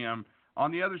night for him.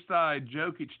 On the other side,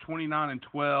 Jokic 29 and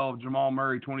 12, Jamal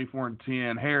Murray 24 and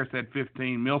 10, Harris had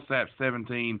 15, Millsap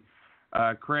 17,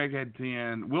 Craig had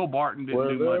 10, Will Barton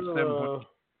didn't do much. 7 points.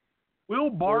 Will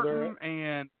Barton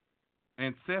and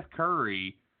Seth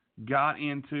Curry got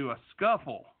into a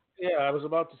scuffle. Yeah, I was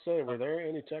about to say, were there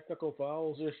any technical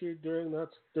fouls issued during that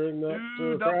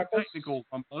practice?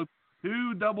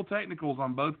 Two double technicals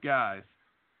on both guys.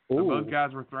 So both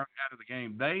guys were thrown out of the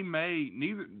game. They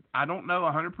I don't know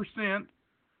 100%,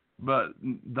 but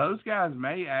those guys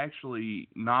may actually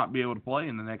not be able to play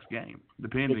in the next game,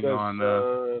 depending on.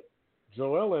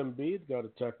 Joel Embiid got a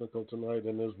technical tonight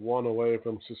and is 1 away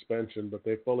from suspension, but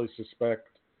they fully suspect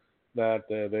that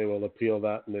they will appeal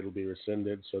that and it'll be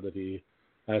rescinded so that he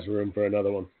has room for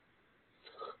another one.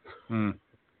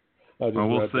 Well,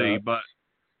 we'll see,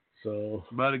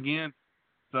 but again.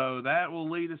 So that will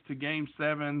lead us to Game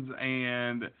 7s,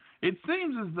 and it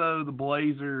seems as though the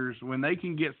Blazers, when they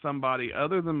can get somebody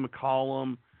other than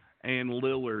McCollum and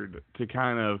Lillard to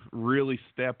kind of really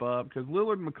step up, because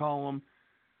Lillard and McCollum,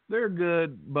 they're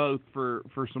good both for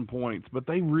some points, but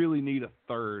they really need a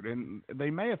third, and they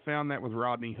may have found that with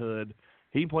Rodney Hood.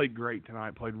 He played great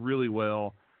tonight, played really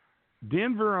well.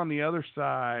 Denver on the other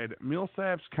side,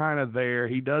 Millsap's kind of there.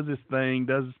 He does his thing.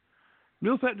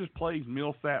 Millsap just plays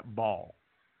Millsap ball.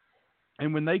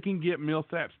 And when they can get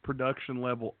Millsap's production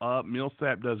level up,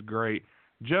 Millsap does great.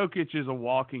 Jokic is a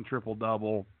walking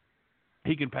triple-double.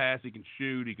 He can pass, he can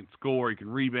shoot, he can score, he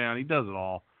can rebound. He does it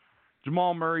all.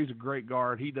 Jamal Murray's a great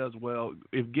guard. He does well.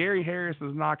 If Gary Harris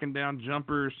is knocking down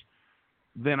jumpers,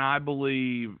 then I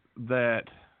believe that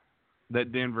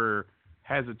Denver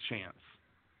has a chance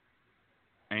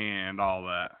and all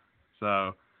that.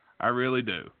 So I really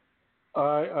do.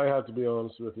 I have to be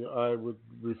honest with you. I would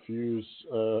refuse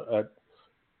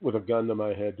with a gun to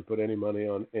my head to put any money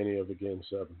on any of the Game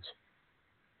 7s.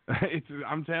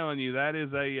 I'm telling you,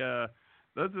 that's a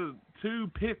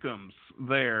 2 pick'ems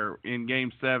there in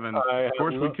Game 7. Of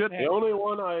course, the only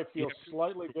one I feel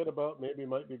slightly good about maybe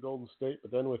might be Golden State,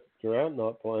 but then with Durant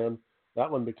not playing,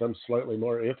 that one becomes slightly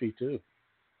more iffy too.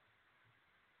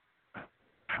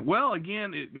 Well,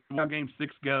 again, how Game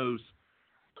 6 goes,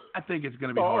 I think it's going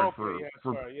to be hard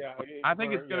I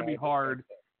think it's going to be hard.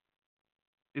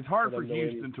 It's hard for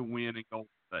Houston to win in Golden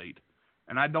State,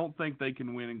 and I don't think they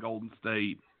can win in Golden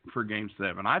State for Game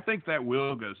 7. I think that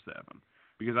will go 7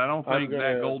 because I don't think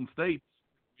that Golden State's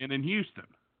in Houston.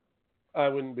 I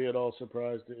wouldn't be at all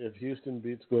surprised if Houston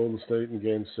beats Golden State in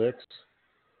Game 6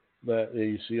 that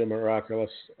you see a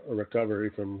miraculous recovery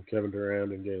from Kevin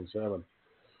Durant in Game 7.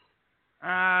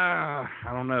 I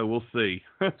don't know. We'll see.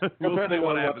 Depending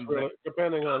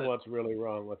on what's really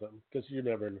wrong with them, because you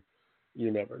never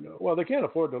know. Well, they can't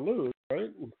afford to lose,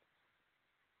 right?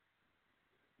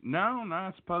 No,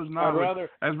 I suppose not. I'd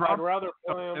rather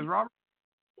play them.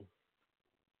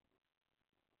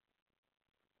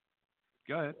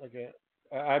 Go ahead. Okay.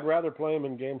 I'd rather play him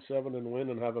in Game 7 and win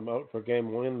and have him out for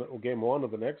Game 1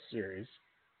 of the next series,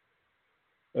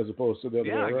 as opposed to the other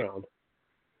way around.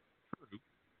 True.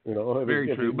 You know,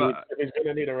 Very true. But if he's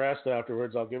going to need a rest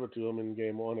afterwards, I'll give it to him in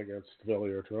Game 1 against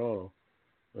Philly or Toronto.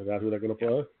 Is that who they're going to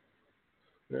play?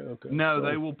 Yeah, okay. No,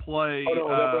 they will play. Oh,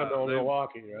 no,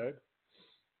 Milwaukee, right?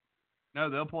 No,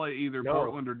 they'll play either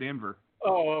Portland or Denver.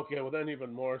 Oh, okay. Well, then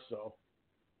even more so.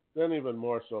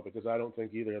 Because I don't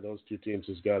think either of those two teams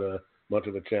has got much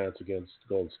of a chance against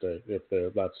Golden State if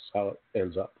that's how it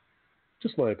ends up.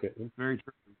 Just my opinion. Very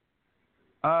true.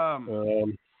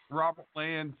 Robert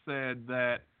Land said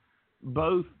that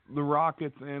both the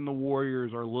Rockets and the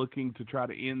Warriors are looking to try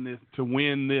to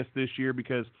win this year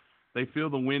because they feel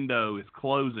the window is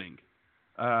closing.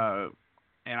 And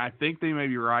I think they may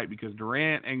be right because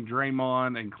Durant and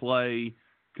Draymond and Clay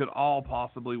could all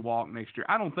possibly walk next year.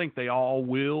 I don't think they all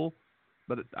will,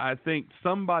 but I think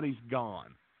somebody's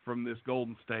gone from this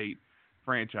Golden State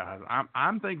franchise.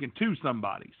 I'm thinking two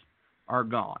somebodies are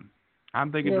gone.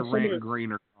 I'm thinking Durant and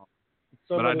Green are gone.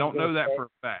 But I don't know that for a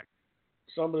fact.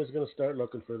 Somebody's going to start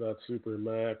looking for that super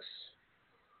max,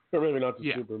 or maybe not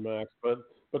the super max, but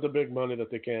the big money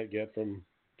that they can't get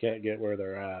where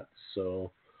they're at.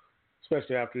 So,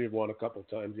 especially after you've won a couple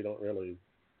times, you don't really.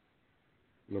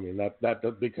 I mean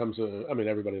that becomes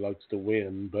everybody likes to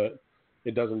win, but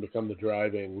it doesn't become the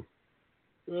driving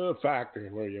factor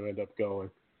where you end up going.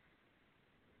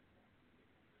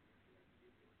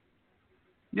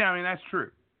 Yeah, I mean that's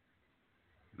true.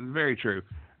 It's very true.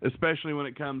 Especially when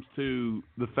it comes to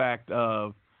the fact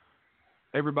of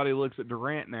everybody looks at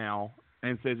Durant now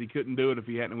and says he couldn't do it if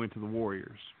he hadn't went to the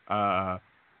Warriors.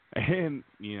 And,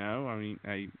 you know, I mean,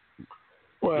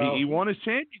 he won his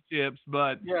championships,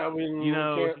 but, yeah, I mean, you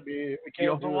know, we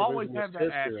can't you'll always have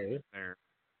that asterisk there.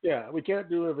 Yeah, we can't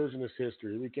do revisionist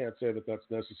history. We can't say that that's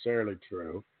necessarily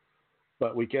true,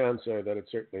 but we can say that it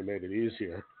certainly made it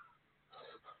easier.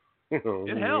 It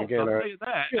helps. I'll tell you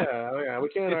that. Yeah, we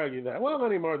can't argue that. Well,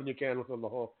 any more than you can with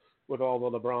all the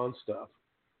LeBron stuff.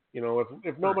 You know,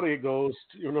 if nobody goes,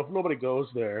 if nobody goes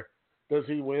there, does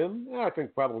he win? I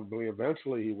think probably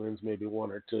eventually he wins maybe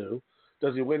one or two.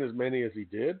 Does he win as many as he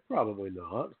did? Probably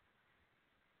not.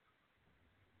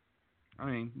 I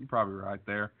mean, you're probably right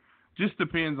there. Just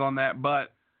depends on that,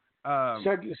 but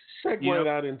segue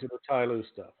that into the Ty Lue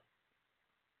stuff.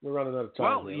 We're running out of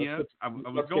time. Well, I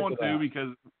was going to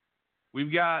because we've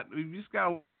just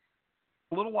got a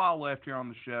little while left here on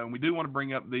the show, and we do want to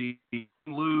bring up the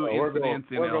Lue incidents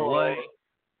in LA.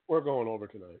 We're going over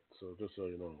tonight, so just so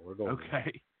you know, we're going.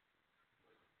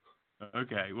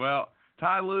 Okay. Well,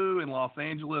 Ty Lue in Los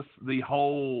Angeles, the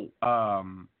whole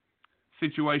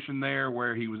situation there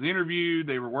where he was interviewed,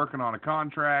 they were working on a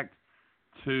contract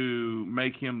to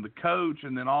make him the coach,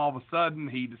 and then all of a sudden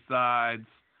he decides,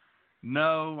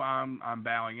 no, I'm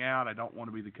bowing out. I don't want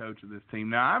to be the coach of this team.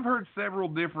 Now, I've heard several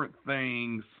different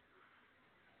things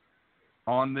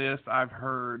on this. I've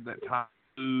heard that Ty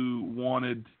Lue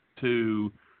wanted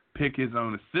to pick his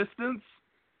own assistants,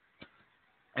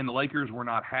 and the Lakers were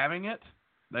not having it.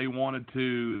 They wanted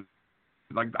to,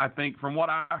 I think from what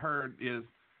I heard is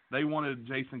they wanted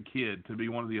Jason Kidd to be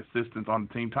one of the assistants on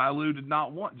the team. Ty Lue did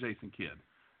not want Jason Kidd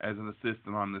as an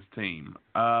assistant on this team.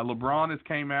 LeBron has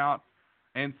came out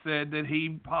and said that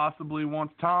he possibly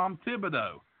wants Tom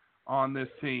Thibodeau on this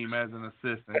team as an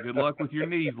assistant. Good luck with your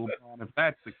knees, LeBron, if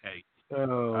that's the case. Man.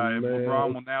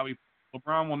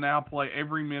 LeBron will now play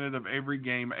every minute of every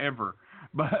game ever.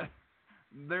 But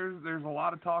there's a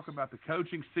lot of talk about the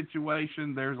coaching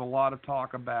situation. There's a lot of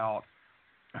talk about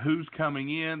who's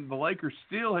coming in. The Lakers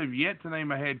still have yet to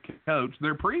name a head coach.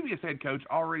 Their previous head coach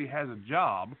already has a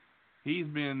job. He's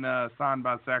been signed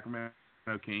by the Sacramento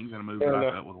Kings in a move that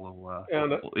I felt was a little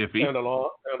iffy. And a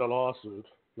lawsuit,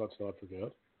 let's not forget.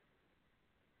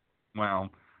 Well,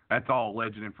 that's all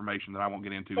alleged information that I won't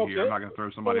get into here. I'm not going to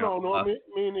throw somebody off. No,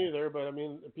 me neither. But I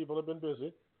mean, people have been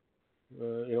busy.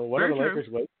 What are the Lakers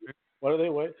waiting? What do they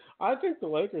wait? I think the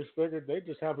Lakers figured they'd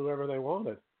just have whoever they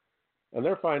wanted, and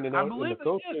they're finding out in the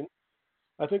coaching.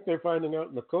 I think they're finding out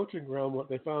in the coaching realm what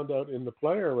they found out in the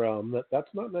player realm,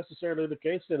 that's not necessarily the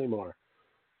case anymore.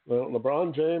 Well,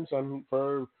 LeBron James,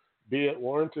 for be it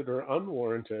warranted or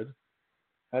unwarranted,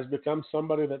 has become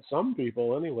somebody that some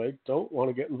people, anyway, don't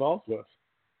want to get involved with.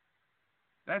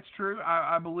 That's true.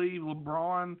 I believe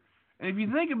LeBron, and if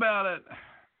you think about it,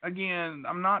 again,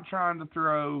 I'm not trying to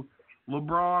throw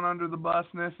LeBron under the bus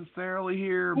necessarily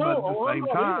here, but at the same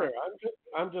time.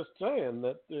 I'm just saying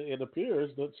that it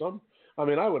appears that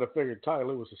I would have figured Ty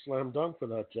Lue was a slam dunk for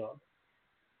that job.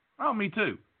 Oh, me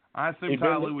too. I assumed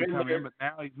Ty Lue would come in, but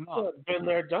now he's not. Been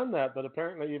there, done that, but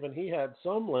apparently even he had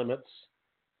some limits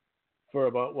for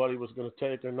about what he was going to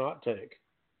take or not take.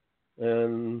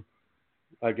 And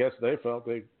I guess they felt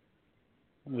they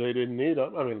didn't need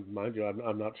him. I mean, mind you,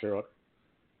 I'm not sure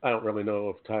I don't really know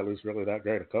if Ty Lue's really that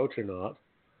great a coach or not.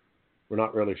 We're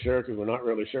not really sure because we're not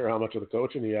really sure how much of the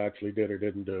coaching he actually did or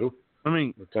didn't do. I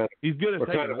mean, he's good at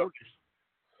taking orders.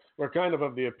 We're kind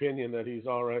of the opinion that he's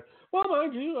all right. Well,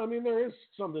 mind you, I mean, there is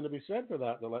something to be said for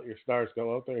that, to let your stars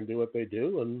go out there and do what they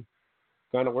do and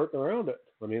kind of work around it.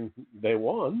 I mean, they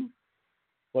won.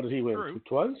 What did he win? True.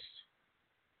 Twice?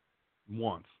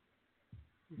 Once.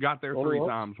 Got there Only 3 once?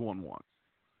 times, won once.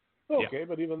 Okay, Yeah.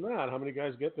 but even that, how many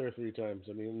guys get there 3 times?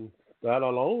 I mean, that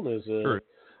alone is a. True.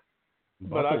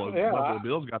 But Buffalo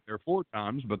Bills got there 4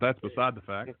 times, but that's beside the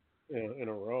fact. In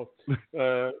a row.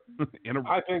 I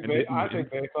think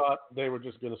they thought they were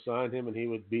just going to sign him and he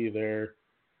would be their,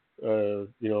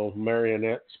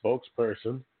 marionette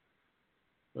spokesperson,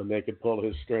 and they could pull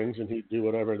his strings and he'd do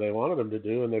whatever they wanted him to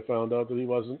do. And they found out that he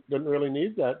didn't really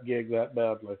need that gig that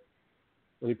badly,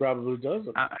 and he probably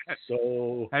doesn't.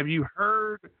 So have you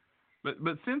heard? But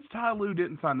since Ty Lue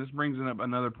didn't sign, this brings up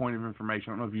another point of information.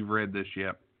 I don't know if you've read this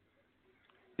yet.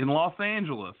 In Los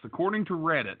Angeles, according to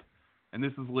Reddit, and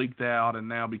this is leaked out and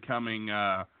now becoming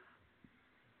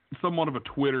somewhat of a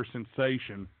Twitter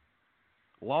sensation,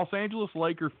 Los Angeles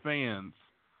Laker fans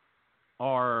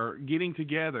are getting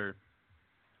together.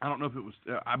 I don't know if it was,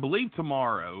 I believe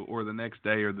tomorrow or the next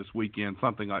day or this weekend,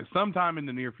 sometime in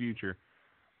the near future.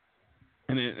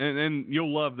 And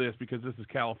you'll love this because this is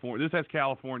California. This has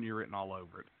California written all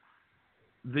over it.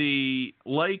 The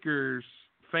Lakers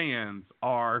fans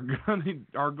are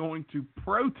going to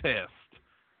protest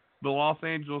the Los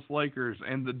Angeles Lakers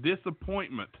and the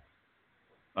disappointment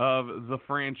of the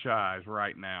franchise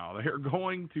right now. They're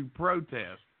going to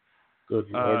protest good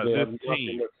Lord, this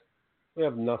team. They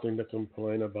have nothing to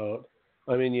complain about.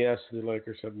 I mean, yes, the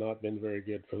Lakers have not been very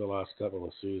good for the last couple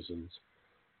of seasons,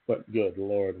 but good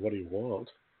Lord, what do you want?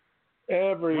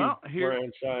 Every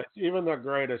franchise, even the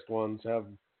greatest ones, have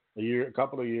a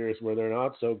couple of years where they're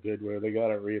not so good, where they got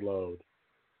to reload.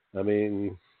 I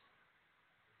mean,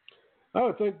 I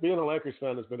would think being a Lakers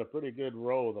fan has been a pretty good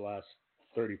role the last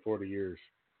 30, 40 years.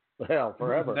 Hell,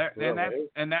 forever.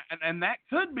 And that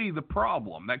could be the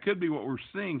problem. That could be what we're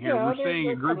seeing here. Yeah, we're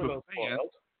seeing a group of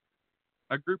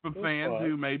They're fans spoiled.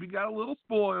 who maybe got a little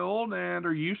spoiled and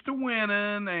are used to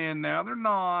winning, and now they're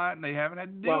not, and they haven't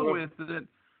had to deal with it.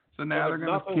 So now they're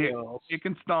going to kick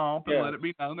and stomp and let it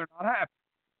be known they're not happy.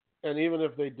 And even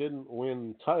if they didn't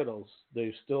win titles,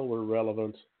 they still were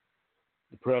relevant.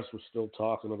 The press was still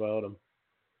talking about them.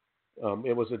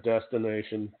 It was a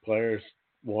destination. Players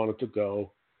wanted to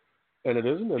go, and it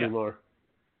isn't anymore.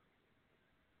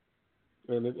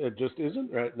 And it just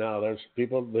isn't right now. There's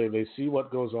people, they see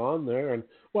what goes on there, and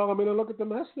look at the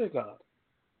mess they got.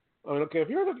 I mean, okay,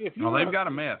 they've got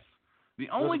a mess. The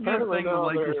only good thing the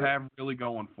Lakers have really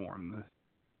going for them.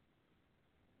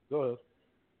 Go ahead.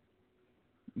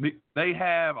 They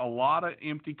have a lot of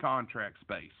empty contract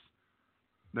space.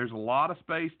 There's a lot of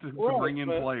space to bring in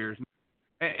players.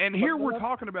 And here we're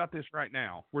talking about this right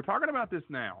now. We're talking about this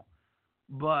now.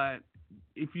 But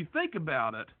if you think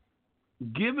about it,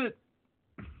 give it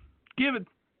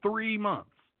 3 months.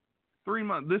 3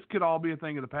 months. This could all be a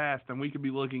thing of the past, and we could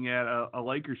be looking at a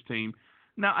Lakers team.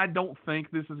 Now, I don't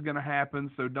think this is going to happen,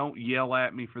 so don't yell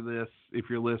at me for this if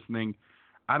you're listening.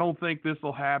 I don't think this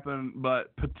will happen,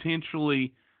 but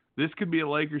potentially this could be a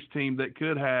Lakers team that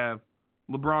could have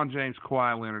LeBron James,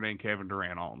 Kawhi Leonard, and Kevin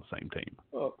Durant all on the same team.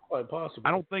 Oh, quite possible.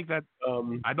 I don't think that's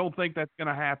going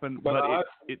to happen, but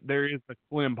there is a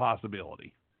slim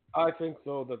possibility. I think,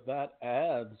 though, that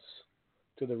adds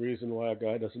to the reason why a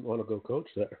guy doesn't want to go coach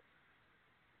there.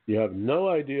 You have no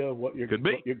idea what you're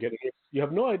getting. You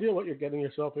have no idea what you're getting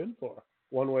yourself in for,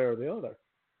 one way or the other.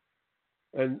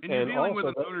 And you're dealing with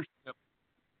an ownership.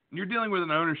 You're dealing with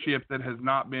an ownership that has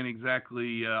not been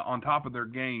exactly on top of their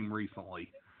game recently.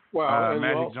 Well,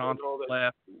 Magic Johnson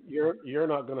left. You're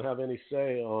not going to have any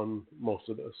say on most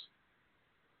of this.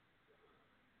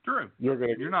 True. You're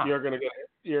going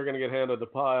to get handed the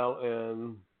pile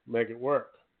and make it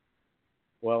work.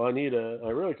 Well, I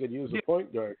really could use a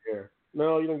point guard here.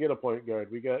 No, you don't get a point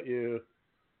guard. We got you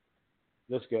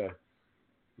this guy.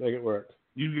 Make it work.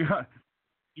 You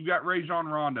got Rajon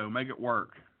Rondo. Make it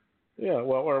work. Yeah,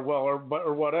 or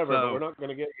whatever. So, but we're not going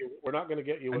to get you. We're not going to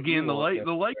get you. Again, the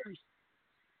Lakers.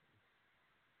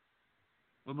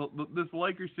 Well, this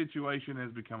Lakers situation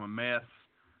has become a mess,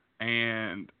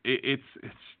 and it's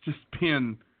just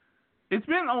been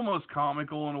almost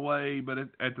comical in a way, but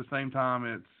at the same time,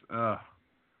 it's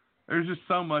there's just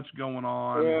so much going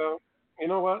on. Yeah, you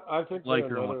know what? I think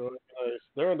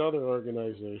they're another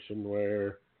organization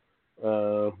where,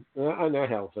 and I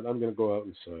help it. I'm going to go out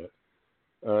and say it.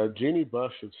 Jeannie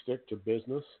Buss should stick to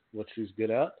business, what she's good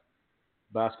at.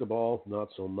 Basketball, not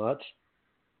so much.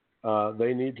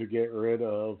 They need to get rid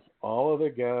of all of the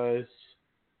guys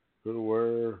who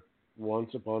were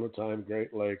once upon a time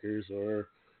great Lakers, or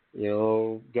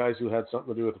guys who had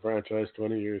something to do with the franchise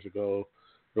 20 years ago.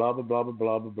 Blah blah blah blah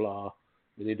blah blah blah.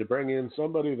 They need to bring in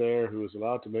somebody there who is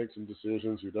allowed to make some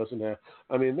decisions. Who doesn't have?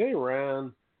 I mean, they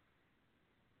ran.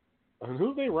 And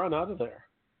who they run out of there?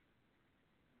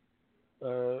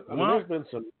 There's been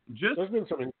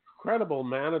some incredible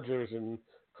managers and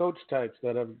coach types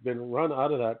that have been run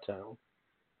out of that town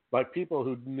by people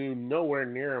who knew nowhere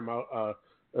near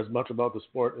as much about the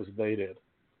sport as they did.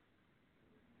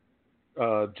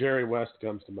 Jerry West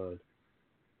comes to mind.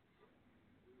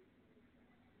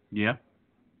 Yeah.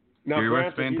 Now, Jerry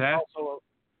West's fantastic.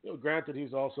 Granted,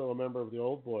 he's also a member of the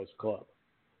Old Boys Club,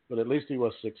 but at least he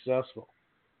was successful.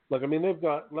 Look, I mean, they've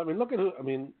got. I mean, look at who. I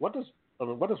mean, what does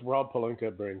Rob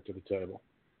Pelinka bring to the table?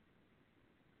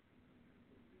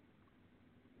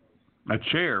 A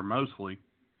chair, mostly.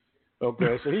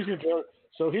 Okay, so he's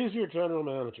your general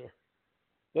manager.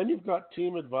 Then you've got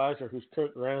team advisor, who's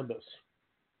Kurt Rambis.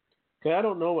 Okay, I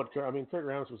don't know what Kurt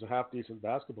Rambis was a half decent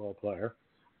basketball player.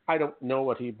 I don't know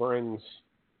what he brings.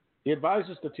 He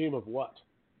advises the team of what?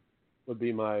 Would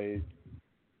be my.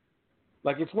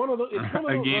 Like it's one of those.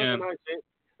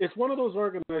 It's one of those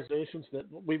organizations that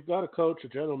we've got a coach, a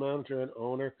general manager, an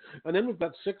owner, and then we've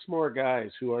got 6 more guys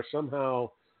who are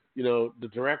somehow, the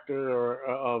director or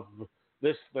of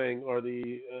this thing or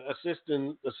the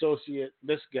assistant associate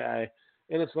this guy,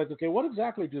 and it's like, okay, what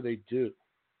exactly do they do?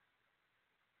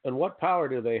 And what power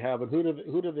do they have, and who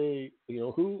do they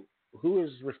who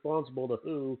is responsible to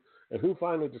who, and who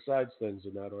finally decides things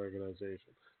in that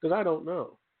organization? Because I don't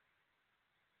know.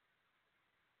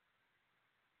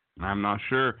 I'm not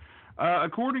sure.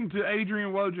 According to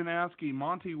Adrian Wojnarowski,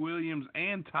 Monty Williams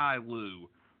and Ty Lue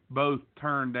both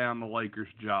turned down the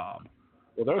Lakers' job.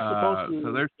 Well,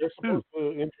 they're supposed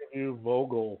to interview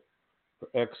Vogel,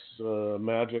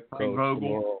 ex-Magic coach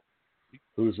tomorrow,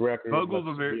 whose record,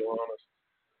 Vogel's to be honest,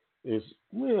 is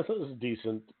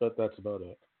decent, but that's about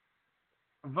it.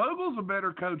 Vogel's a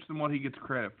better coach than what he gets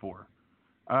credit for.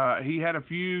 He had a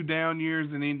few down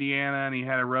years in Indiana, and he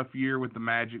had a rough year with the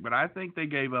Magic, but I think they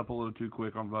gave up a little too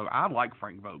quick on Vogel. I like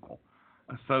Frank Vogel.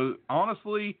 So,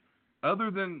 honestly, other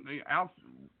than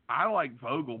I like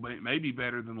Vogel, but maybe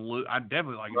better than Lue. I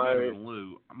definitely like him better than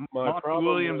Lue. Monty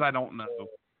Williams, I don't know.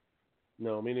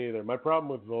 No, me neither. My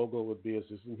problem with Vogel would be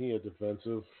isn't he a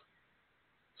defensive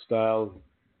style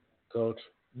coach?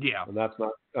 Yeah. And that's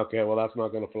not okay. Well, that's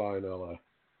not going to fly in LA.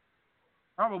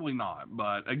 Probably not,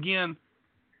 but again,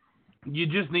 you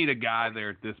just need a guy there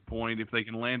at this point if they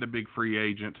can land a big free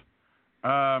agent.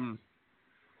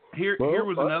 Here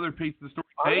was another piece of the story.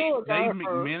 Dave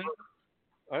McMenamin.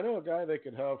 I know a guy they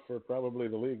could have for probably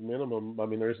the league minimum. I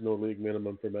mean, there's no league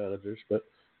minimum for managers, but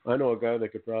I know a guy they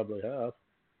could probably have.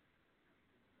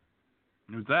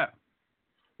 Who's that?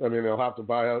 I mean, they'll have to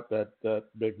buy out that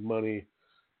big money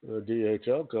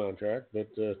DHL contract, but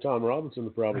Tom Robinson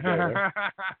would probably go there.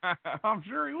 I'm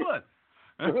sure he would.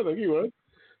 I think he would.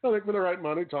 I think for the right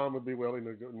money, Tom would be willing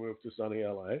to move to sunny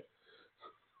LA.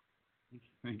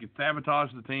 He could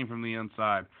sabotage the team from the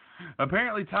inside.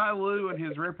 Apparently, Ty Lue and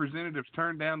his representatives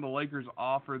turned down the Lakers'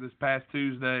 offer this past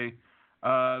Tuesday.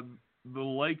 The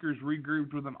Lakers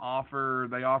regrouped with an offer.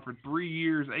 They offered 3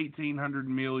 years, $1,800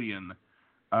 million.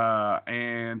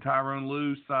 And Tyronn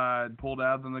Lue's side pulled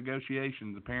out of the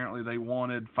negotiations. Apparently, they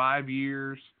wanted 5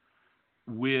 years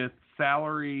with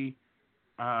salary.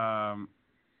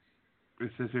 It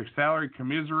says here salary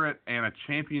commensurate and a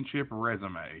championship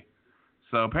resume.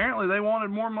 So apparently they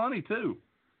wanted more money too.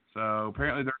 So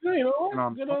apparently they're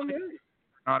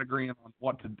not agreeing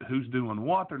on who's doing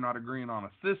what. They're not agreeing on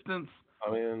assistants.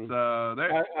 I mean, so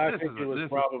I think he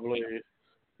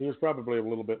was probably a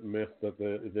little bit miffed that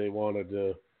they wanted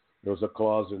to. There was a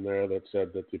clause in there that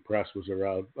said that the press was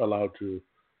allowed to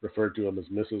refer to him as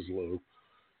Mrs. Lue.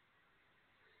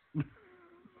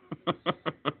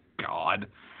 God.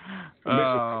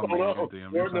 Not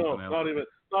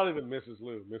even Mrs.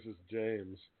 Lue. Mrs.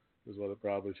 James is what it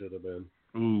probably should have been.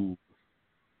 Ooh.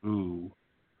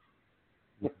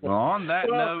 Well, on that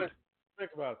note,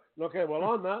 think about it. Okay, well,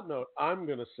 on that note, I'm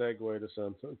going to segue to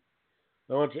something.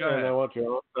 I want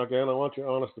your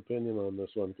honest opinion on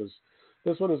this one, because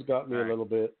this one has got me a little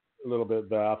bit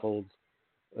baffled,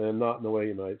 and not in the way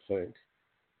you might think.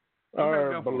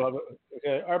 Our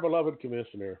beloved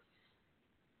commissioner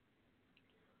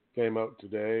came out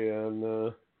today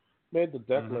and made the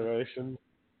declaration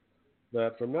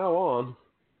that from now on,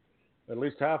 at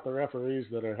least half the referees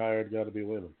that are hired got to be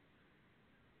women.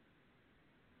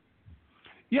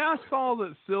 Yeah, I saw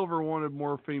that Silver wanted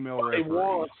more female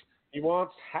referees. He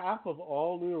wants half of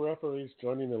all new referees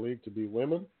joining the league to be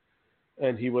women,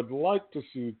 and he would like to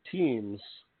see teams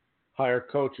hire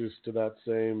coaches to that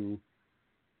same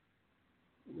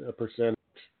percentage.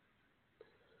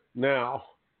 Now,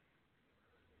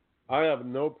 I have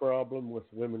no problem with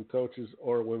women coaches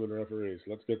or women referees.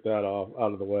 Let's get that out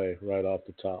of the way right off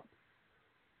the top.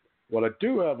 What I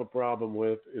do have a problem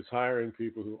with is hiring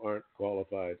people who aren't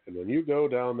qualified. And when you go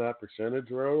down that percentage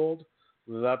road,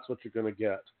 that's what you're going to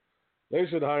get. They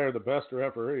should hire the best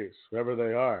referees, whoever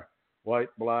they are. White,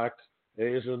 black,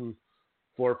 Asian,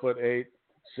 4'8",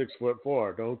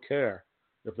 6'4", don't care.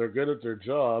 If they're good at their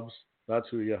jobs, that's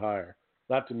who you hire.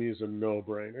 That to me is a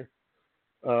no-brainer.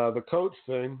 The coach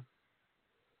thing,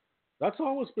 that's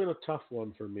always been a tough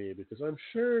one for me because I'm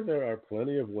sure there are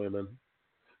plenty of women.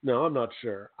 No, I'm not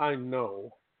sure. I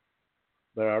know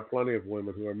there are plenty of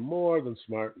women who are more than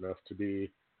smart enough to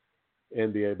be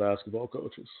NBA basketball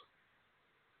coaches.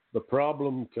 The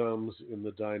problem comes in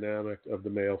the dynamic of the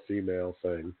male-female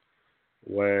thing,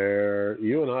 where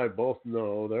you and I both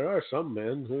know there are some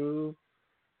men who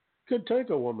could take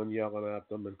a woman yelling at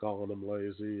them and calling them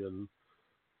lazy and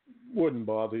wouldn't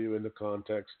bother you in the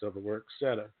context of a work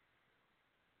setting.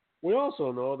 We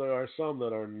also know there are some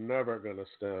that are never going to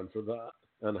stand for that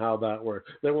and how that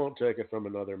works. They won't take it from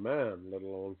another man, let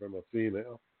alone from a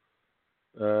female.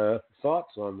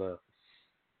 Thoughts on that?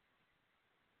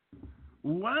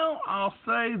 Well, I'll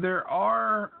say there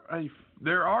are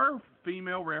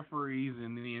female referees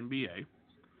in the NBA.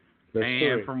 There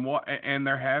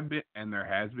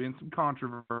has been some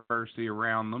controversy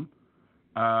around them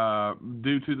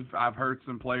due to I've heard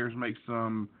some players make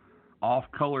some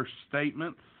off-color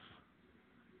statements.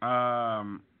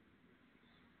 I'm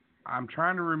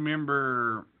trying to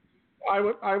remember. I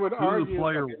would argue the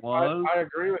player was. I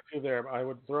agree with you there. I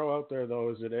would throw out there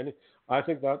though, I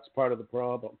think that's part of the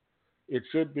problem. It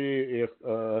should be if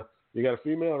you got a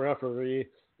female referee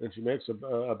and she makes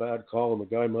a bad call and the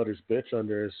guy mutters bitch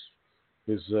under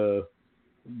his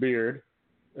beard,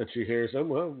 and she hears him,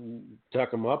 well,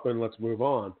 tuck him up and let's move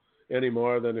on. Any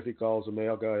more than if he calls a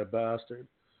male guy a bastard.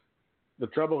 The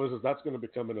trouble is that's going to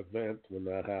become an event when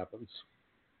that happens.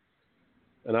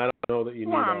 And I don't know that you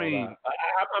need that.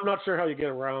 I'm not sure how you get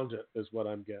around it, is what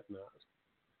I'm getting at.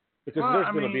 Because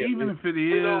there's going to be even if it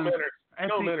is,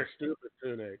 men are stupid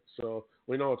too, Nate. So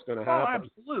we know it's going to happen.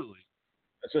 Absolutely.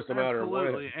 It's just a matter of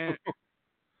when.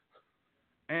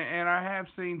 And I have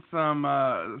seen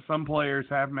some players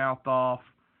have mouthed off,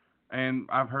 and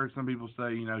I've heard some people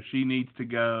say, she needs to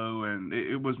go, and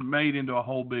it was made into a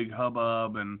whole big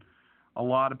hubbub, and a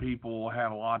lot of people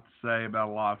had a lot to say about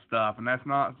a lot of stuff, and that's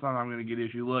not something I'm going to get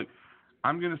issue. Look,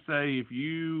 I'm going to say if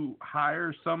you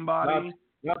hire somebody...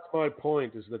 That's my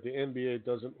point, is that the NBA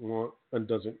doesn't want and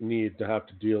doesn't need to have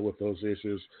to deal with those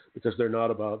issues because they're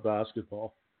not about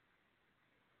basketball.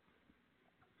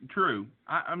 True.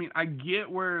 I get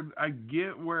where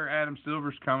Adam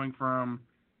Silver's coming from,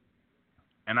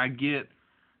 and I get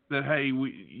that. Hey,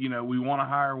 we want to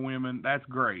hire women. That's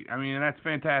great. And that's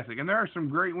fantastic. And there are some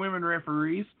great women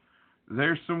referees.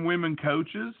 There's some women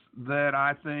coaches that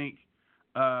I think.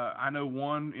 I know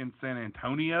one in San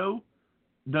Antonio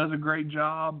does a great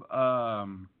job.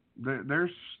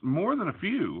 There's more than a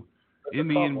few in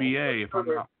the NBA.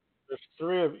 There's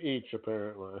three of each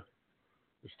apparently.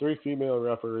 There's three female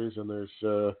referees, and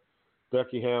there's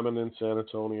Becky Hammond in San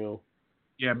Antonio.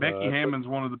 Yeah, Becky Hammond's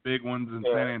one of the big ones in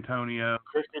San Antonio.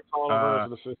 Christy Tolliver is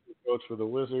an assistant coach for the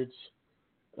Wizards,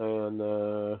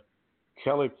 and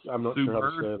Kelly. I'm not sure how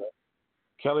to say that.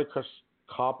 Kelly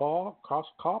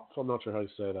Koskop. I'm not sure how you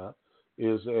say that.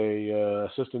 Is a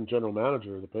assistant general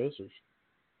manager of the Pacers.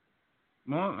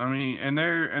 Well, and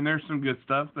there's some good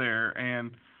stuff there,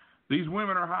 and these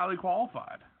women are highly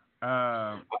qualified.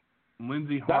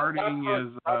 Lindsey Harding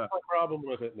is. That's my problem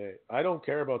with it, Nate. I don't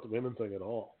care about the women thing at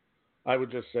all. I would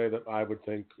just say that I would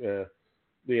think the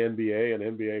NBA and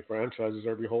NBA franchises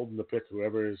are beholden to pick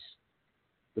whoever is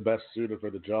the best suited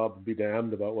for the job and be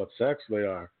damned about what sex they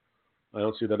are. I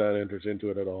don't see that enters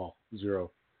into it at all. Zero.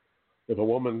 If a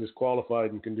woman is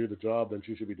qualified and can do the job, then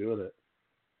she should be doing it.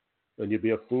 And you'd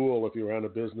be a fool if you ran a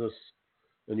business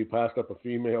and you passed up a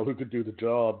female who could do the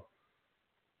job.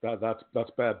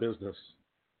 That's bad business.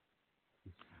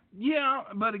 Yeah,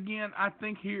 but again, I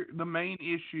think here the main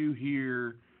issue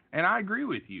here, and I agree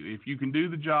with you. If you can do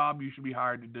the job, you should be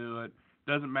hired to do it.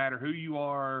 Doesn't matter who you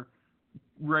are,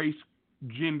 race,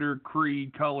 gender,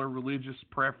 creed, color, religious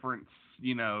preference,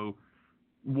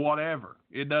 whatever.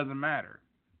 It doesn't matter.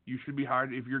 You should be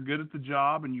hired if you're good at the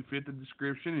job and you fit the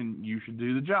description, and you should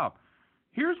do the job.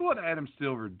 Here's what Adam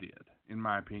Silver did, in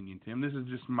my opinion, Tim. This is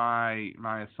just my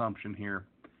assumption here.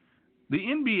 the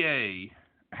NBA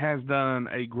has done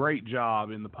a great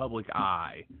job in the public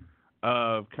eye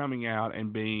of coming out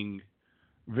and being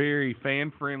very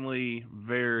fan-friendly,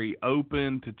 very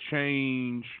open to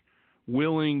change,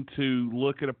 willing to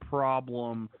look at a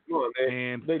problem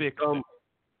and fix it.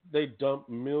 They dump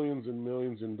millions and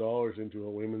millions of dollars into a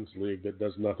women's league that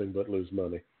does nothing but lose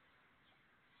money.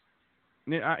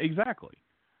 Yeah, exactly.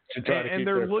 To try to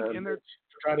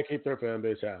keep their fan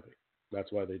base happy.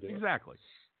 That's why they do it. Exactly.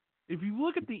 If you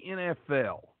look at the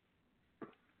NFL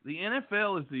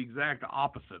is the exact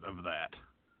opposite of that.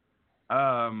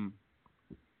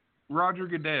 Roger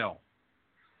Goodell.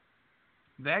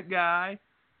 That guy,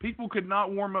 people could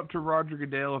not warm up to Roger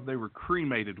Goodell if they were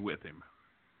cremated with him.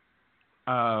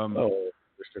 Mr.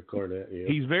 Cornette, yeah.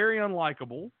 He's very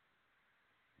unlikable,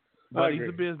 but he's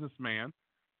a businessman.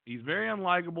 He's very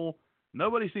unlikable.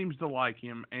 Nobody seems to like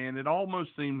him, and it almost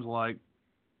seems like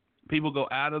people go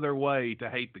out of their way to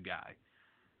hate the guy.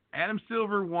 Adam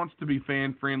Silver wants to be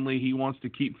fan-friendly. He wants to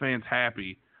keep fans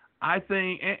happy. I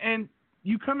think, and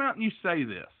you come out and you say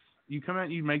this. You come out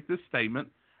and you make this statement,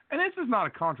 and this is not a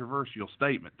controversial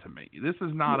statement to me. This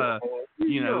is not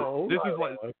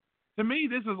to me,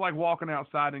 this is like walking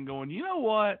outside and going, you know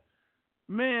what,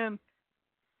 man,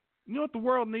 you know what the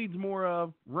world needs more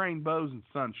of? Rainbows and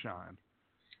sunshine.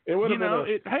 It would have been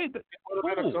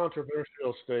a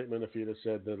controversial statement if you'd have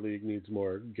said the league needs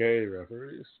more gay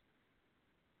referees.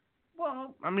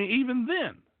 Well, I mean, even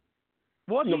then,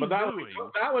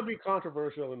 that would be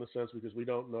controversial in the sense because we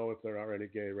don't know if there are any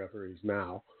gay referees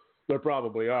now. There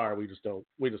probably are. We just don't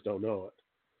know it.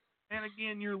 And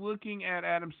again, you're looking at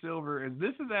Adam Silver as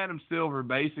this is Adam Silver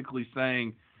basically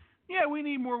saying, yeah, we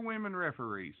need more women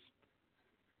referees.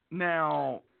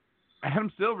 Now, Adam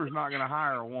Silver's not going to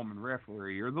hire a woman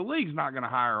referee, or the league's not going to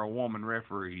hire a woman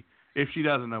referee if she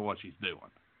doesn't know what she's doing.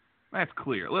 That's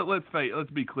clear. Let's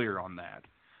be clear on that.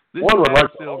 This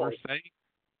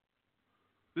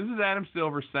is Adam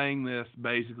Silver saying this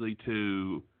basically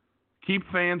to keep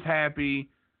fans happy,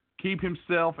 keep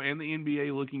himself and the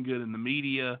NBA looking good in the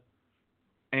media.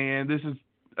 And this is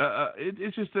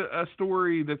it's just a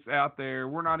story that's out there.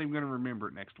 We're not even going to remember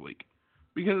it next week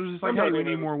because it was just like, hey, we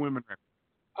need more women.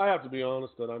 I have to be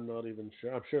honest that I'm not even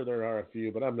sure. I'm sure there are a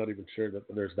few, but I'm not even sure that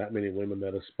there's that many women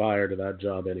that aspire to that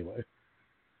job anyway.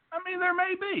 I mean, there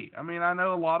may be. I mean, I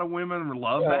know a lot of women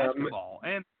love basketball,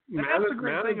 and that's the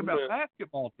great thing about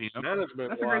basketball, Tim. That's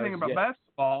the great thing about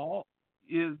basketball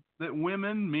is that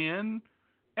women, men,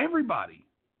 everybody,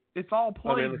 it's all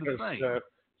played the same.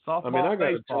 Softball,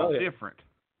 baseball, different.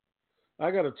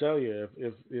 I got to tell you,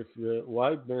 if the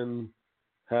white men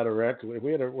had a rec league,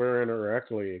 we're in a rec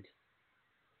league,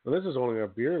 and this is only a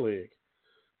beer league,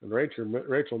 and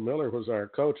Rachel Miller was our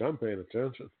coach, I'm paying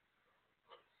attention.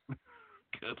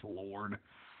 Good Lord.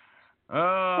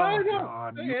 Oh,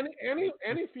 God.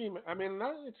 Any female, I mean,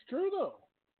 it's true, though.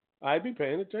 I'd be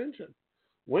paying attention.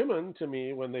 Women, to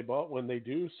me, when they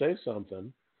do say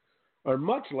something, are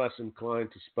much less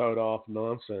inclined to spout off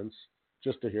nonsense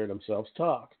just to hear themselves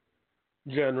talk,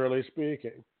 generally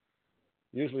speaking.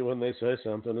 Usually when they say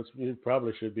something, you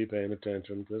probably should be paying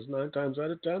attention because 9 times out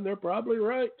of 10, they're probably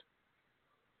right.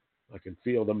 I can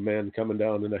feel the men coming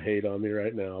down in the hate on me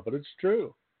right now, but it's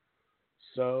true.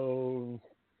 So,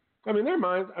 I mean, their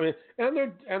minds,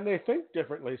 and they think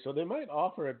differently, so they might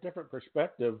offer a different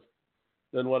perspective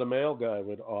than what a male guy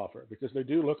would offer because they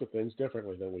do look at things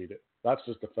differently than we do. That's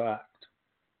just a fact.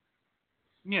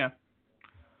 Yeah.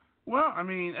 Well, I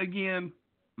mean, again,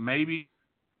 maybe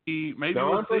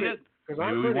we'll see it.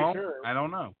 Maybe we won't. I don't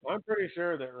know. I'm pretty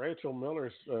sure that Rachel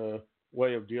Miller's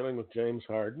way of dealing with James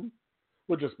Harden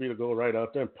would just be to go right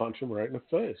out there and punch him right in the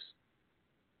face.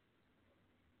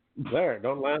 There,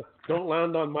 don't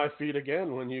land on my feet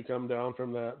again when you come down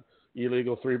from that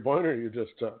illegal 3-pointer you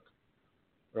just took.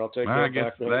 Or I'll take that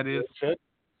back there.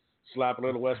 Slap a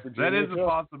little West Virginia. That is a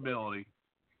possibility.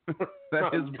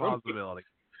 That is a possibility.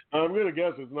 I'm going to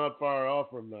guess it's not far off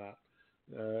from that.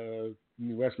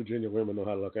 West Virginia women know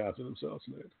how to look after themselves,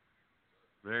 Nate.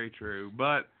 Very true.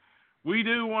 But we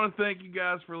do want to thank you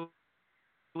guys for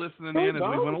listening in as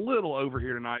we went a little over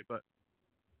here tonight, but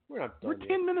we're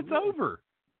 10 minutes over.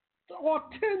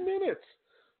 What, 10 minutes?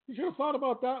 You should have thought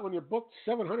about that when you booked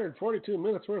 742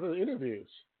 minutes worth of interviews.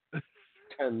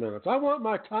 10 minutes. I want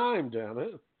my time, damn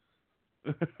it.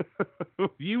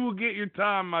 You will get your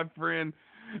time, my friend.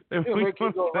 And we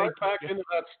can go right back into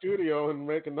that studio and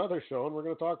make another show, and we're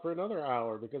going to talk for another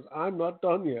hour because I'm not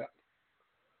done yet.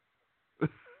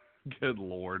 Good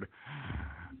Lord.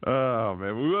 Oh,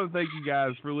 man. We want to thank you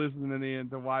guys for listening in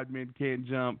to Wide Men Can't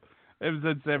Jump.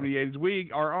 Episode 78. We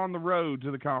are on the road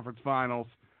to the conference finals.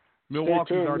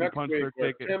 Milwaukee's already punched their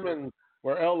ticket. Tim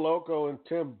Where El Loco and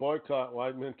Tim boycott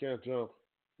White Men Can't Jump.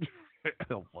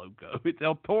 El Loco. It's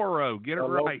El Toro. Get it El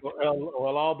right. Loco,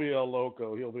 well, I'll be El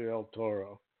Loco. He'll be El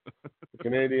Toro. The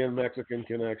Canadian-Mexican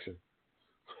connection.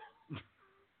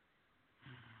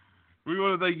 We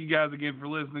want to thank you guys again for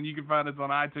listening. You can find us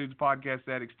on iTunes, Podcast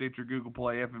Addict, Stitcher, Google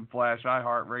Play, FM Flash,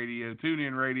 iHeartRadio,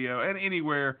 TuneIn Radio, and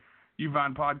anywhere you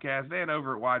find podcasts, and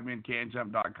over at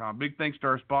WideMenCan'tJump.com. Big thanks to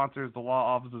our sponsors, the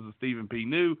law offices of Stephen P.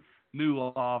 New,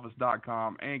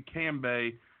 NewLawOffice.com, and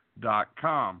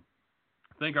CamBay.com.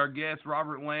 Thank our guests,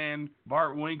 Robert Land,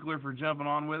 Bart Winkler, for jumping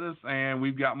on with us, and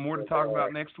we've got more to talk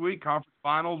about next week. Conference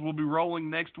finals will be rolling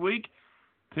next week.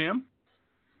 Tim?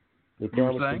 We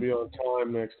promise to be on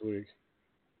time next week.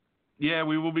 Yeah,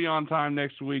 we will be on time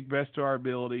next week, best to our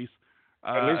abilities.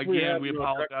 We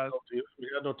apologize. We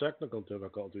had no technical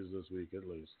difficulties this week, at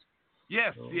least.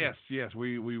 Yes.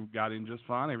 We got in just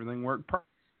fine. Everything worked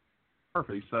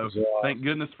perfectly. So thank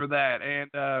goodness for that.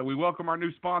 And we welcome our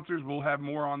new sponsors. We'll have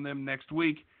more on them next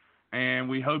week. And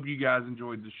we hope you guys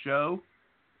enjoyed the show.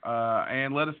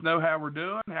 And let us know how we're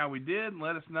doing, how we did. And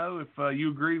let us know if you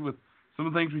agreed with some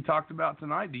of the things we talked about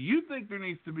tonight. Do you think there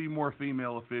needs to be more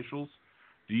female officials?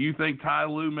 Do you think Ty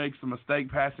Lue makes a mistake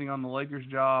passing on the Lakers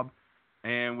job?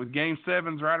 And with Game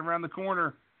 7s right around the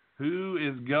corner, who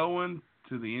is going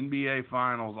to the NBA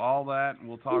Finals? All that, and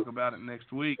we'll talk about it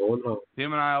next week.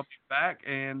 Tim and I will be back,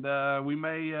 and we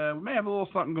may have a little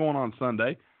something going on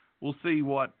Sunday. We'll see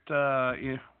what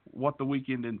the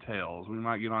weekend entails. We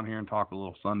might get on here and talk a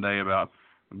little Sunday about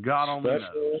God only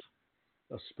knows.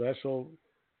 A special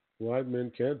White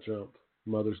Men Can't Jump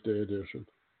Mother's Day edition.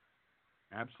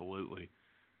 Absolutely.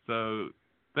 So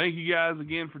thank you guys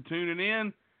again for tuning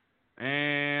in.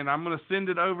 And I'm going to send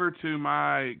it over to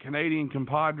my Canadian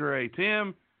compadre,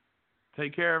 Tim.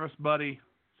 Take care of us, buddy.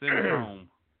 Send it home.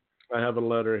 I have a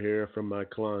letter here from my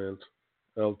client,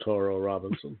 El Toro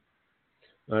Robinson.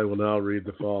 I will now read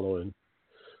the following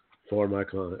for my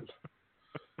client.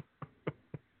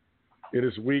 It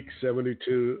is week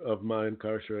 72 of my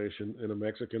incarceration in a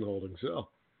Mexican holding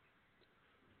cell.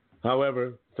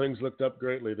 However, things looked up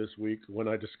greatly this week when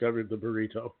I discovered the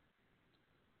burrito.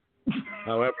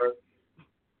 However,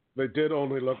 they did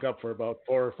only look up for about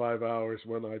 4 or 5 hours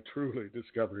when I truly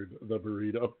discovered the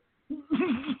burrito.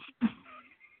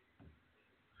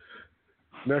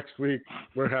 Next week,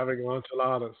 we're having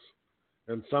enchiladas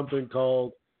and something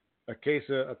called a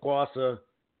queso, a quasa,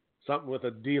 something with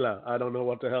a dila. I don't know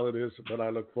what the hell it is, but I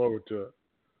look forward to it.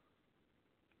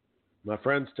 My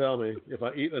friends tell me if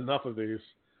I eat enough of these,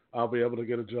 I'll be able to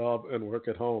get a job and work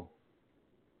at home.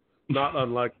 Not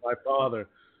unlike my father,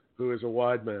 who is a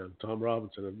wide man, Tom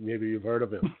Robinson, and maybe you've heard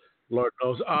of him. Lord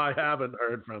knows I haven't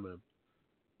heard from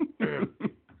him.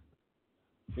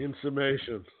 In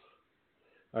summation,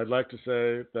 I'd like to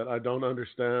say that I don't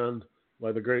understand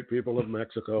why the great people of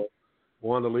Mexico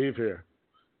want to leave here.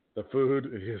 The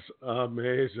food is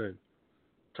amazing.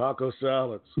 Taco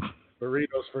salads,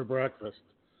 burritos for breakfast,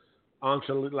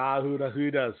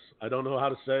 enchiladas. I don't know how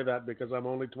to say that because I'm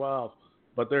only 12,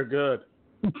 but they're good.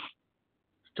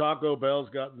 Taco Bell's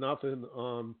got nothing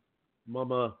on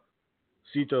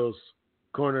Mamacito's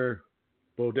corner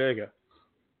bodega.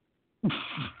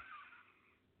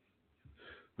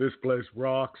 This place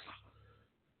rocks.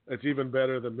 It's even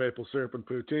better than maple syrup and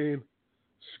poutine.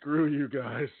 Screw you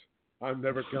guys. I'm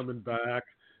never coming back.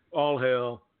 All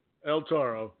hail El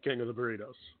Toro, king of the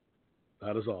burritos.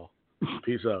 That is all.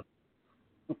 Peace out.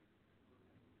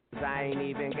 I ain't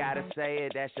even gotta say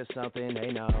it, that's just something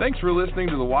they know. Thanks for listening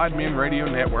to the Wide Men Radio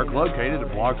Network, located at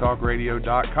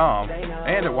blogtalkradio.com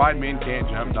and at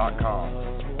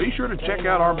widemencan'tjump.com. Be sure to check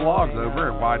out our blogs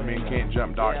over at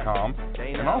widemencan'tjump.com,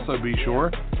 and also be sure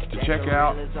to check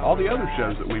out all the other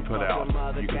shows that we put out.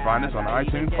 You can find us on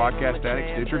iTunes, Podcast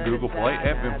Addict, Stitcher, Google Play,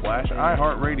 FM Flash,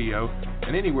 iHeartRadio,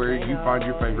 and anywhere you find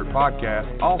your favorite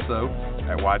podcast. Also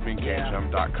at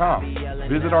widemencan'tjump.com.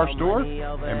 Visit our store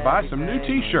and buy some new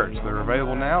t-shirts that are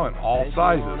available now in all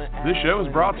sizes. This show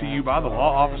is brought to you by the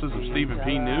law offices of Stephen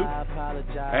P. New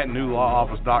at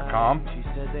newlawoffice.com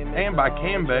and by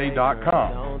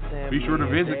CamBay.com. Be sure to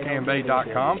visit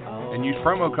CamBay.com and use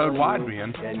promo code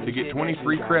WIDEMEN to get 20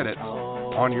 free credits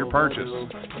on your purchase.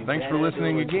 Thanks for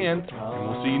listening again, and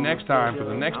we'll see you next time for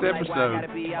the next episode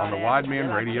on the Wide Men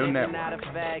Radio Network.